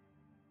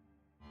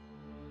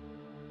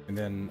 And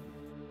then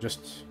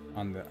just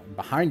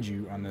behind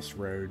you on this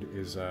road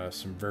is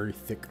some very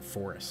thick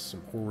forests,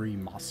 some hoary,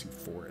 mossy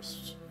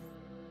forests.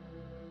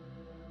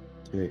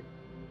 Okay.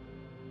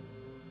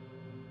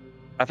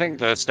 I think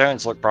the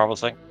stones look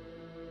promising.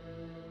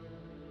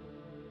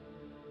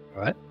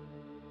 All right.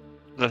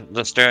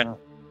 The stone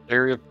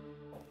area.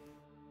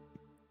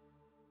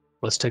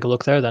 Let's take a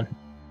look there then.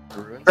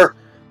 Sure.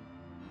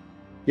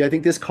 Yeah, I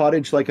think this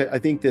cottage, I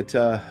think that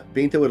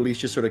Benta would at least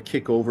just sort of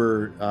kick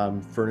over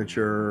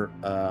furniture,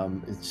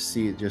 and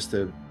see it just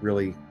to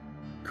really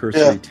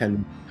cursory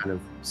 10 kind of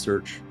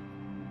search.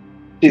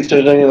 See if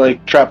there's any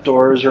like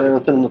trapdoors or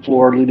anything in the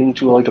floor leading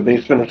to like a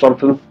basement or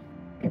something.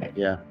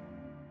 Yeah.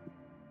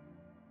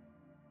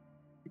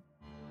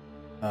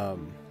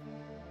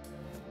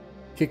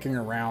 Kicking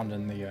around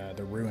in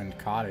the ruined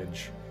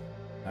cottage,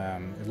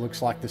 it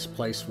looks like this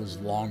place was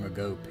long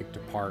ago picked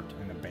apart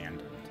and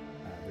abandoned.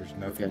 There's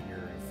nothing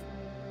here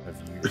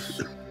of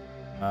use.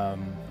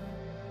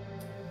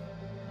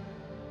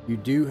 You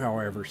do,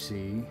 however,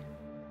 see,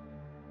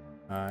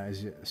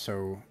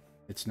 so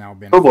it's now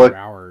been a few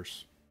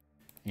hours,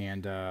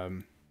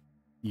 and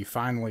you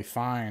finally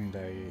find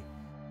a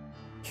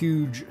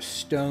huge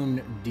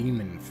stone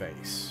demon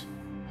face.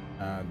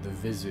 The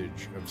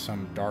visage of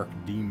some dark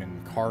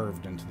demon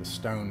carved into the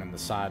stone on the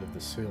side of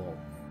this hill,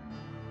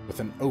 with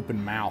an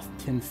open mouth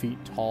 10 feet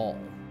tall,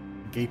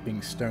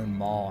 gaping stone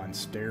maw, and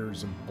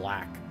stairs of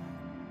black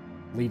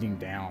leading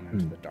down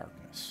into the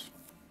darkness.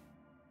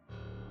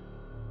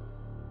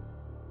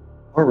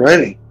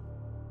 Alrighty.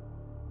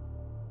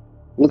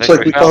 Looks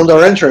like we found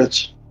our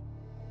entrance.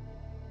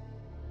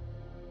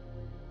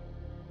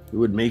 Who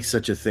would make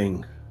such a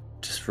thing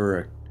just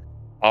for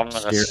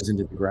stairs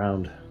into the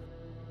ground?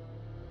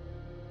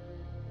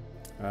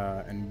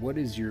 And what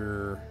is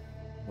your...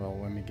 Well,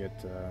 let me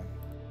get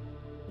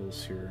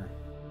those here.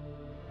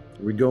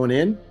 Are we going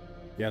in?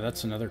 Yeah,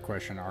 that's another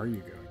question. Are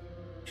you going?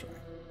 Actually.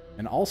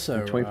 And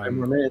also... 25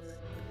 more minutes.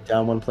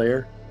 Down one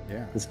player.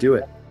 Yeah. Let's do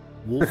it.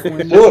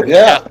 Wolfwind. Do it,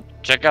 yeah.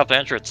 Check out the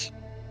entrance.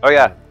 Oh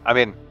yeah, I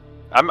mean,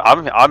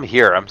 I'm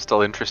here. I'm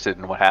still interested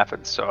in what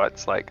happens. So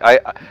it's like I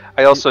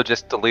also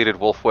just deleted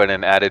Wolfwind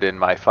and added in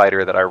my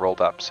fighter that I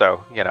rolled up.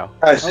 So you know.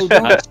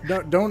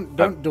 Oh,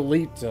 don't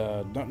delete.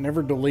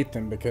 Never delete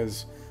them,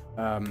 because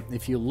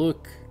if you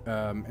look,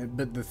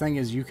 but the thing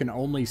is, you can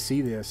only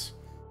see this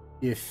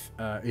if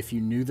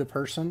you knew the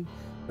person.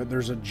 But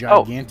there's a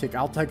gigantic.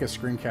 I'll take a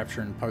screen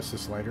capture and post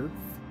this later.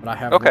 But I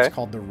have what's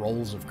called the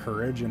Rolls of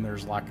Courage, and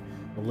there's like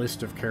a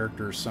list of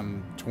characters,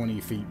 some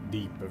 20 feet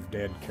deep of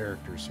dead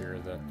characters here.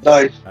 That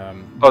nice.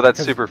 Oh, that's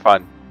super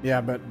fun.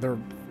 Yeah, but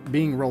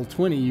being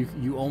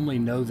Roll20, you only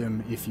know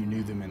them if you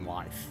knew them in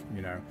life,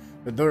 you know.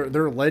 But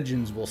their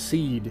legends will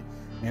seed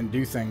and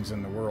do things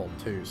in the world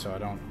too. So I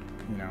don't,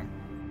 you know.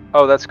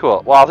 Oh, that's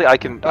cool. Well, I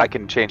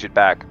can change it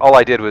back. All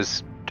I did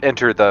was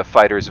enter the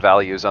fighter's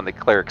values on the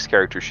cleric's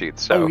character sheet.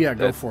 So yeah,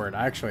 go for it.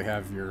 I actually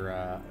have your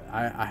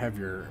I have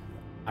your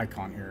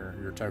icon here,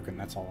 your token.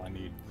 That's all I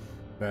need.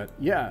 But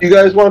yeah. You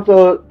guys want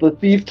the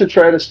thief to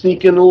try to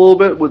sneak in a little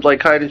bit with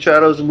like hide in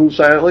shadows and move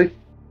silently?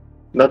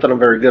 Not that I'm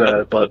very good at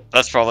it, but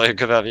That's probably a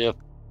good idea.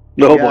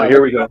 no boy,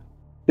 here we go.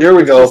 Here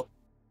we go.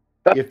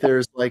 If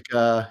there's like,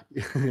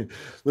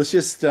 let's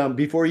just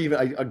before you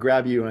even I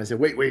grab you and I say,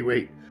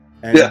 wait,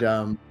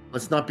 and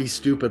let's not be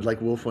stupid like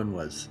Wolfwin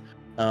was.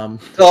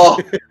 Oh,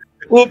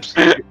 whoops.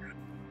 No,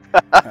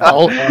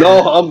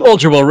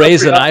 Soldier will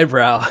raise an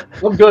eyebrow.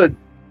 I'm good.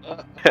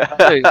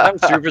 Hey, I'm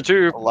stupid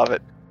too. I love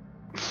it.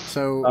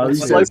 So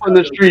It's like on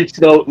the streets,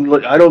 though.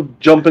 I don't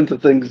jump into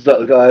things.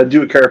 I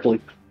do it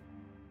carefully,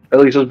 at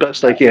least as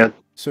best I can.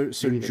 So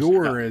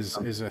Jor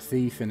is a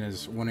thief and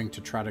is wanting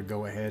to try to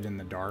go ahead in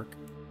the dark.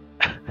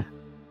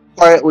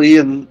 Quietly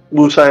and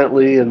move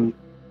silently, and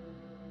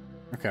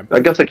Okay. I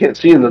guess I can't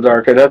see in the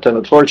dark. I'd have to have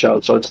a torch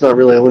out, so it's not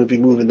really. I wouldn't be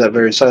moving that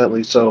very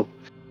silently. So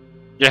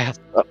Yeah.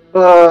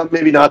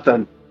 maybe not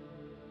then.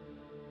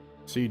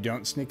 So you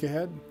don't sneak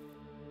ahead?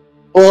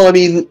 Well, I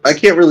mean, I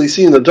can't really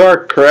see in the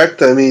dark,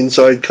 correct? I mean,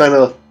 so I'd kind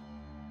of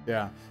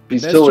Yeah. be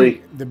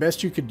silly. The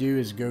best you could do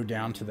is go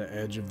down to the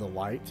edge of the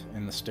light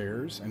and the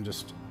stairs and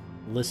just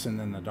listen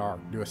in the dark.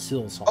 Do a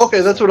seal song. Okay,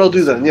 that's what I'll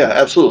do then. Yeah,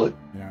 absolutely.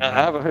 You know, I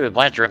have a hooded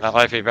lantern. That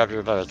might be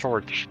better than a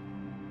torch.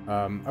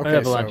 okay, I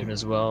have a so, lantern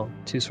as well.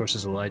 2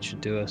 sources of light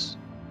should do us.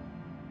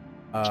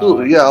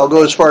 Absolutely. Yeah, I'll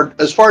go as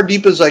far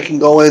deep as I can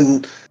go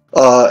in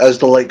as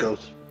the light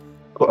goes.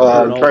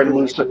 Trying to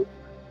move.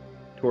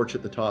 Torch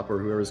at the top, or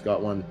whoever's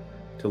got one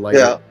to light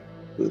Yeah.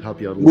 it. Help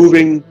you out a little.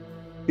 Moving,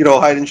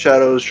 hide in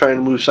shadows, trying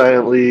to move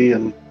silently,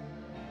 and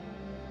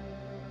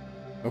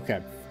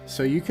Okay,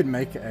 so you can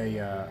make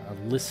a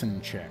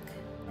listen check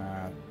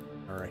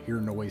or a hear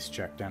noise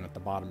check down at the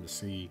bottom to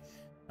see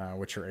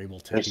what you're able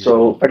to and hear.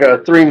 so I got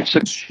a 3 and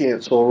 6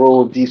 chance, so I'll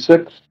roll a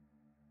d6.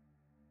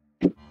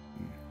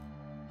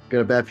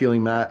 Got a bad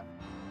feeling, Matt.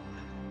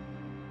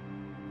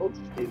 Don't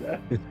say that.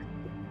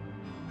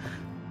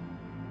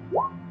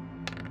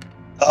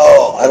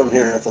 Oh, I don't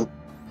hear nothing.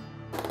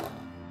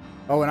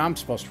 Oh, and I'm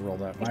supposed to roll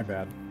that. My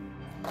bad.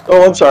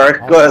 Oh, I'm sorry.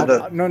 Go ahead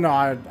then. No,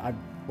 I.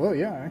 Well,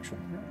 yeah, actually.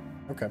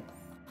 Yeah. Okay.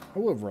 I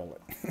will roll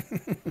it.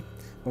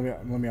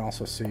 let me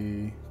also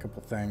see a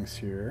couple things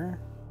here.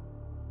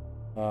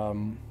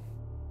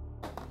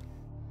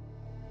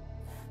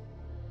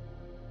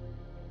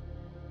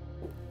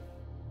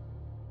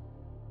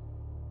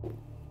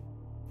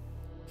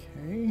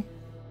 Okay.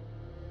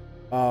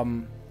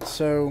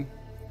 So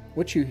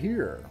what you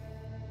hear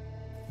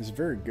is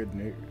very good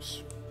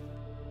news.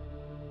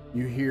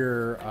 You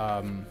hear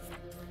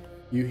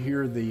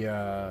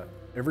the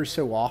every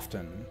so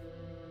often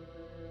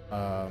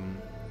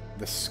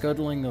the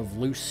scuttling of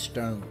loose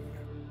stone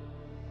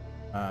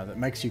that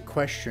makes you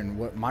question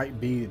what might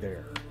be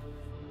there,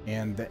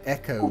 and the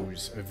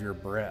echoes of your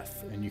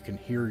breath, and you can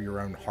hear your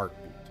own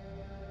heartbeat.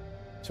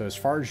 So as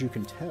far as you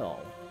can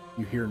tell,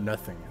 you hear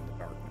nothing in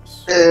the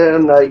darkness.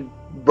 And I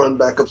run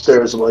back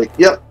upstairs. I'm like,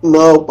 yep,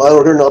 no, I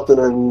don't hear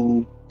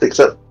nothing,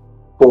 except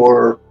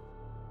for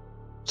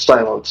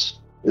silence.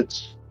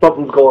 It's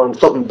something's going,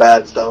 something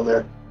bad's down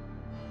there.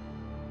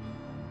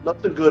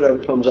 Nothing good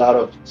ever comes out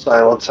of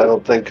silence, I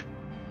don't think.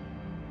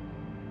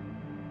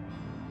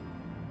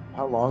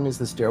 How long is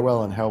the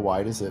stairwell and how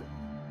wide is it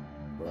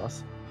for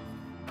us?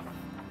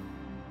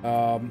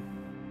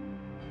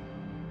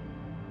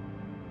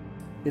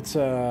 It's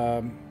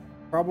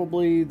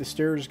probably the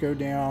stairs go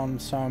down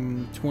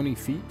some 20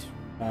 feet.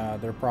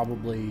 They're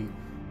probably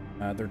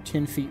they're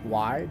 10 feet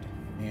wide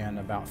and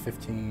about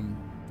 15,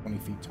 20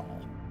 feet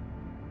tall.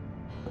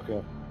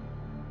 Okay.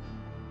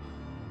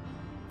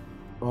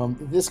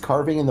 This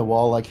carving in the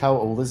wall, like how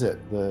old is it?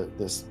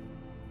 This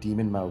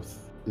demon mouth,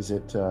 is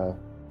it?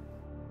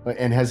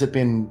 And has it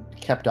been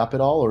kept up at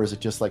all, or is it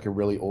just like a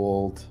really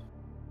old,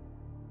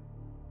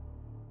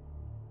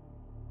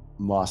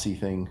 mossy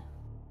thing?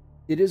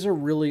 It is a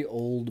really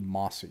old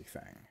mossy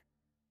thing.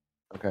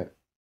 Okay.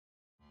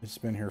 It's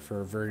been here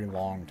for a very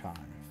long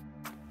time.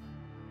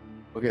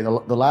 Okay. The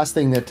last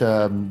thing that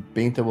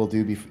Baintha will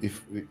do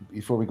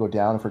before we go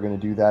down, if we're going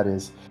to do that,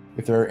 is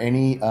if there are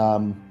any.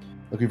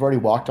 Like we've already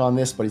walked on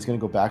this, but he's going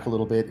to go back a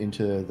little bit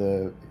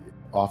into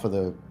off of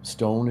the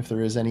stone, if there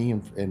is any,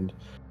 and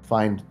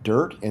find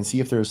dirt and see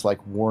if there's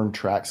like worn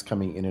tracks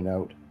coming in and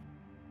out.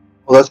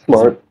 Well, that's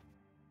smart.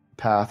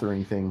 Path or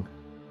anything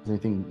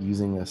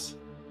using this.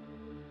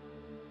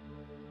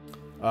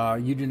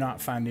 You do not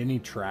find any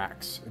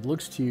tracks. It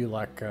looks to you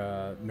like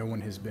no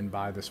one has been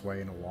by this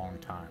way in a long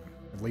time,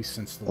 at least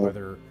since the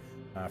weather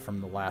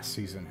from the last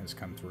season has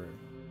come through.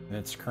 And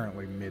it's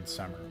currently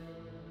midsummer.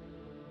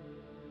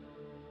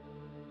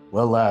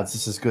 Well, lads,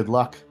 this is good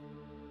luck.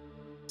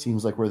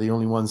 Seems like we're the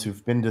only ones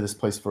who've been to this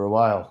place for a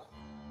while.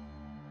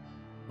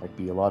 Might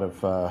be a lot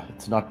of...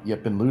 it's not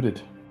yet been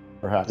looted.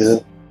 perhaps. Yeah.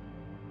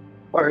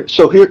 All right,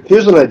 so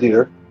here's an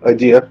idea.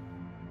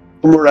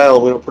 From Rhode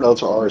Island, we don't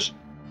pronounce our R's.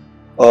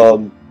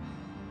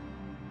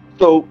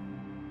 So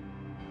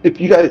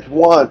if you guys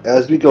want,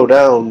 as we go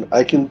down,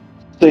 I can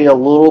stay a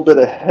little bit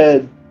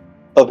ahead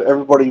of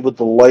everybody with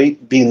the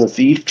light, being the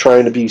thief,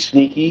 trying to be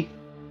sneaky.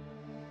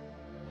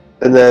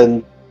 And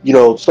then,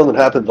 if something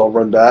happens, I'll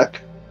run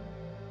back.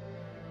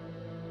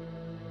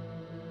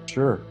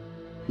 Sure.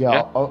 Yeah,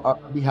 Yeah. I'll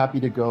be happy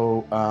to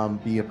go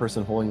be a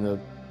person holding the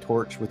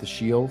torch with a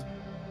shield.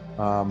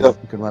 Yep.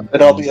 You can run.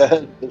 And I'll be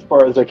ahead as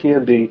far as I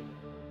can be,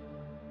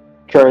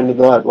 trying to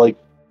not,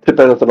 tip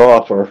anything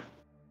off or...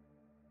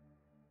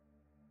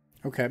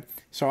 Okay,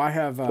 so I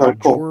have Alright,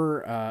 cool. Jor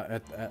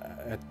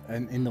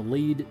in the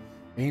lead,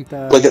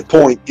 Bantha, At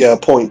point,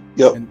 point,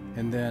 yep.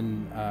 and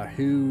then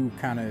who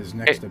kind of is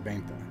next to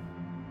Bantha?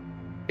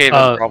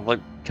 Haven,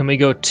 probably. Can we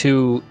go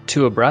two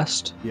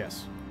abreast?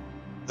 Yes.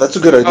 That's a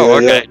good idea, Oh,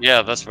 okay.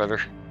 Yeah, that's better.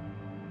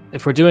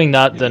 If we're doing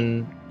that,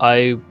 then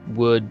I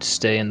would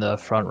stay in the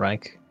front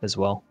rank as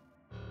well.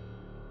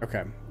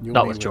 Okay. You'll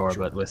Not be with Jor,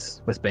 but with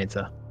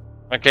Bantha.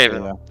 Okay,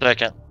 then. Yeah.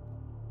 Second.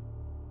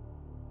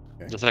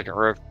 Okay. The second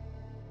row.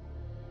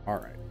 All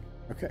right.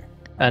 Okay.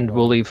 And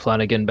we'll leave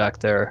Flanagan back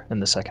there in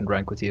the second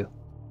rank with you.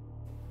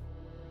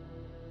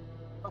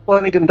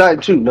 Flanagan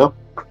died too, no?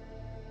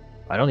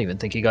 I don't even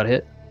think he got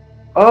hit.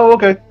 Oh,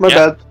 okay. My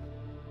Yeah. bad.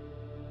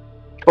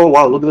 Oh,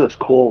 wow, look at this.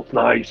 Cool.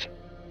 Nice.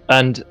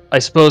 And I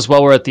suppose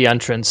while we're at the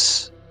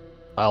entrance,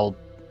 I'll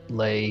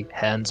lay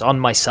hands on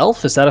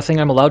myself. Is that a thing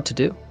I'm allowed to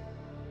do?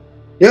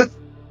 Yeah.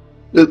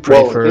 Pray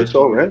I for- think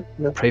so, right?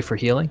 Yeah. Pray for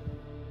healing?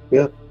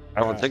 I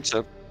would think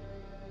so.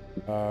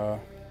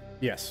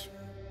 Yes.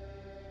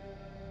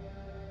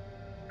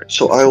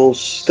 So I will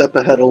step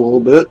ahead a little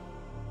bit.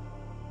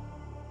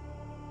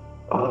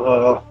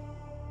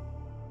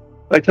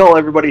 I tell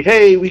everybody,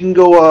 hey, we can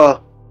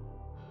go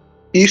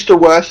east or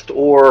west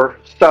or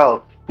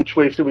south. Which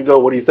way should we go?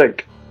 What do you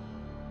think?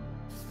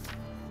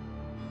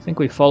 I think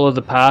we follow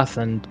the path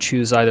and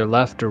choose either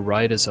left or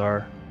right as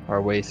our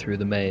way through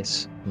the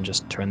maze, and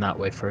just turn that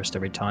way first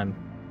every time,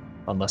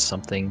 unless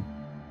something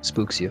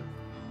spooks you.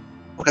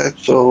 Okay,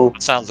 so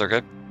That sounds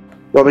okay.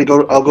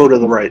 I'll go to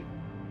the right.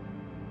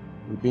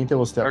 Binta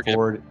will step Okay.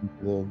 forward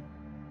a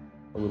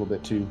little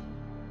bit too,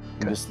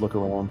 and just look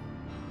around.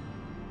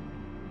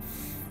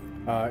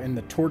 In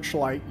the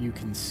torchlight, you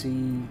can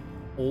see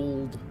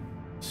old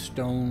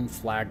stone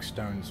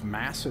flagstones,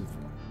 massive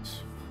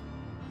ones,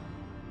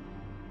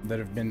 that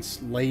have been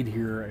laid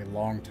here a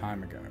long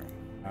time ago.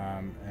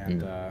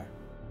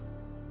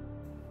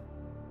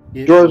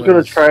 It Jordan's gonna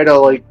was- try to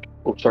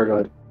Oh, sorry. Go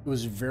ahead. It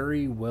was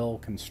very well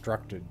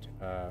constructed,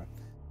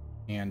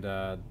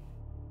 and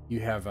you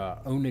have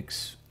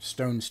onyx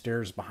stone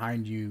stairs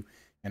behind you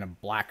and a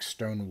black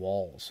stone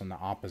walls on the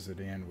opposite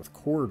end with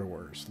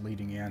corridors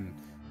leading in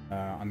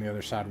on the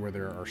other side where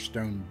there are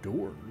stone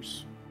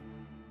doors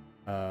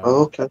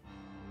Oh, okay.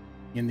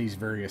 in these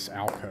various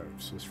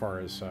alcoves as far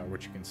as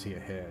what you can see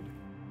ahead.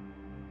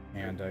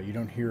 And you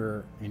don't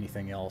hear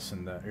anything else,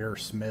 and the air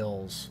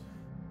smells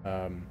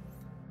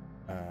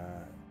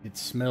it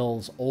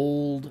smells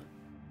old,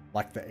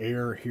 like the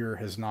air here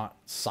has not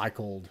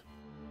cycled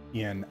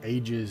in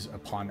ages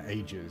upon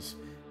ages,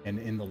 and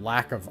in the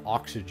lack of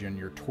oxygen,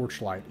 your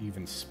torchlight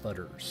even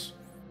sputters,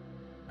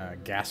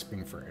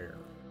 gasping for air.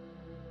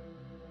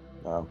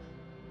 Alright,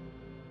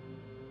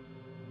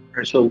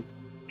 so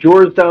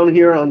Jordan's down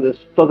here on this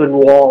southern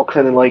wall,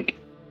 kind of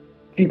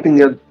keeping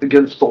it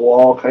against the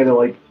wall, kind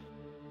of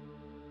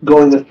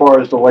going as far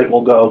as the light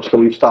will go,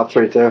 so he stops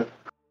right there.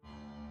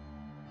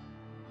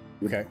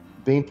 Okay.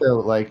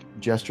 Binta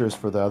gestures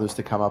for the others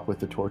to come up with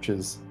the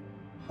torches.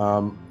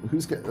 It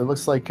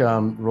looks like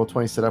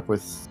Roll20 set up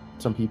with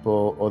some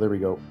people. Oh, there we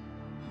go.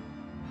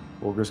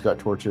 Ogre's got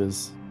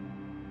torches.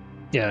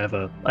 Yeah,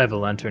 I have a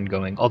lantern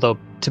going. Although,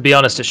 to be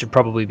honest, it should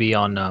probably be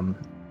on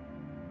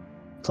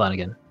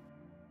Flanagan,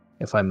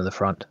 if I'm in the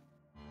front.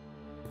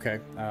 Okay,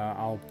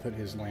 I'll put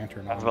his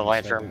lantern on. I have a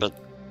lantern, but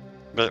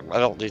I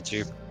don't need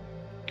to.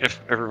 If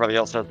everybody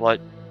else has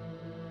light.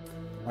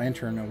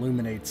 Lantern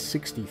illuminates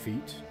 60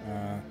 feet.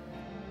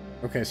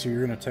 Okay, so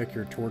you're going to take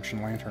your torch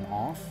and lantern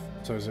off?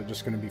 So is it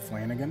just going to be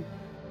Flanagan?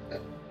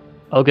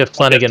 I'll get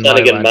Flanagan,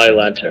 my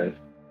lantern.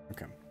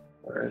 Okay.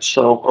 Alright,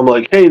 so I'm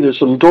like, hey, there's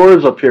some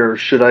doors up here.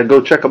 Should I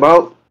go check them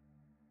out?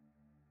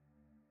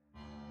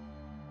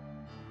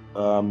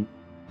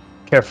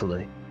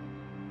 Carefully.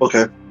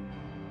 Okay.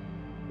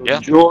 Yeah.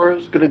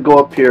 Jor's gonna go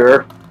up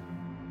here,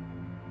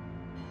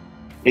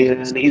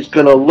 and he's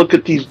gonna look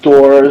at these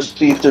doors,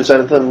 see if there's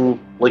anything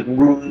like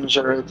runes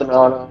or anything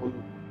on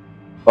them.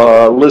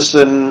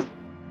 Listen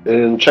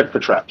and check for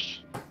traps.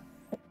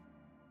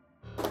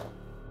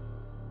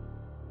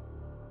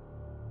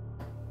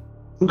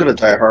 I'm gonna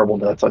die a horrible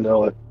death. I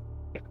know it.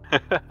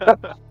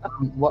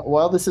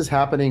 While this is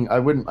happening, I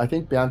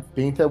think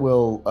Binta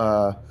will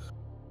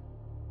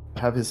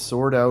have his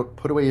sword out,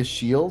 put away his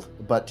shield,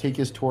 but take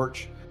his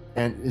torch.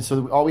 And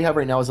so all we have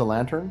right now is a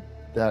lantern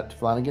that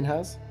Flanagan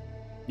has.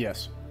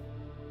 Yes.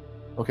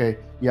 Okay.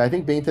 Yeah, I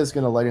think Baintha's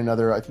going to light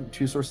another. I think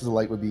 2 sources of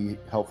light would be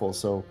helpful.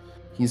 So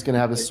he's going to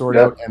have his sword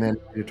out and then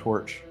light a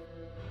torch.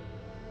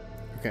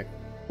 Okay.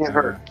 Can't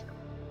hurt.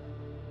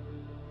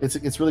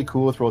 It's really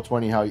cool with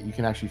Roll20 how you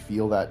can actually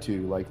feel that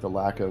too. Like the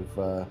lack of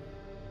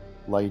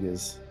light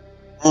is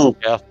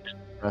Yeah.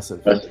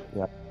 impressive.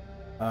 Yeah.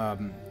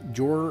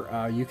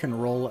 Jor, you can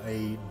roll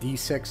a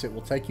d6. It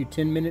will take you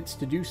 10 minutes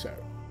to do so.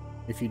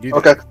 If you do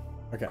Okay. that.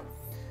 Okay.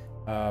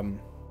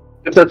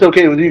 If that's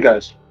okay with you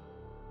guys.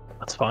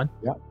 That's fine.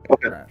 Yeah.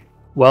 Okay. Right.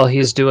 While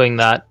he's doing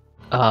that,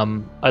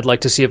 I'd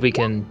like to see if we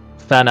can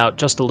fan out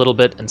just a little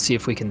bit and see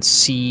if we can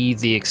see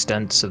the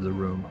extents of the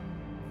room,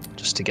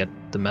 just to get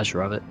the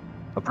measure of it,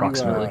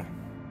 approximately.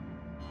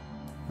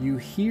 You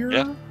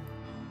hear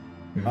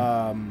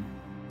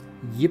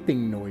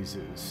yipping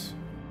noises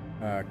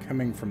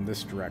coming from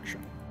this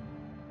direction.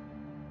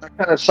 I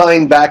kind of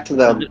sign back to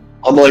them.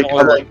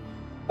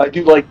 I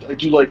do like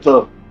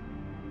the.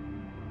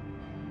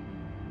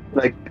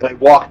 I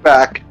walk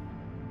back,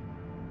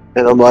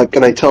 and I'm like,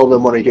 can I tell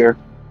them what I hear?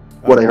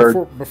 What I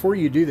heard. Before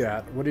you do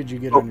that, what did you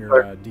get on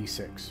your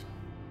d6?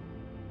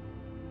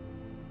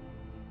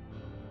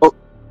 Oh,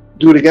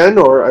 do it again,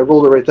 or I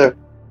rolled it right there.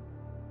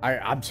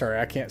 I'm sorry,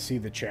 I can't see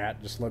the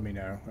chat. Just let me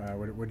know.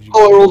 What did you?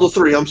 Oh, I rolled a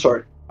 3. I'm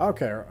sorry.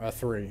 Okay, a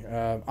 3.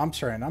 I'm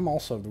sorry, and I'm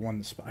also the one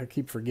that I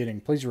keep forgetting.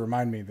 Please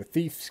remind me the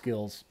thief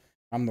skills.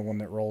 I'm the one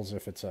that rolls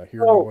if it's a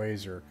hear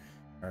noise or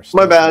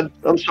my bad.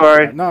 I'm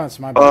sorry. No, it's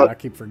my bad. I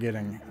keep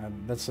forgetting.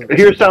 That's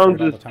hear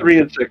sounds is 3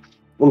 and 6.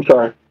 I'm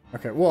sorry.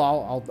 Okay,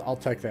 well I'll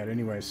take that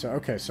anyway.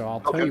 So so I'll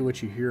tell you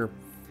what you hear.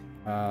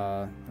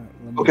 Let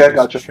me I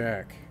gotcha.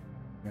 Check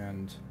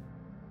and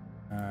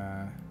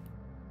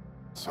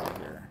let's see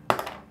here.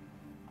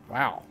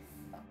 Wow.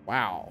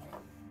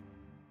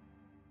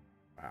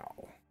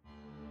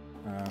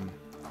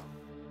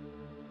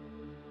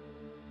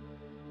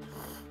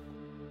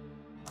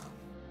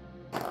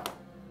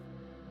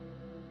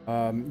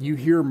 You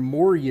hear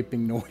more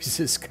yipping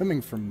noises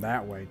coming from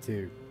that way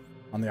too,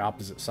 on the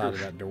opposite side of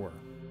that door.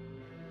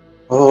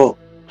 Oh,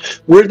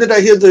 where did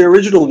I hear the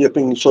original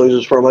yipping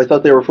noises from? I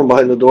thought they were from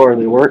behind the door,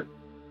 and they weren't.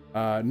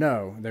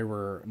 No, they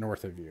were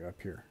north of you, up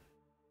here.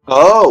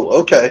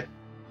 Oh, okay.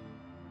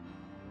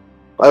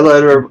 I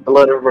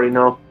let everybody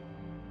know.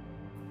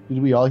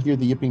 Did we all hear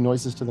the yipping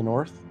noises to the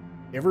north?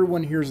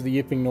 Everyone hears the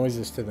yipping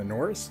noises to the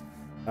north.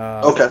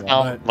 Okay.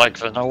 Like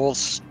the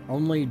gnolls.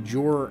 Only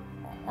Jor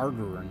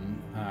Argeron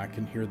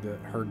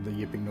heard the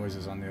yipping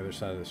noises on the other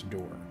side of this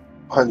door.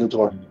 Behind the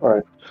door. All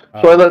right.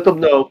 So I let them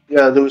know.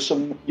 Yeah, there was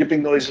some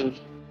yipping noises,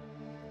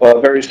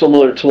 very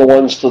similar to the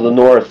ones to the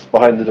north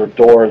behind the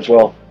door as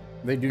well.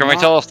 They do. Can we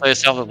tell if they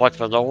sounded like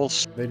the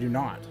gnolls? They do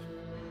not.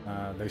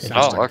 They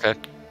sound like okay.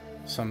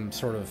 some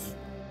sort of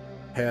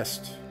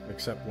pest,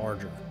 except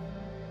larger.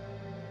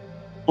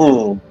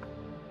 Hmm.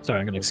 Sorry,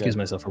 I'm going to excuse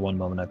myself for one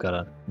moment. I've got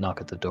a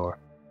knock at the door.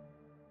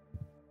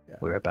 Yeah.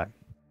 We'll be right back.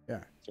 Yeah.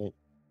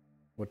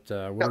 What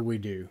do we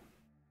do?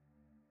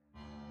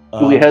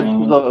 Do we head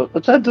to the?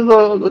 Let's head to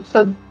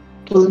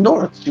the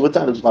north. See what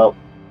that is about.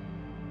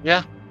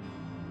 Yeah.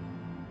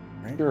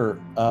 Right. Sure.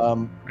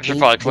 We should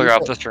probably clear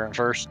out this room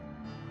first.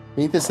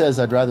 Baintha says,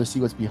 "I'd rather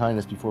see what's behind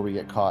us before we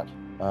get caught."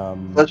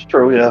 That's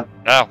true. Yeah.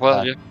 Yeah.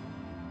 Well. Yeah.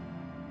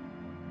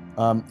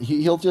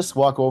 He'll just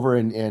walk over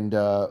and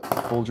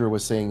Folger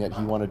was saying that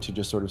he wanted to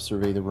just sort of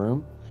survey the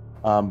room.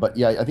 But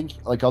yeah, I think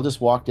I'll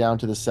just walk down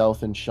to the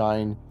south and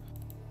shine.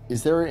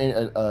 Is there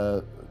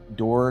a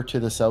door to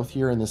the south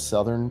here in this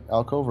southern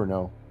alcove or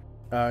no?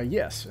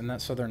 Yes, in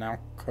that southern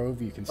alcove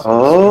you can see.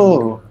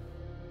 Oh.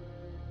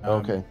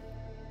 Okay.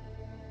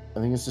 I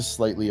think it's just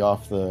slightly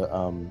off the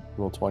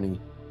Roll20.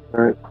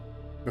 All right.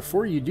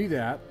 Before you do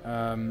that,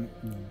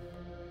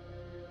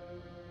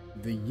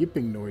 the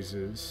yipping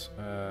noises.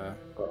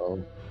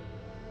 Uh-oh.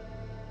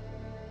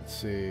 Let's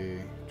see.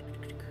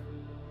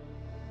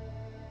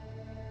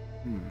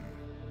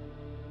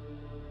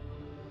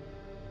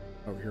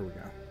 Oh, here we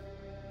go.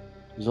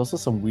 There's also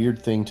some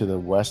weird thing to the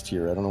west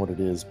here. I don't know what it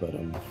is, but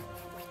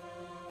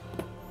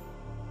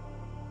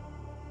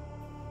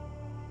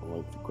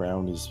like the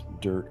ground is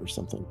dirt or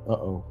something.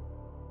 Uh-oh.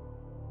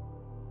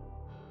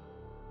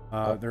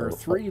 There are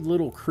 3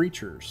 little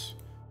creatures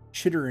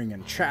chittering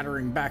and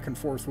chattering back and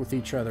forth with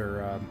each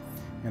other,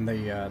 and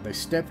they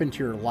step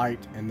into your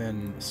light and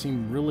then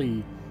seem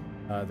really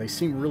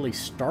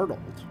startled.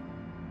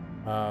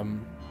 What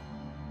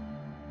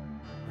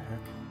the heck?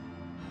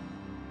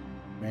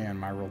 Man,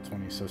 my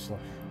Roll20 is so slow.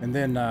 And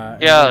then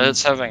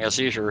It's having a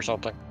seizure or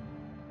something.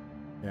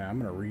 Yeah, I'm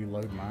gonna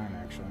reload mine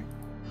actually.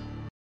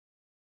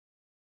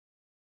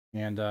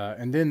 And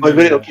then My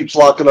video keeps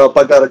locking up.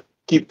 I gotta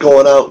keep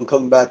going out and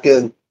coming back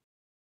in.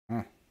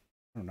 I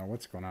don't know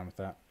what's going on with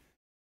that.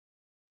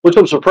 Which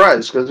I'm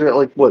surprised because they're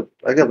like, what?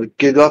 I got a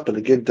gig up and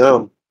a gig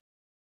down.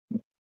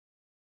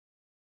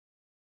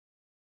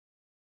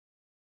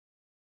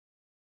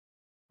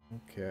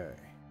 Okay.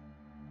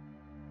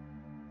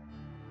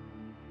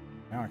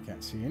 Now I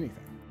can't see anything.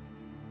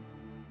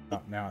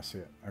 Oh, now I see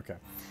it. Okay.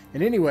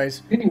 And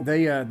anyways,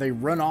 they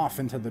run off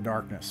into the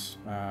darkness,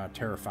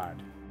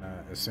 terrified.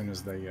 as soon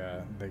as they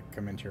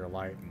come into your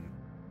light and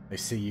they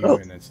see you,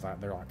 and it's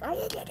like they're like,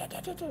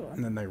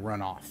 and then they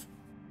run off.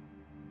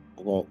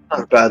 Well,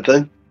 Not a bad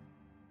thing.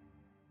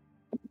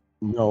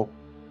 no.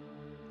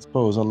 I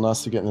suppose,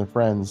 unless they're getting their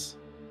friends.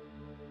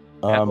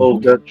 Oh,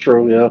 that's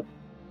true, yeah.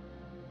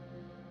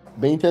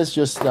 Bainta's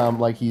just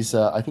like he's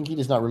I think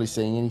he's not really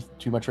saying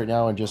too much right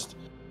now, and just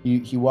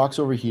he walks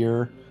over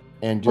here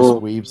and just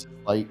waves his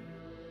light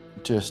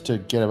just to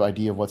get an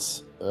idea of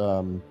what's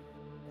on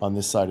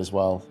this side as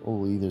well.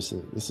 Holy, this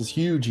is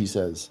huge, he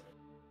says.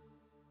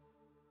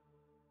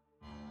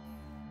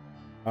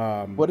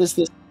 What is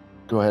this?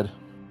 Go ahead.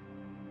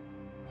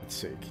 Let's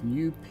see. Can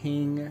you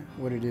ping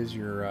what it is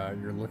you're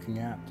looking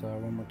at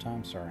one more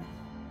time? Sorry.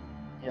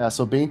 Yeah,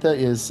 so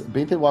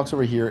Baintha walks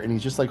over here and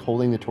he's just like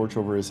holding the torch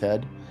over his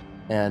head,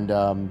 and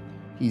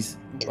he just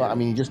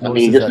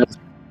notices that it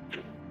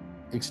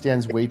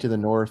extends way to the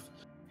north,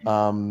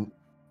 and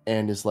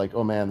is like,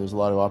 oh man, there's a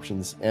lot of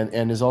options,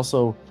 and is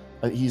also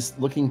he's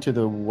looking to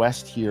the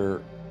west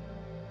here,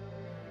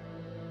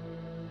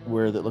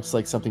 where that looks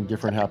like something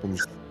different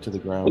happens to the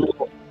ground.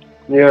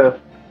 Yeah.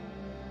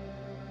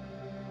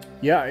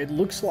 Yeah, it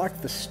looks like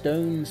the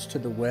stones to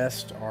the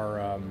west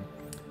are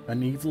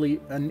unevenly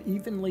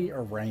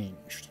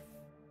arranged.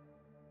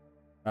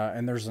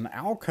 And there's an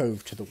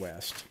alcove to the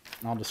west.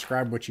 And I'll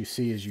describe what you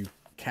see as you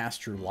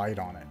cast your light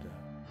on it.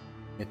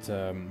 It's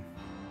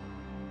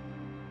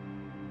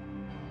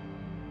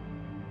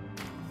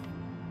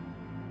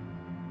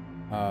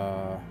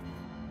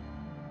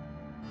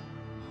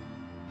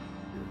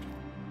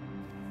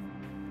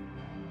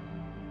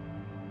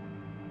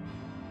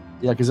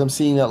Yeah, because I'm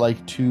seeing that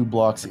like 2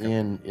 blocks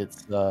in,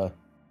 it's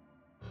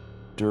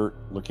dirt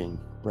looking,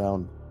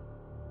 brown.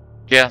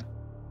 Yeah.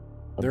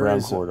 A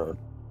brown corridor.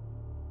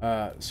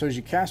 So as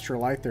you cast your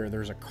light there,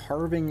 there's a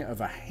carving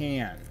of a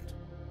hand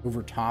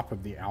over top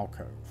of the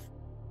alcove.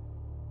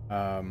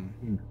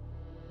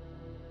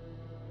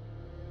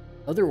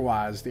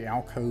 Otherwise, the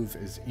alcove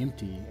is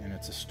empty, and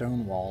it's a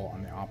stone wall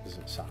on the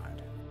opposite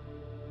side.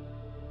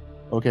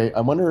 Okay,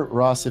 I wonder,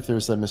 Ross, if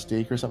there's a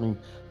mistake or something.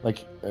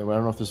 Like, I don't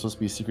know if there's supposed to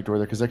be a secret door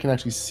there, because I can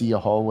actually see a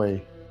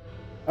hallway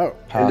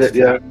past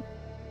the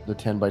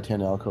 10 by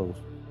 10 alcove.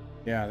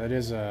 Yeah, that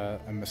is a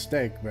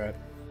mistake, but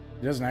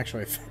it doesn't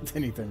actually affect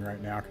anything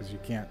right now, because you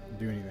can't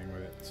do anything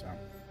with it, so.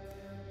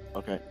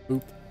 Okay.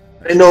 Oop.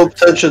 Ain't no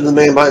attention to the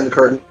man behind the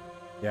curtain.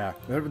 Yeah,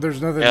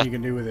 there's nothing you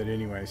can do with it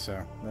anyway,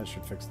 so that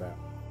should fix that.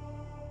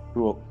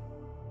 Cool.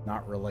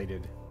 Not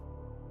related.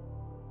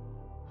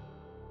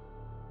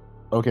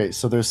 Okay,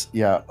 so there's,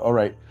 all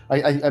right.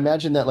 I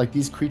imagine that, like,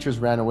 these creatures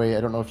ran away.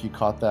 I don't know if you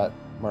caught that,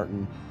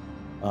 Martin.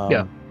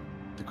 The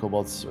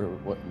kobolds, or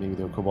what, maybe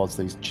they were kobolds,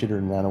 they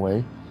chittered and ran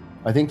away.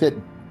 I think that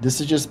this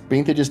is just,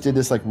 Baintha just did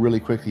this, like, really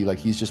quickly. Like,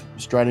 he's just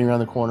striding around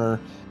the corner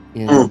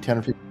in 10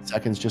 or 15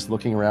 seconds, just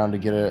looking around to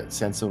get a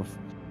sense of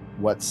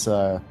what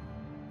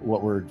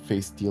we're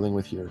dealing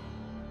with here.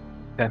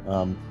 Okay.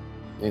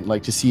 And,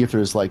 like, to see if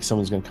there's, like,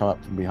 someone's going to come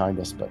up from behind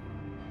us, but...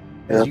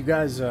 As you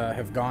guys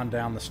have gone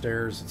down the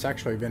stairs, it's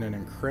actually been an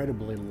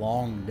incredibly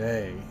long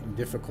day and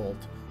difficult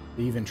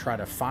to even try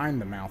to find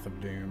the Mouth of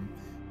Doom.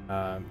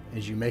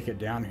 As you make it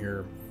down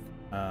here,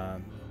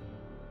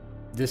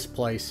 this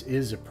place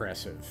is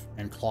oppressive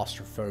and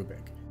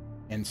claustrophobic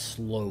and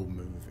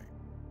slow-moving.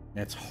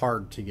 And it's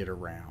hard to get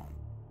around.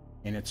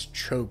 And it's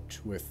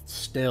choked with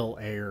stale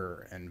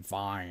air and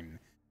vine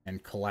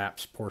and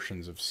collapsed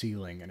portions of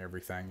ceiling and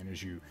everything. And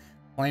as you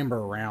clamber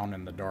around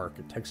in the dark,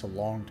 it takes a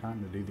long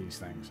time to do these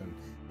things. And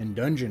in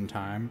dungeon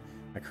time,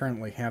 I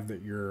currently have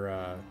that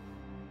your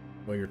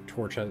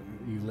torch,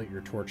 you lit your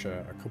torch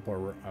a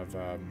couple of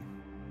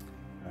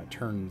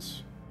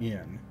turns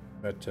in,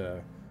 but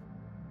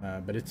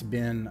it's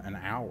been an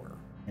hour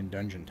in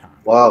dungeon time.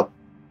 Wow.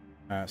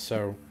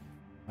 So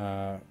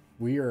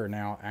we are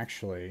now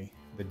actually,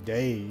 the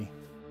day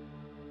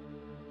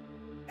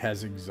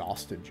has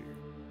exhausted you.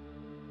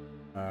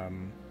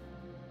 And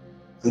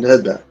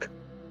head back.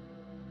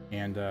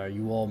 And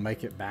you all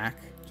make it back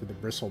to the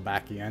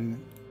Bristleback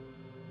Inn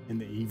in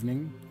the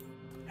evening,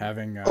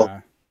 having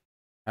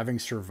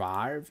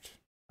survived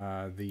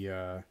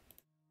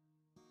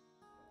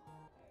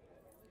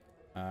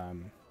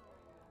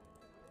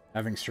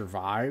having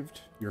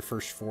survived your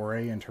first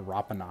foray into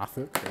Rappan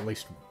Athuk, at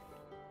least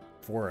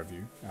 4 of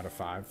you out of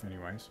 5,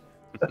 anyways.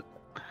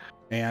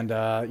 And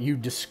you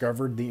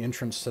discovered the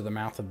entrance to the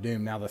Mouth of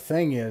Doom. Now, the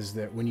thing is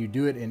that when you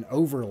do it in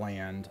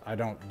overland,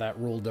 that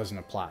rule doesn't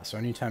apply. So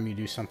anytime you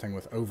do something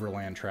with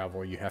overland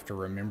travel, you have to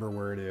remember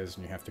where it is,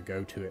 and you have to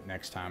go to it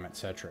next time,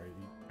 etc.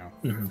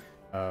 You know?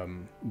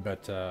 Mm-hmm.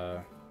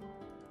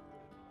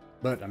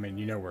 But I mean,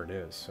 you know where it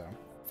is, so.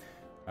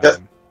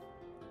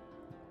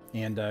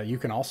 And you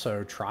can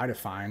also try to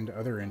find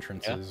other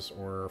entrances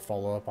or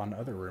follow up on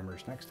other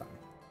rumors next time.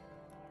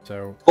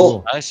 So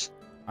cool. Nice.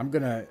 I'm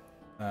gonna.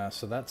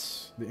 So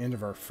that's the end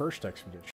of our first expedition.